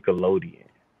 or Nickelodeon.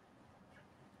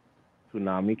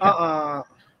 Tsunami.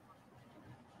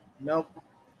 Nope.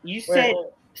 You said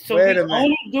so we're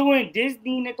only doing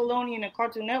Disney, Nickelodeon, and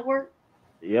Cartoon Network?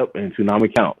 Yep, and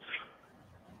Tsunami counts.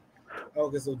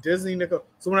 Okay, so Disney, so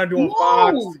we're not doing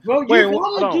Fox. Bro, you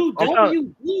want to do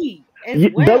WB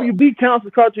as well. WB counts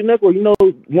as Cartoon Network. You know,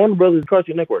 Warner Brothers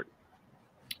Cartoon Network.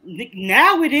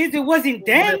 Now it is. It wasn't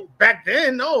then. Back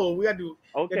then, no. We got to do.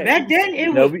 Okay. Back then,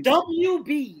 it was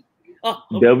WB.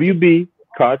 WB,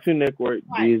 Cartoon Network,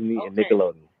 Disney, and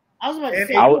Nickelodeon. I was about to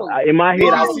say. In my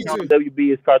head, I was counting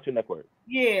WB as Cartoon Network.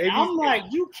 Yeah, I'm like,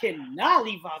 you cannot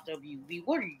leave out WB.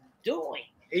 What are you doing?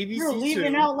 ABC You're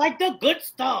leaving out like the good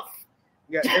stuff.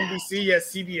 You got NBC, you got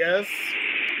CBS.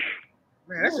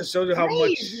 Man, that just shows you how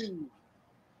much.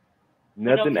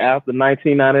 Nothing after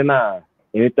 1999.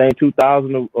 Anything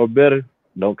 2000 or better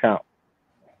don't count.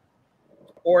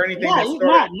 Or anything Yeah, that it's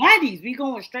started not 90s. We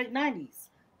going straight 90s.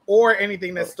 Or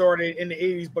anything that started in the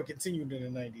 80s but continued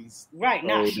in the 90s. Right, So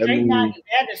not that straight means 90s.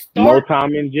 At the no start,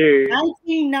 Tom and Jerry,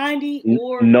 1990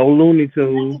 or no Looney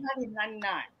Tunes,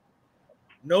 1999.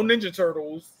 No Ninja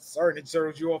Turtles. Sorry, Ninja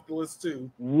Turtles, you off the list too.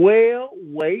 Well,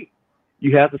 wait.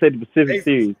 You have to say the Pacific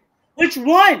series. Which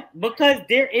one? Because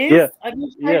there is a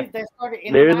Ninja Turtles that started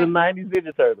in there the is a 90s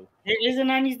Ninja Turtles. There is a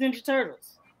 90s Ninja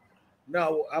Turtles.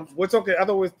 No, we're talking. I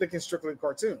thought we were thinking strictly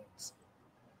cartoons.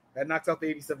 That knocks out the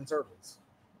 87 Turtles.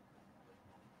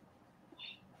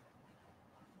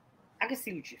 I can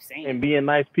see what you're saying. And being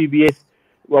nice, PBS.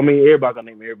 Well, I mean, everybody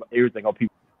gonna name everything on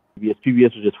PBS.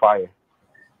 PBS was just fire.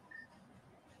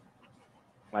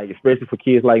 Like, especially for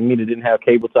kids like me that didn't have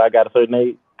cable till I got a certain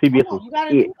age. PBS was you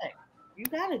gotta do that. You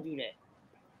gotta do that.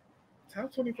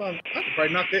 Top 25. I could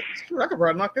probably knock that. I could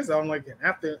probably knock this out in like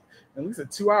after at least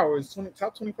 2 hours.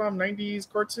 Top 25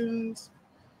 90s cartoons.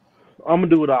 I'm gonna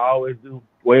do what I always do.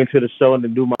 Wait until the show and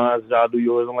then do mine. Y'all do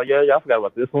yours. I'm like, yeah, y'all forgot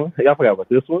about this one. Y'all forgot about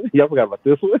this one. Y'all forgot about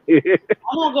this one. I'm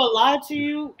not gonna lie to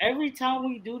you. Every time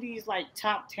we do these like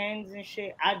top 10s and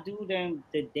shit, I do them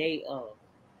the day of.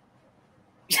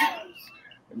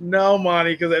 No,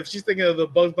 Monty, because if she's thinking of the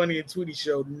Bugs Bunny and Tweety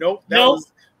show, nope. That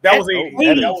was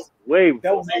 80s.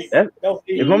 That was 80s.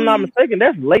 If I'm not mistaken,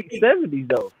 that's late 70s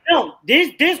though. No,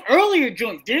 there's earlier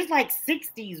joints. There's like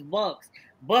 60s Bugs,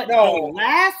 but the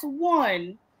last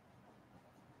one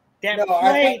that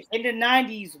played in the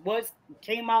 90s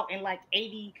came out in like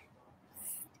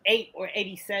 88 or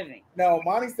 87. No,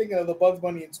 Monty's thinking of the Bugs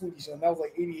Bunny and Tweety show, and that was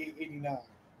like 88, 89.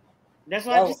 That's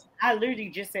what I literally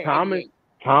just said.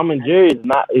 Tom and Jerry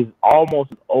is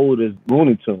almost as old as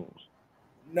Looney Tunes.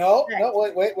 No,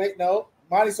 wait, no.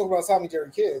 Monty's talking about Tom and Jerry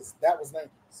Kids. That was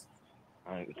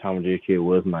 90s. Tom and Jerry Kid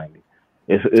was 90s.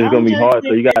 It's gonna be hard.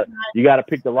 So you got to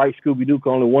pick the right Scooby Doo.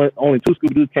 Only two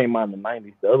Scooby Doos came out in the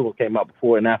 90s. The other one came out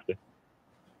before and after.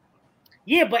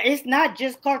 Yeah, but it's not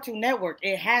just Cartoon Network.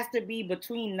 It has to be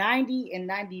between 90 and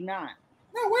 99.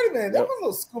 No, wait a minute. There was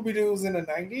no Scooby Doos in the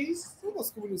 90s. There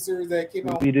was no Scooby Doo series that came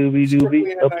out.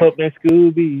 Scooby-Doo, a pup named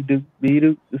Scooby-Doo,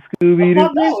 Scooby-Doo. No,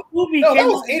 that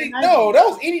was 80. No, that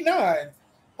was 89.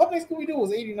 Pup named Scooby-Doo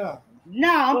was 89.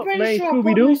 Nah, I'm pretty sure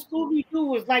Scooby-Doo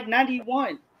was like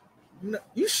 91. No,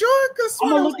 you sure? I'm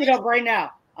gonna look it up right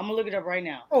now.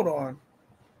 Hold on.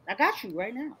 I got you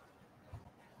right now.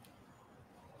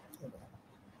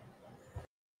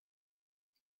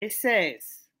 It says,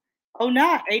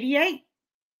 88.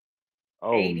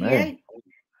 Oh 88. Man!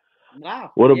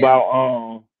 Wow. What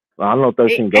about I don't know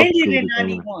 13 Ghosts. It ended in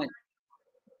 91.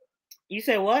 You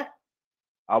said what?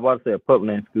 I was about to say a pup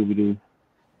named Scooby Doo.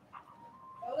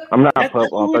 I'm not a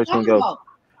pup on 13 Ghosts.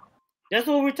 That's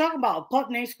what we're talking about. A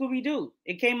pup named Scooby Doo.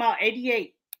 It came out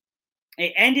 88.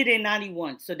 It ended in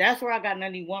 91. So that's where I got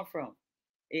 91 from.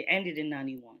 It ended in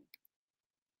 91.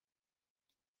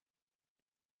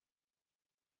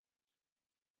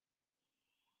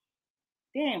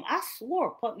 Damn, I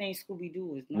swore Pup named Scooby Doo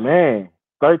was not. Man,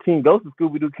 13 Ghosts of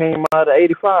Scooby Doo came out of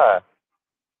 85.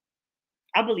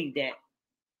 I believe that.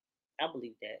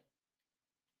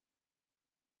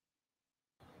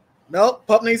 Nope,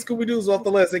 Pup named Scooby Doo's off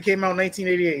the list. It came out in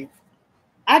 1988.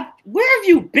 Where have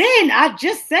you been? I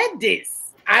just said this.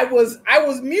 I was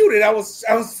muted. I was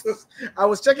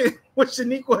checking with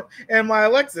Shaniqua and my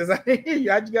Alexis. I didn't hear you.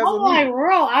 You guys oh my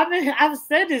bro, I've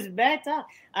said this bad time.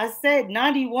 I said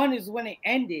 91 is when it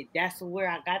ended. That's where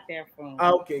I got that from.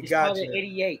 Okay, gotcha.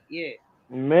 88, yeah.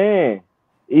 Man,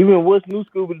 even What's New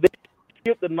Scooby Doo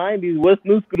skipped the 90s. What's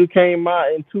New Scooby Doo came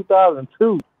out in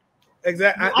 2002.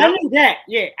 Exactly. I knew that.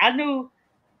 Yeah, I knew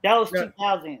that was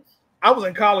 2000s. I was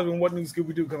in college when What New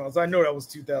Scooby Doo came out, so I know that was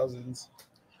 2000s.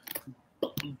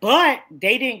 But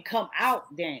they didn't come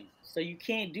out then, so you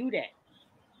can't do that.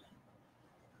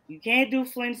 You can't do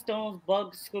Flintstones,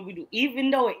 Bugs, Scooby Doo, even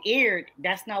though it aired.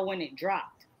 That's not when it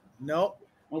dropped. No.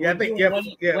 Yeah, I think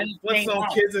Flintstone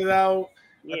Kids is out.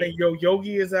 Yeah. I think Yo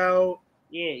Yogi is out.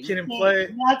 Yeah, Kid and Play.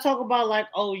 You not talk about like,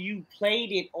 oh, you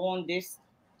played it on this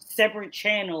separate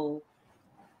channel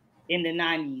in the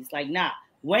 90s. Like, nah.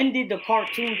 When did the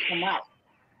cartoons come out?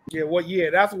 Yeah, what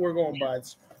year? That's what we're going by.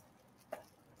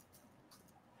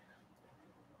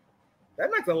 That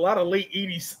makes a lot of late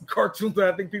 80s cartoons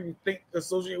that I think people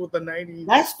associate with the 90s.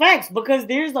 That's facts, because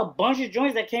there's a bunch of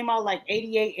joints that came out like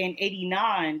 88 and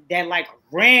 89 that like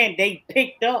they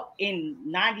picked up in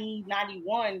 90,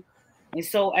 91. And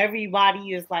so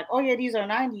everybody is like, oh yeah, these are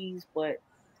 90s, but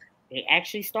they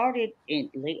actually started in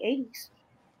late 80s.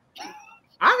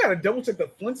 I gotta double check the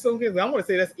Flintstone kids. I want to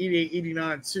say that's 88,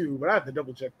 89 too, but I have to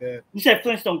double check that. You said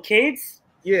Flintstone Kids?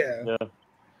 Yeah.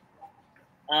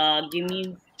 Give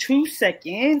me 2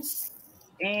 seconds,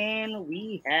 and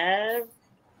we have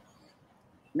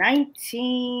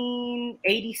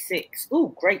 1986.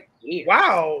 Ooh, great year!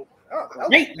 Wow,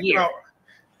 great year.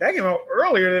 That came out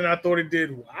earlier than I thought it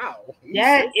did. Wow, 86?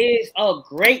 That is a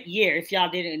great year. If y'all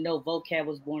didn't know, Vocab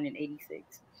was born in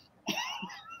 86.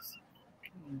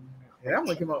 Yeah, that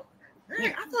one came out.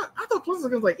 Dang, I thought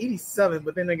Flintstone was like 87,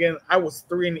 but then again, I was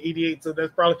 3 in 88, so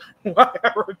that's probably why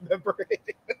I remember it.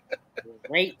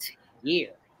 Great year.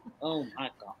 Oh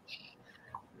my gosh.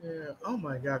 Yeah. Oh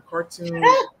my god, cartoon.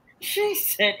 She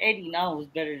said 89 was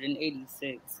better than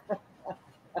 86.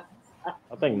 I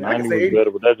think 90 was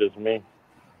better, but that's just me.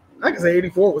 I can say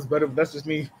 84 was better, but that's just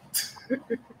me.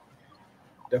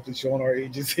 Definitely showing our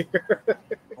ages here.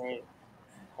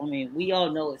 I mean, we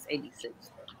all know it's 86.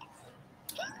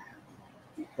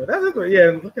 But that's it.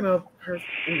 Yeah, looking up her.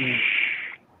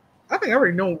 I think I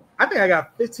already know. I think I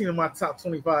got 15 of my top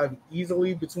 25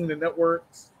 easily between the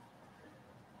networks.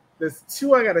 There's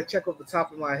 2 I got to check off the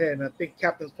top of my head, and I think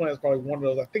Captain's Planet is probably one of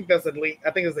those. I think that's a late. I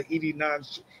think it's an 89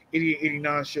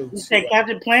 show. You say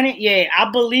Captain Planet? Yeah, I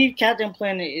believe Captain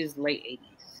Planet is late 80s.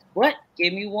 What?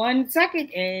 Give me 1 second,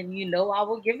 and I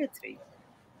will give it to you.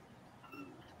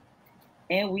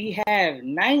 And we have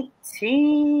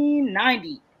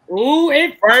 1990. Ooh,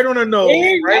 it's right on the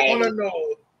nose. Right on the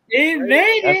nose. It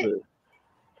made it.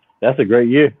 That's a great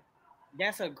year.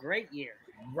 That's a great year.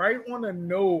 Right on the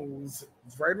nose.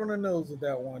 Right on the nose with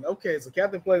that one. Okay, so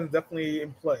Captain Planet is definitely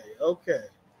in play. Okay.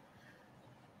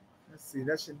 Let's see.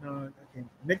 That should not. Okay.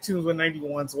 Nicktoons were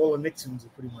 91, so all the Nicktoons are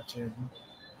pretty much in.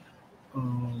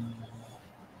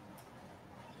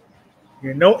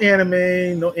 Yeah, no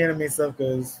anime stuff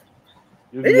because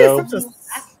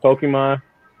Pokemon.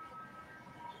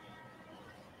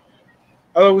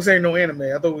 I thought we were saying no anime.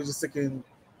 I thought we were just thinking,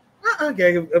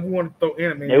 okay, if we want to throw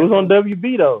anime. It was on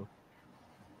WB though.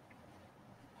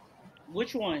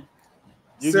 Which one?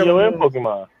 Yu-Gi-Oh! And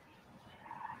Pokemon.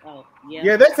 Oh, yeah.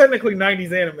 Yeah, that's technically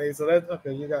 90s anime, so that's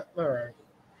okay. You got all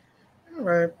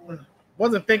right.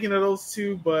 Wasn't thinking of those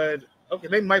 2, but okay,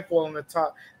 they might fall in the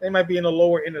top. They might be in the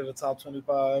lower end of the top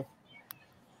 25.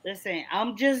 Listen,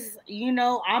 I'm just,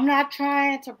 I'm not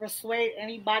trying to persuade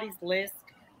anybody's list.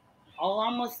 All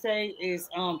I'm gonna say is,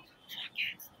 I'm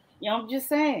just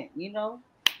saying,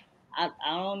 I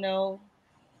don't know,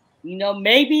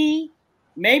 maybe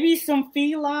some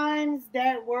felines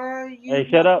that were. Hey,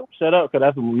 shut up, because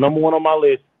that's number 1 on my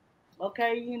list.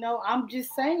 Okay, I'm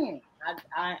just saying,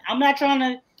 I'm not trying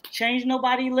to change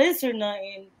nobody's list or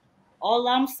nothing. All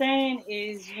I'm saying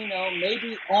is,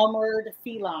 maybe armored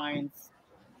felines.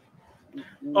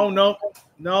 Oh no,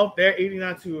 they're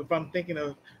 89 too. If I'm thinking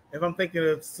of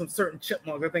some certain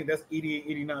chipmunks, I think that's 88,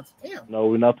 89. Damn. No,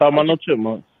 we're not talking about no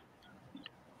chipmunks.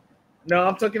 No,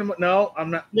 I'm talking about. No,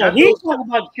 I'm not. No, he's talking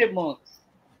about chipmunks.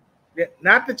 Yeah,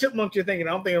 not the chipmunks you're thinking.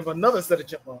 I'm thinking of another set of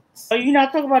chipmunks. Are you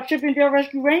not talking about Chip and Dale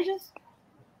Rescue Rangers?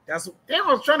 Damn,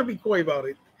 I was trying to be coy about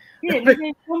it. Yeah,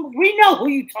 we know who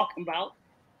you talking about.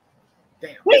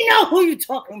 Damn. We know who you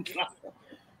talking about.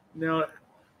 No,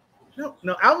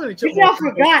 I was in a chipmunk. Y'all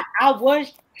forgot I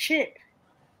was Chip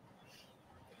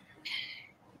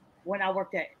when I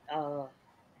worked at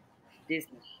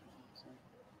Disney.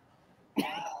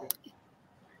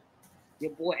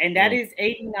 Your boy, and that is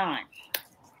 89.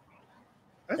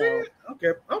 So,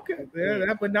 okay. Yeah,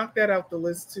 that would knock that out the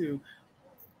list too.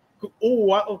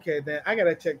 Oh, okay. Then I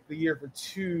gotta check the year for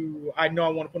 2. I know I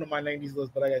want to put on my 90s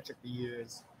list, but I gotta check the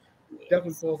years. Yes.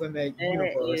 Definitely falls in that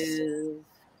universe.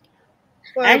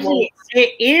 Actually,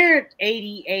 it aired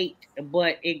 88,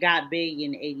 but it got big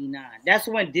in 89. That's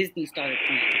when Disney started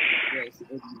playing.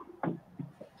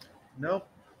 Nope.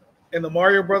 And the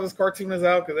Mario Brothers cartoon is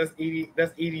out because that's 80.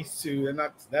 That's 80s too. And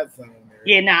that's not in there.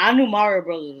 Yeah, I knew Mario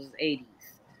Brothers was 80s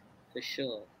for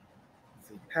sure. Let's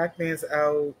see, Pac-Man's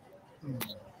out.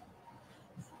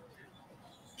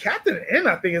 Captain N,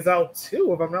 I think, is out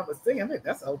too. If I'm not mistaken, I think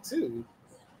that's out too.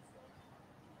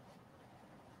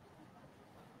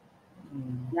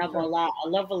 Not gonna lie, I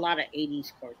love a lot of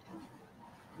 80s cartoons.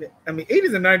 Yeah, I mean,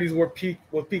 80s and 90s were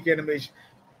peak animation.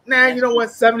 Nah, you know what?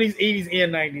 70s, 80s,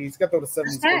 and 90s. Got to throw the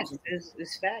 70s cartoons.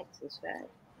 It's facts.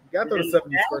 Got to throw the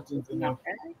 70s cartoons in there.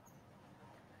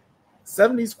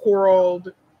 70s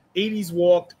crawled, 80s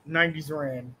walked, 90s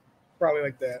ran. Probably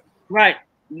like that. Right,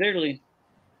 literally.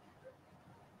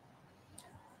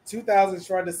 2000s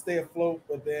tried to stay afloat,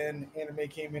 but then anime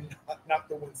came in, knocked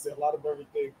the wind a lot of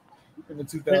everything in the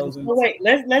 2000s. Wait,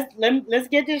 let's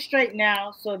get this straight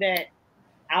now, so that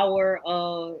our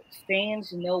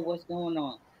fans know what's going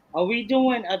on. Are we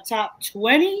doing a top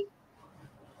 20?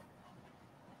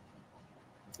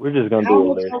 We're just gonna How do a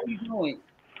much list. are we doing?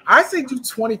 I say do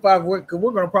 25 because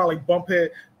we're going to probably bump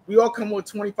it. We all come with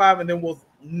 25 and then we'll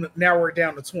narrow it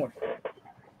down to 20.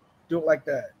 Do it like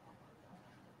that.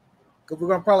 Because we're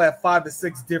going to probably have 5 to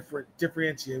 6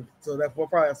 differentiators. So that we'll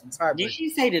probably have some tiebreakers. Did she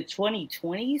say the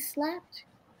 2020s slapped?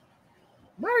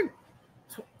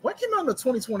 What came out in the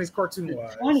 2020s cartoon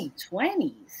wise?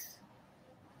 2020s.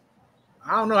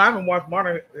 I don't know. I haven't watched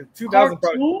modern 2000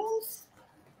 cartoons.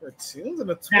 Cartoons in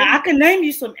the 20s. Now I can name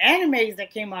you some animes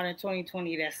that came out in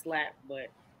 2020 that slapped, but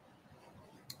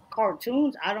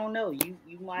cartoons, I don't know. You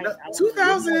might. No,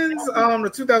 2000s, the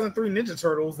 2003 Ninja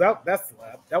Turtles. That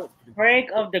slapped. That was pretty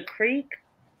Craig of the Creek.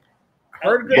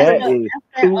 That is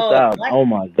 2000. Oh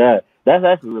my god, that's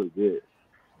actually really good.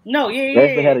 No,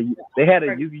 They had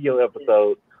a Yu-Gi-Oh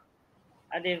episode.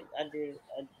 I did.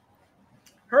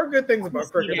 Heard good things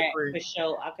about Craig of the Creek. For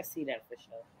sure, I could see that for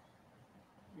sure.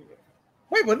 Yeah.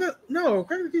 Wait, but no,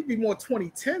 Craig of the Creek would be more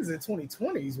 2010s than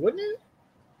 2020s, wouldn't it?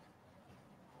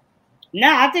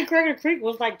 Nah, I think Craig of the Creek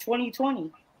was like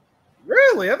 2020.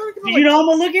 Really? I thought it I'm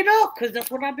gonna look it up because that's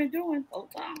what I've been doing all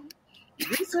the time.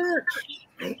 Research.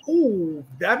 Ooh,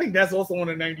 I think that's also on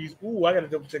the 90s. Ooh, I gotta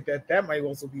double check that. That might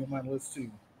also be on my list too.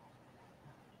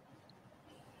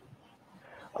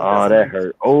 Oh, that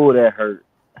hurt. Oh, that hurt.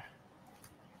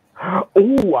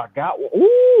 Ooh, I got one.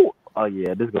 Ooh. Oh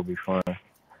yeah, this is gonna be fun.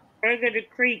 Craig of the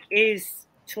Creek is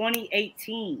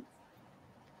 2018.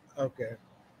 Okay.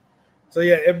 So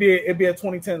yeah, it'd be a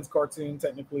 2010s cartoon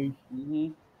technically.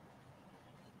 Mm-hmm.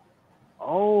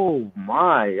 Oh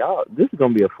my, y'all! This is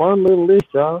gonna be a fun little list,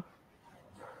 y'all.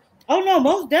 Oh no,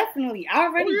 most definitely. I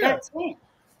already got 10.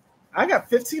 I got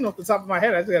 15 off the top of my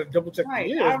head. I just got to double check the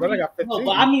years, but I got 15. No,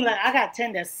 but I mean, like, I got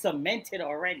 10 that's cemented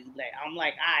already. Like, I'm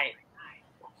like,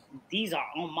 these are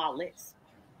on my list.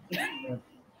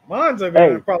 Mine's are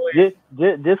gonna probably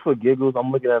just for giggles.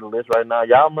 I'm looking at the list right now.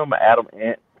 Y'all remember Adam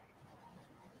Ant?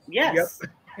 Yes.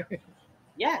 Yep.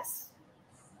 Yes.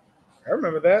 I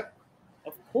remember that.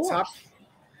 Of course.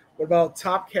 What about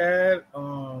Top Cat?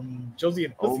 Josie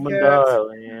and Pussycat? Oh my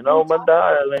darling, oh my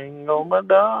darling, oh my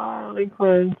darling,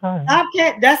 Clementine. Top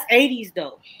Cat, that's 80s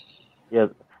though. Yeah,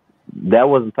 that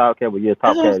wasn't Top Cat, but yeah,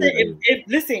 Top Cat.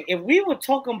 Listen, if we were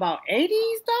talking about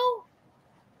 80s though,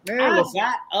 man, I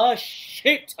got a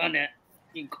shit ton of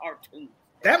cartoons.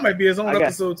 That might be his own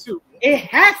episode too. It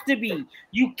has to be.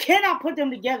 You cannot put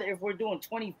them together if we're doing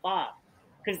 25.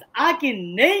 Because I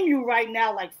can name you right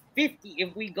now like 50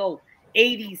 if we go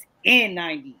 80s and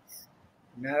 90s.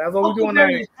 Nah, that's what we're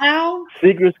doing now.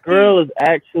 Secret Squirrel is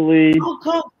actually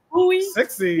 60s.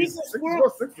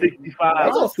 65.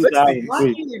 That's all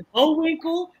 60s.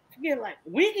 Bullwinkle. Like,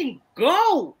 we can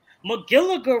go.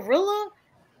 Magilla Gorilla.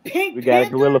 Pink We got a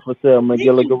gorilla for sale.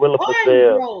 Magilla Gorilla for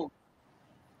sale.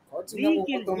 We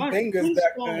can run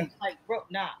Flintstones. Like, bro,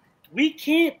 nah. We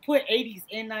can't put 80s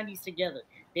and 90s together.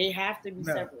 They have to be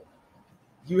separate.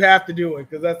 You have to do it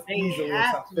because that's easily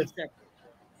top 50.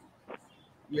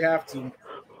 You have to.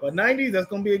 But 90s, that's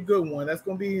going to be a good one. That's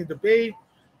going to be a debate.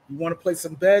 You want to play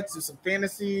some bets, do some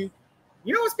fantasy.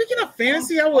 You know what? Speaking of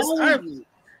fantasy,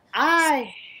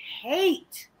 I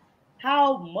hate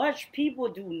how much people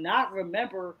do not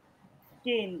remember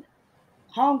fucking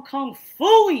Hong Kong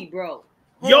Phooey, bro.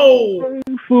 Yo!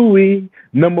 Phooey,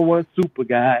 number one super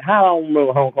guy. How I don't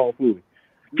remember Hong Kong Phooey?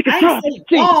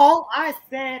 I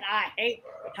said I hate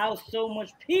how so much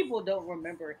people don't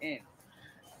remember him.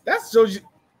 That's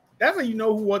how you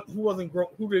know who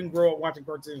didn't grow up watching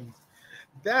cartoons.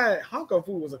 That Hong Kong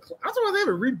Phooey was I'm surprised they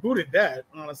haven't rebooted that,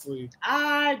 honestly.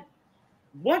 I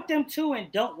want them to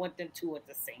and don't want them to at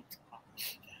the same time.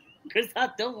 Because I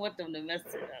don't want them to mess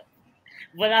it up.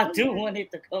 But I do want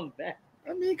it to come back.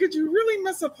 I mean, could you really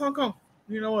mess up Hong Kong?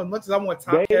 You know, as much as I want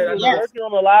Top Cat. They was working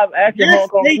on a live action Hong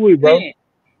Kong Phooey, bro.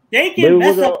 They can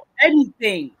mess up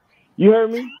anything. You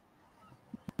heard me?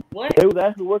 What? They was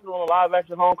actually working on a live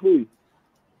action Hong Kong.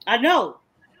 I know.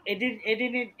 It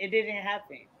didn't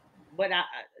happen. But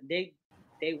they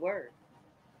were.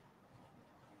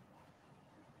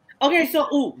 Okay,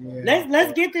 so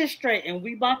let's get this straight, and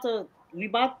we about to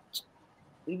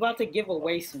give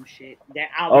away some shit that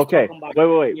I was talking about.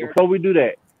 Wait. Before we do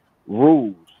that,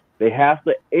 rules. They have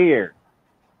to air.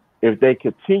 If they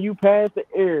continue past the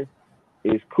air,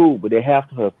 it's cool, but they have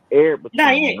to have aired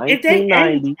between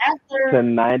 1990 to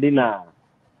 99.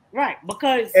 Right,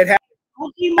 because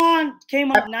Pokemon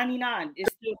came out 99.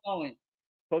 It's still going.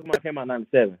 Pokemon came out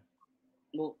 97.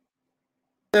 Well,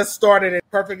 just started a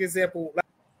perfect example.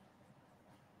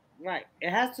 Right. It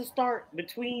has to start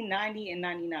between 90 and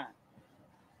 99.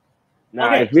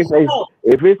 Now, Okay,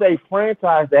 if it's a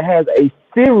franchise that has a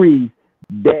series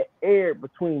that aired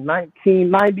between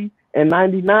 1990 and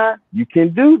 99, you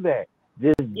can do that.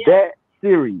 Just that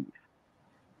series.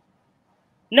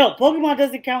 No, Pokemon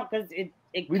doesn't count because it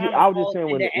kind I of was just falls saying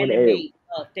in the when it aired. anime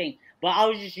thing. But I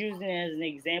was just using it as an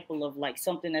example of like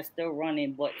something that's still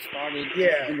running but started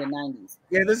in the 90s.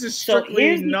 Yeah, this is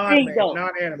strictly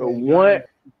non-anime. The one,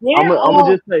 I'm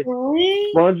gonna just say,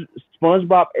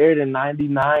 SpongeBob aired in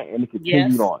 99 and it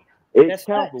continued on. It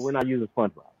counts, but we're not using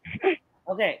SpongeBob.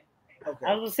 Okay. I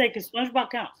was gonna say because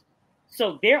SpongeBob counts.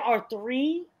 So there are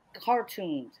 3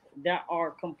 cartoons that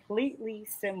are completely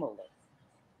similar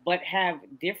but have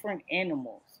different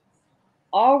animals.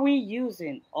 Are we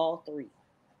using all 3?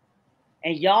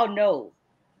 And y'all know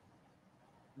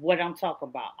what I'm talking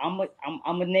about. I'm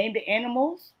gonna name the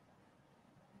animals: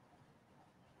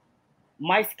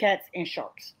 mice, cats, and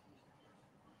sharks.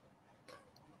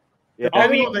 Yeah.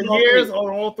 Depending on the years,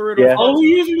 on all 3 of those. Yeah. Oh,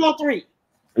 we're using all 3.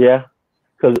 Yeah,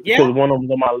 because one of them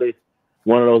was on my list.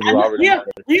 One of those was already on my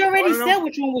list. We already said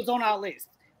which one was on our list,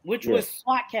 which was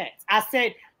SWAT cats. I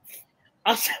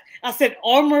said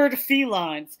armored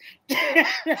felines.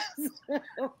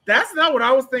 That's not what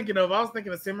I was thinking of. I was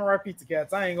thinking of samurai pizza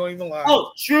cats. I ain't gonna even lie.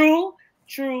 Oh, true.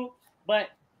 But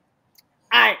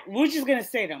we're just gonna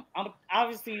say them.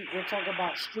 Obviously, we're talking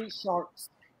about street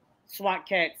sharks, SWAT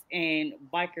cats, and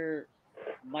biker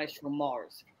mice from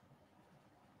Mars.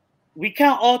 We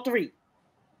count all 3.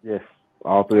 Yes,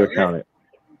 all 3 are counted.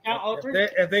 Count all 3.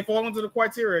 If they fall into the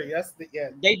criteria, yes,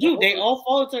 they do. They all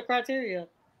fall into the criteria,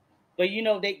 but you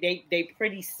know they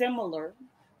pretty similar,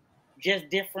 just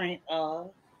different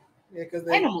animals.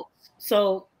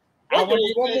 So I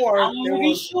want to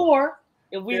be sure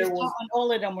if we're counting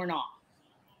all of them or not.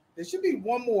 There should be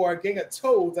one more. Gang of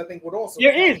Toads, I think, would also.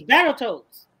 There is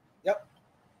Battletoads.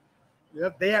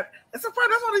 Yep, they have. It's a that's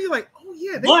why you're like, oh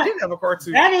yeah, they did have a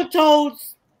cartoon.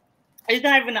 Battletoads is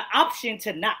not even an option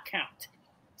to not count.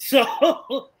 So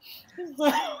I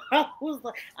was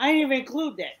like, I didn't even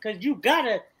include that because you got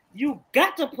to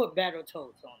put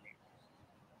Battletoads on there.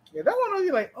 Yeah, that one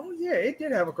you're like, oh yeah, it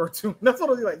did have a cartoon. That's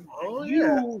what you're like, oh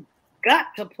yeah. You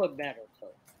got to put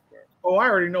Battletoads. Oh, I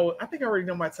already know. I think I already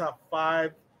know my top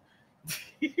 5.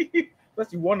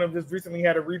 Especially one of them just recently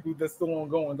had a reboot that's still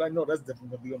ongoing. I know that's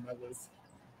definitely gonna be on my list.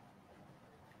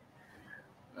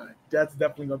 That's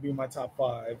definitely gonna be in my top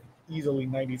 5. Easily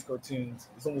 90s cartoons.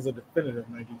 It's almost a definitive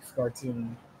 90s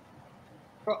cartoon.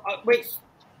 Wait,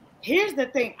 here's the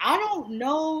thing. I don't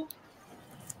know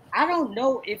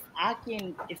if I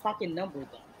can number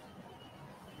them.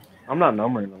 I'm not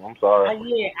numbering them. I'm sorry.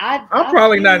 I'm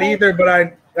probably not either, but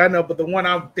I know. But the one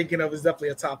I'm thinking of is definitely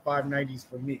a top 5 90s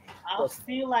for me. I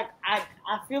feel like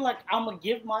I'm gonna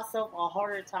give myself a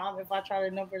harder time if I try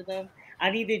to number them. I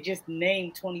need to just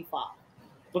name 25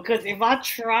 because if I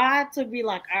try to be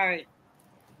like, all right,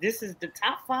 this is the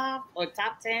top 5 or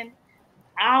top 10,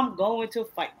 I'm going to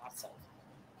fight myself.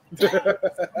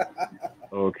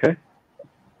 Okay.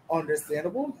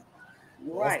 Understandable.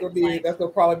 Right. That's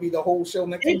gonna probably be the whole show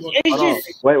next week.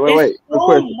 Wait.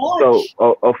 So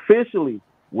officially,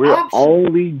 we're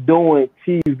only doing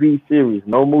TV series,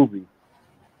 no movies.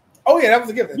 Oh yeah, that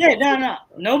was a given. Yeah,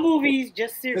 no movies,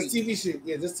 just series. Just TV shit.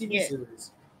 Yeah, just TV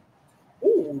series.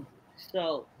 Ooh.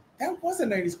 So that was a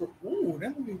 90s. Ooh,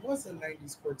 that movie was a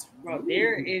 90s cartoon. Bro,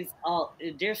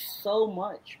 there's so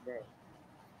much, bro.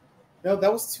 No,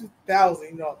 that was 2000.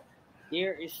 You know.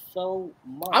 There is so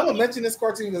much. I'm gonna mention this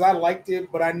cartoon because I liked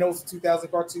it, but I know it's a 2000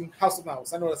 cartoon. House of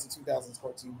Mouse. I know that's a 2000s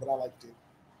cartoon, but I liked it.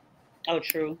 Oh,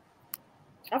 true.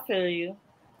 I feel you.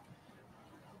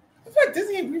 I feel like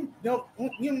Disney,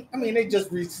 I mean, they just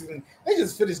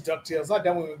finished DuckTales. I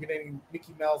don't want to get any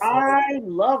Mickey Mouse. I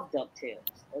love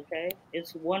DuckTales. Okay,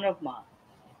 it's one of mine.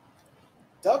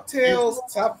 DuckTales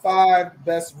top 5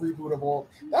 best reboot of all.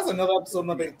 That's another episode.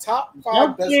 Another top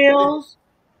 5 best. DuckTales,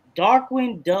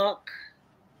 Darkwing Duck.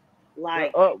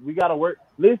 Like, we gotta work.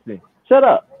 Listen, shut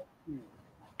up.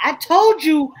 I told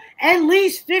you at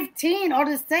least 15 are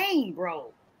the same,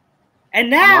 bro. And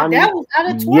now that was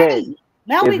out of 20. Yeah.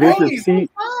 Now we go if it's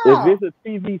a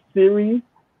TV series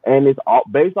and it's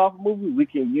based off a movie, we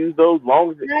can use those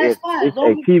long as it's a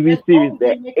TV series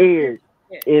that aired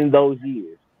in those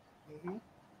years. Mm-hmm.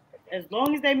 As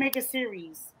long as they make a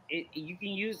series, you can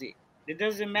use it. It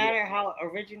doesn't matter how it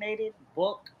originated,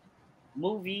 book,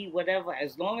 movie, whatever.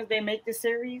 As long as they make the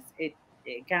series, it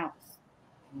counts.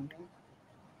 Mm-hmm.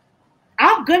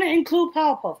 I'm gonna include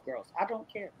Powerpuff Girls. I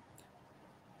don't care.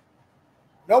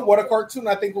 No, what a cartoon!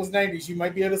 I think was 90s. You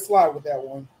might be able to slide with that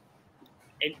one.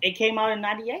 It came out in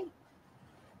 98.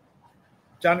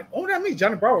 Johnny. Oh, that means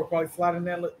Johnny Bravo probably sliding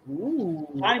that. Ooh,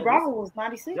 Johnny Bravo was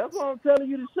 96. That's why I'm telling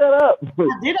you to shut up.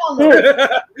 I did all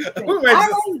that.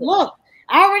 Look,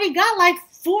 I already got like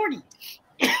 40.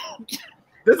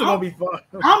 This is gonna be fun.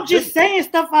 I'm just saying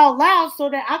stuff out loud so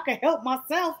that I can help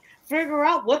myself figure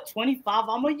out what 25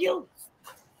 I'm gonna use.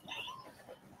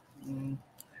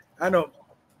 I know.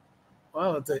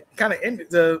 Well, to kind of end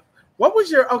the. What was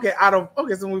your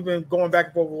so we've been going back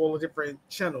and forth with all the different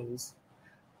channels.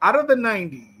 Out of the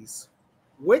 90s,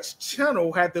 which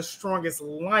channel had the strongest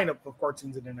lineup of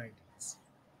cartoons in the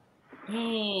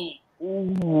 90s?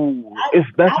 Ooh,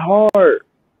 that's hard.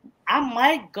 I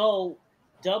might go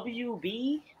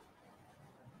WB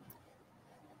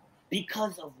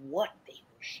because of what they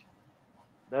were showing.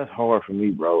 That's hard for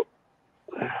me, bro.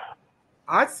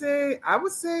 I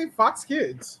would say Fox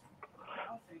Kids.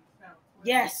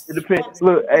 Yes. It depends.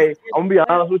 Look, hey, I'm gonna be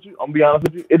honest with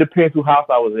you. It depends who house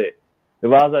I was at.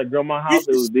 If I was at grandma's house,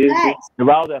 it was Disney. If I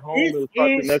was at home, it was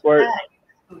Cartoon Network.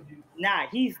 Nah,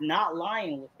 he's not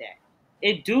lying with that.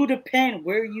 It do depend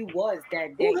where you was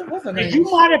that day. Ooh, you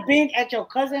might have been at your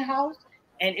cousin's house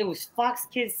and it was Fox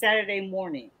Kids Saturday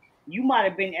morning. You might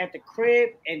have been at the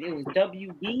crib and it was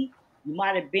WB. You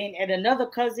might have been at another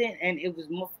cousin and it was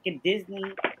motherfucking Disney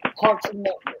Cartoon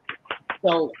Network.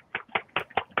 So,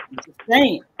 I'm just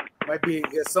saying. Might be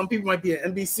some people might be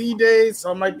an NBC day,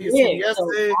 some might be a CBS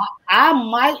day. I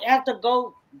might have to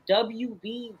go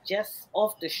WB just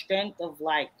off the strength of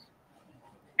like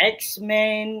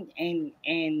X-Men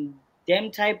and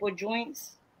them type of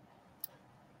joints.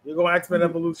 You're going X-Men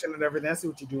Evolution and everything. I see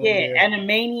what you're doing. Yeah,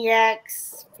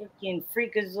 Animaniacs, freaking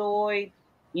Freakazoid.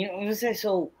 You know what I'm saying?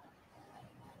 So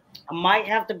I might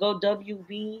have to go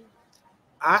WB.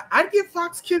 I'd give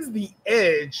Fox Kids the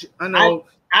edge. I know.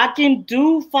 I can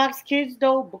do Fox Kids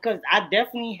though because I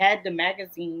definitely had the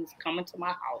magazines coming to my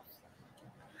house.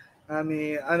 I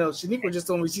mean, I know Shaniqua just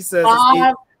told me she says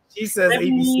ABC. You said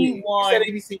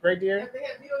ABC right there.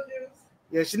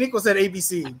 Yeah, Shaniqua said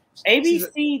ABC.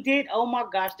 ABC did. Oh my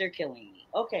gosh, they're killing me.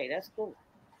 Okay, that's cool.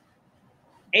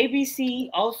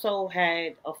 ABC also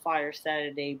had a fire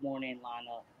Saturday morning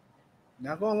lineup.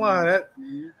 Not gonna lie, that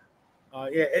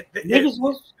niggas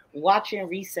was watching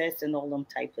Recess and all them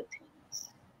type of things.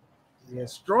 Yeah,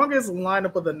 strongest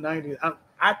lineup of the 90s.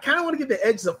 I kind of want to get the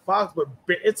edge of Fox, but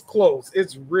it's close.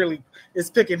 It's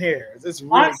picking hairs. It's really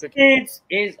Fox Kids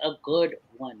is a good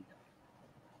one.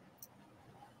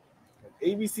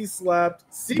 ABC slapped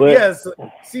CBS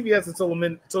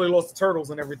until they lost the Turtles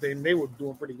and everything. They were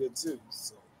doing pretty good too.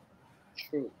 So.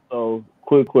 True. So,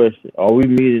 quick question: are we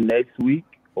meeting next week,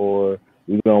 or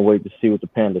we gonna wait to see what the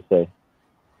pandas say?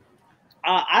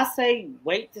 I say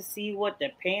wait to see what the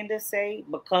pandas say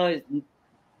because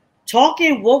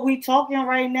talking what we talking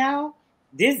right now,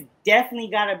 this definitely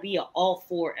got to be an all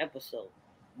 4 episode.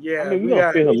 Yeah, I mean, we're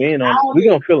gonna fill him in on. We're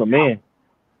gonna fill him in.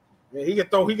 Yeah, he can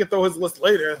throw his list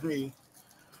later. I mean,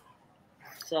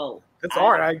 so it's a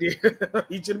hard idea.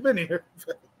 He should have been here,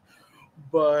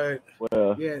 but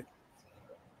yeah,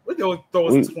 we can throw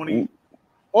us 20,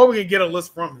 or we can get a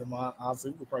list from him.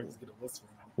 Honestly, we could probably just get a list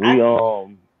from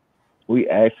him. We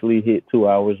actually hit 2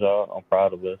 hours, y'all. I'm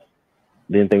proud of us.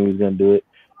 Didn't think we was gonna do it.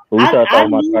 But I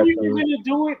knew we were gonna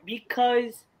do it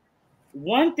because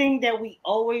one thing that we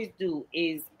always do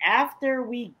is after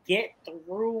we get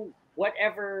through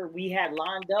whatever we had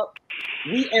lined up,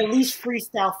 we at least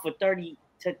freestyle for 30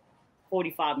 to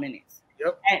 45 minutes.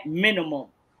 Yep. At minimum.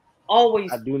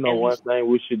 Always. I do know one thing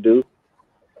we should do.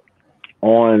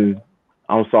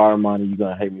 I'm sorry, Monty, you're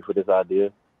gonna hate me for this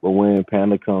idea, but when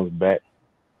Panda comes back,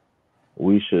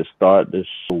 we should start the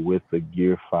show with the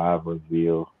Gear 5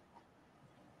 reveal.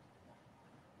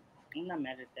 I'm not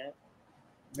mad at that.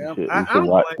 Yeah,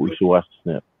 we should watch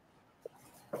the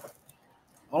snip.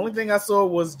 Only thing I saw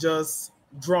was just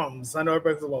drums. I know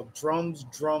everybody's about drums.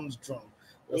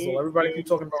 That's what everybody keeps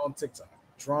talking about on TikTok.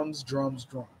 Drums.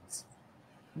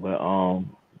 But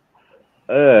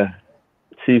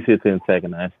Chief hits in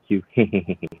second. That's cute.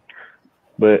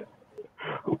 But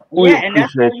we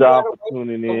appreciate y'all for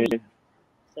tuning in.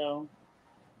 So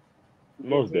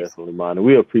most definitely, man.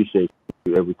 We appreciate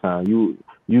you every time. You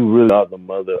really are the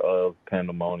mother of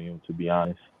Pandemonium, to be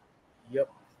honest. Yep.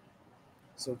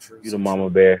 So true. You're the mama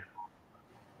bear.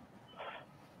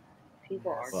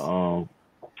 People are.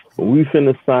 We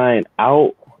finna sign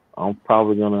out. I'm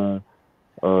probably gonna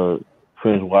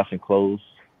finish washing clothes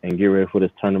and get ready for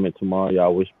this tournament tomorrow.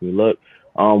 Y'all wish me luck.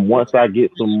 Once I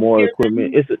get some more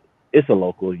equipment, it's a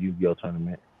local Yu-Gi-Oh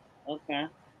tournament. Okay.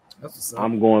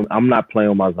 I'm not playing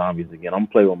with my zombies again. I'm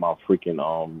playing with my freaking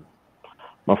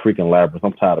labyrinth.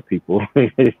 I'm tired of people.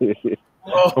 I'm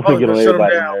gonna get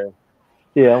everybody there.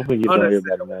 Yeah, I'm gonna get on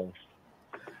everybody Understandable. knows.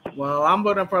 Well, I'm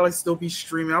gonna probably still be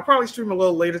streaming. I'll probably stream a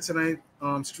little later tonight.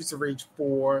 Streets of Rage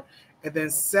 4, and then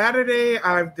Saturday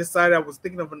I've decided I was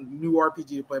thinking of a new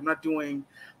RPG to play. I'm not doing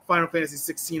Final Fantasy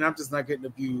 16. I'm just not getting the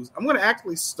views. I'm gonna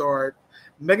actually start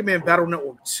Mega Man Battle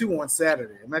Network 2 on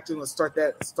Saturday. I'm actually gonna start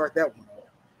that one up.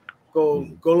 Go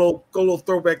little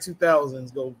throwback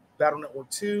 2000s. Go Battle Network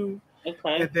 2,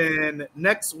 Okay. and then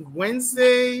next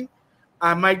Wednesday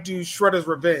I might do Shredder's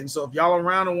Revenge. So if y'all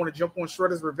around and want to jump on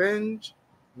Shredder's Revenge,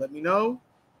 let me know.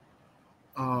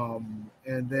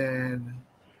 And then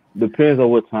Depends on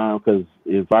what time, because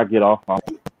if I get off,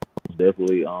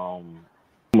 definitely almost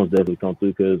definitely come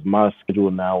through because my schedule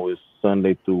now is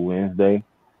Sunday through Wednesday.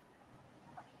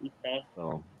 Okay.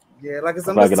 So yeah, like I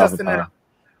said, if I'm I just get off in testing time, out.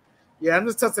 Yeah, I'm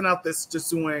just testing out this, just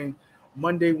doing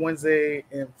Monday, Wednesday,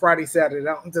 and Friday, Saturday.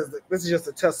 This is just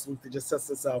a test week to just test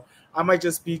this out. I might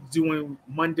just be doing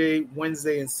Monday,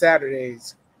 Wednesday, and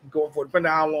Saturdays going forward,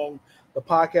 depending on how long the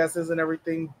podcast is and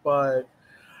everything. But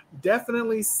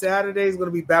definitely Saturday is going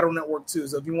to be Battle Network 2.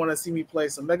 So if you want to see me play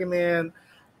some Mega Man,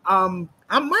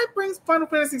 I might bring Final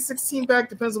Fantasy 16 back.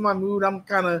 Depends on my mood. I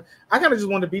kind of just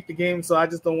want to beat the game, so I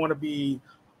just don't want to be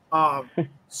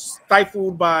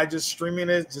stifled by just streaming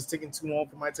it, just taking too long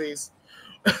for my taste.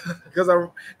 Because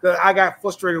I got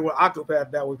frustrated with Octopath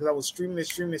that way because I was streaming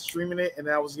it, and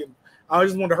I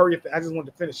just wanted to hurry it. I just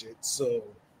wanted to finish it. So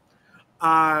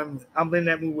I'm in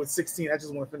that mood with 16. I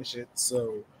just want to finish it.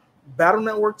 So Battle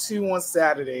Network 2 on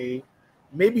Saturday.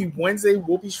 Maybe Wednesday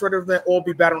will be Shredder event or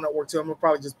be Battle Network 2. I'm gonna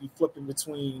probably just be flipping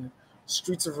between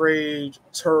Streets of Rage,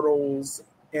 Turtles,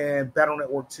 and Battle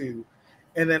Network 2.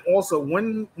 And then also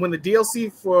when the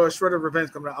DLC for Shredder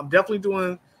Revenge comes out, I'm definitely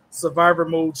doing Survivor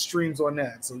mode streams on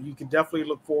that. So you can definitely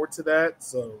look forward to that.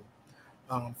 So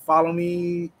follow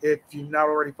me if you've not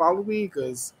already followed me,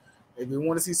 because if you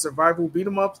want to see survival beat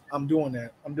 'em ups, I'm doing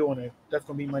that. I'm doing it. That's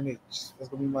gonna be my niche. That's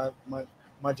gonna be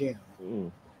my jam. mm,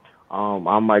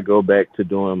 I might go back to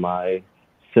doing my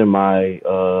semi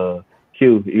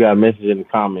Q. You got a message in the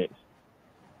comments.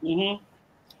 Mhm.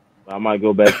 I might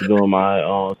go back to doing my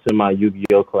semi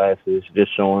Yu-Gi-Oh classes,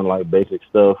 just showing like basic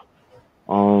stuff.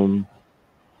 Um,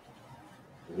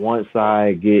 once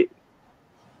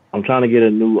I'm trying to get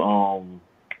a new What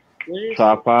is it?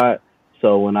 tripod,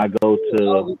 so when I go to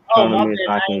My tournaments,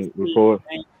 bad. I I ain't can see it. record,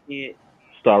 I ain't see it.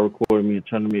 start recording me in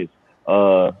tournaments.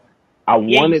 Uh, I Yeah,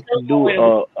 you wanted to still do going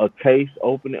with a case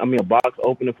opening, I mean a box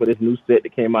opening for this new set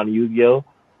that came out of Yu-Gi-Oh.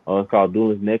 It's called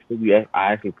Duelist Next. I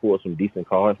actually pulled some decent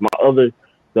cards.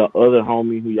 The other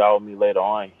homie who y'all with me later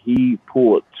on, he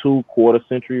pulled 2 quarter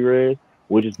century rares,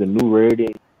 which is the new rarity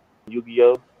in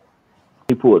Yu-Gi-Oh.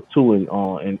 He pulled two in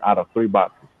out of 3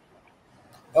 boxes.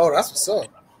 Oh, that's what's up.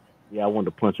 Yeah, I wanted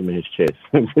to punch him in his chest.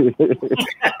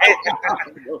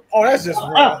 Oh, that's just I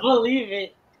wrong. believe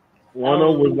it. I One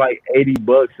of them was believe it. like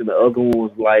 $80, and the other one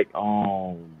was like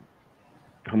how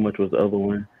much was the other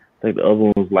one? I think the other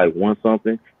one was like one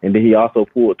something, and then he also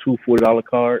pulled two $40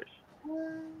 cards.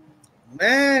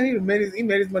 Man, he made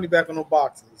his money back on the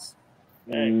boxes.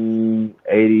 80.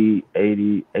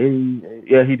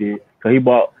 Yeah, he did. So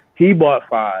he bought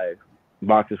 5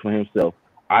 boxes for himself.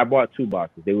 I bought 2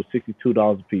 boxes. They were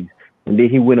 $62 a piece, and then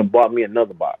he went and bought me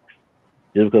another box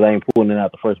just because I ain't pulling it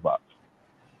out the first box.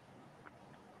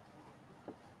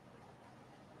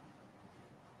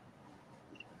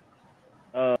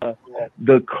 Uh,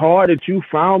 the card that you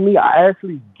found me, I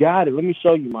actually got it. Let me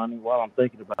show you, money, while I'm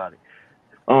thinking about it.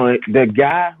 The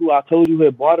guy who I told you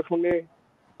had bought it from there,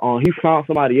 he found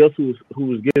somebody else who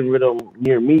was getting rid of them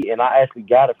near me, and I actually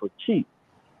got it for cheap.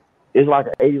 It's like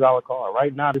an $80 card.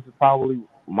 Right now, this is probably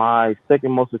my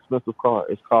second most expensive card.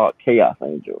 It's called Chaos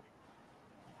Angel.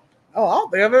 Oh, I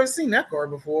don't think I've ever seen that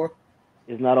card before.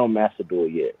 It's not on Master Duel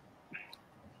yet,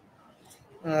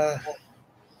 Uh,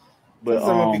 but since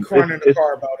I'm gonna be it's crying in the it's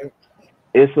car about it.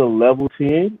 it's a level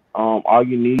 10. All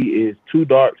you need is 2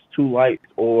 darks, 2 lights,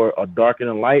 or a dark and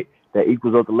a light that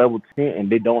equals up to level 10, and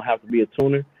they don't have to be a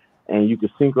tuner. And you can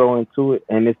synchro into it,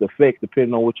 and its effects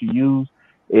depending on what you use.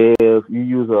 If you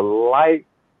use a light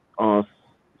uh,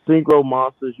 synchro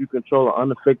monsters, you control are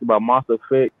unaffected by monster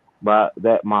effect by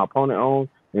that my opponent owns.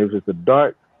 And if it's a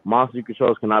dark, monster you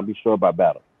control cannot be destroyed by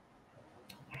battle.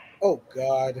 Oh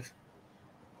God.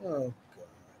 Oh God.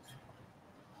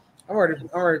 I've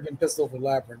already been pissed off with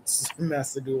Labyrinth's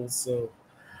Master Duels, so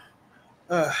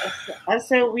uh, I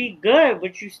said we good,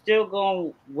 but you still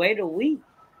gonna wait a week.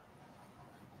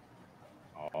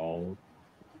 Oh,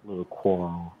 little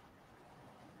quarrel.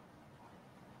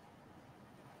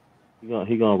 He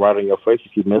gonna write on your face.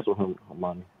 You keep messing with him,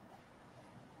 money.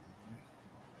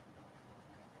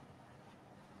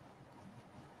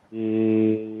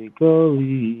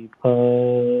 Hickory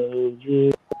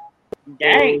Pudge.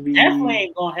 Definitely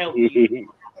ain't gonna help you.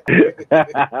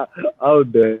 Oh,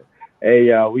 dang. Hey,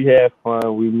 y'all, we had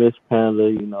fun. We miss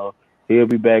Panda. He'll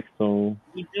be back soon.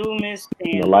 You do miss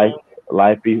Life, Panda.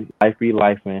 life be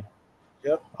life, man.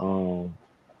 Yep. We're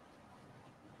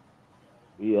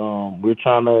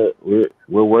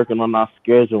working on our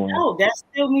scheduling. No, that's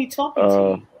still me talking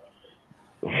to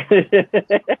you.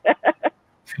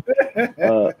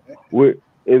 uh, we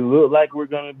it looked like we're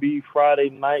gonna be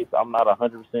Friday nights. I'm not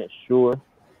 100% sure.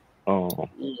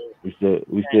 We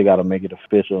still got to make it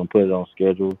official and put it on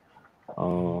schedule.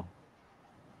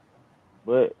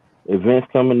 But events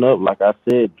coming up, like I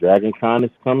said, Dragon Con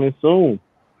is coming soon.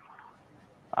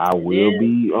 I will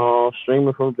be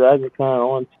streaming from Dragon Con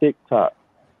on TikTok.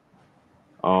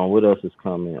 What else is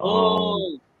coming?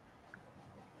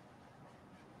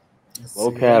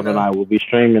 Vocab and I will be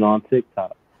streaming on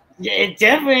TikTok. Yeah, it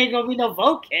definitely ain't gonna be no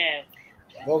vocab.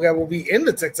 Vocab will be in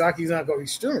the TikTok. He's not gonna be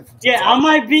streaming from TikTok. Yeah, I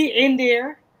might be in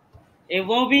there. It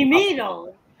won't be me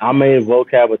though. I made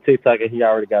Vocab a TikTok and he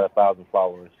already got 1,000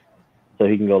 followers, so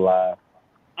he can go live.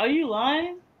 Are you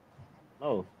lying?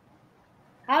 No.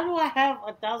 How do I have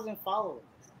 1,000 followers?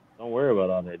 Don't worry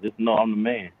about all that. Just know I'm the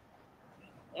man.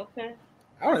 Okay.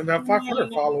 I don't even have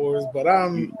 500 followers, but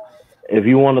If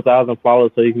you want 1,000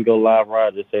 followers so you can go live,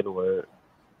 right? Just say the word.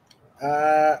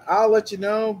 I'll let you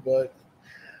know, but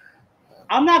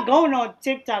I'm not going on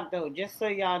TikTok though. Just so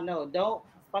y'all know, don't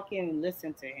fucking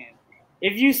listen to him.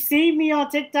 If you see me on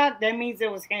TikTok, that means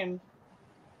it was him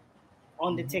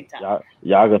on the TikTok.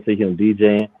 Y'all gonna see him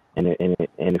DJing, and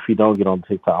if he don't get on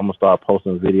TikTok, I'm gonna start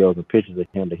posting videos and pictures of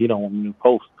him that he don't want me to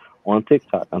post on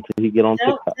TikTok until he get on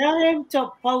TikTok. Tell him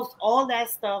to post all that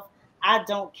stuff. I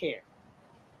don't care.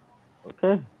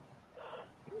 Okay.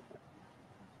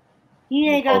 He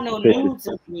ain't got no nudes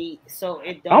of me, so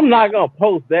it don't. I'm not gonna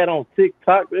post that on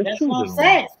TikTok. That's what I'm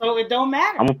saying. So it don't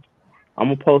matter. I'm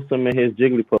gonna post him in his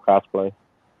Jigglypuff cosplay.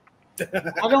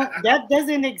 That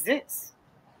doesn't exist.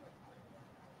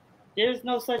 There's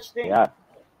no such thing.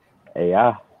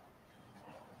 AI.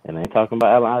 And I ain't talking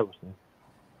about Allen Iverson.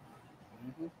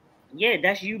 Yeah,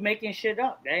 that's you making shit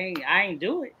up. I ain't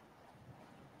do it.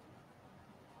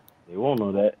 They won't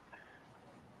know that.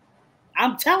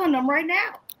 I'm telling them right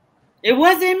now. It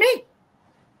wasn't me.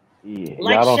 Yeah,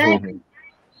 like y'all don't Shaq. know him.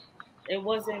 It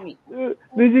wasn't me.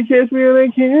 Did you catch me on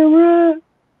that camera?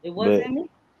 It wasn't me.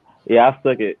 Yeah, I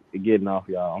suck at getting off,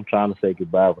 y'all. I'm trying to say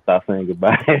goodbye without saying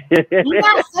goodbye. You're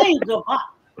not saying goodbye.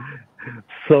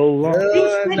 So long.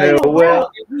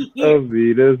 Farewell.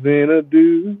 Avita's in a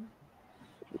do.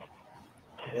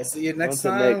 We'll see you next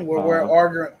time. We're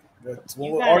arguing.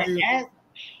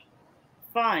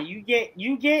 Fine.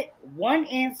 You get one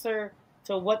answer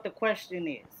to what the question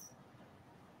is.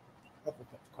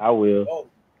 I will.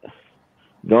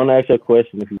 Don't ask your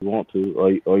question if you want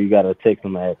to, or you gotta text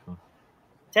them and ask them.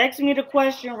 Text me the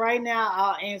question right now.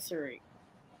 I'll answer it.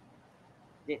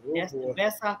 That's the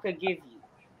best I could give you.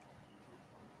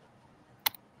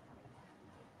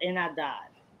 And I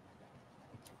died.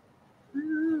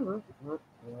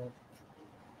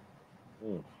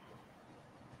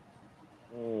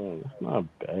 It's not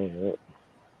bad.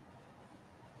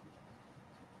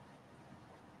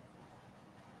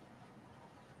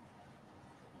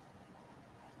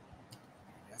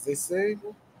 As they say,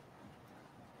 we'll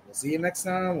see you next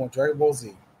time on Dragon Ball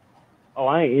Z. Oh,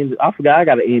 I ain't ended. I forgot I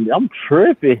gotta end it. I'm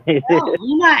tripping. No,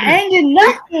 you're not ending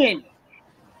nothing.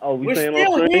 Oh, we're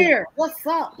still here. What's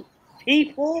up,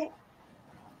 people?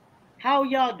 How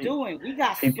y'all doing? We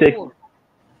got swords.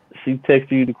 She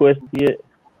texted you the question yet?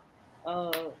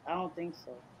 I don't think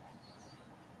so.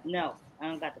 No, I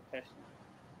don't got the question.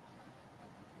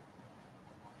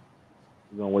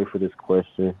 We're gonna wait for this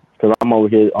question because I'm over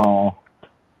here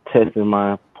testing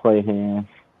my play hands.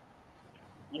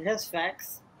 That's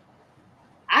facts.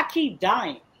 I keep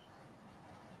dying.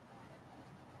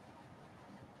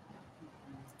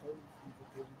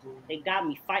 They got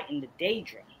me fighting the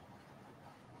Daedra,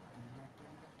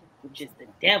 which is the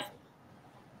devil.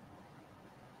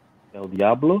 El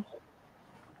Diablo?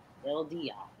 El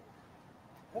Diablo.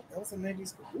 That was a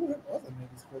 90s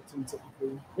cartoon,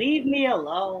 technically. Leave me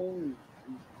alone.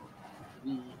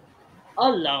 Leave me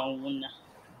alone.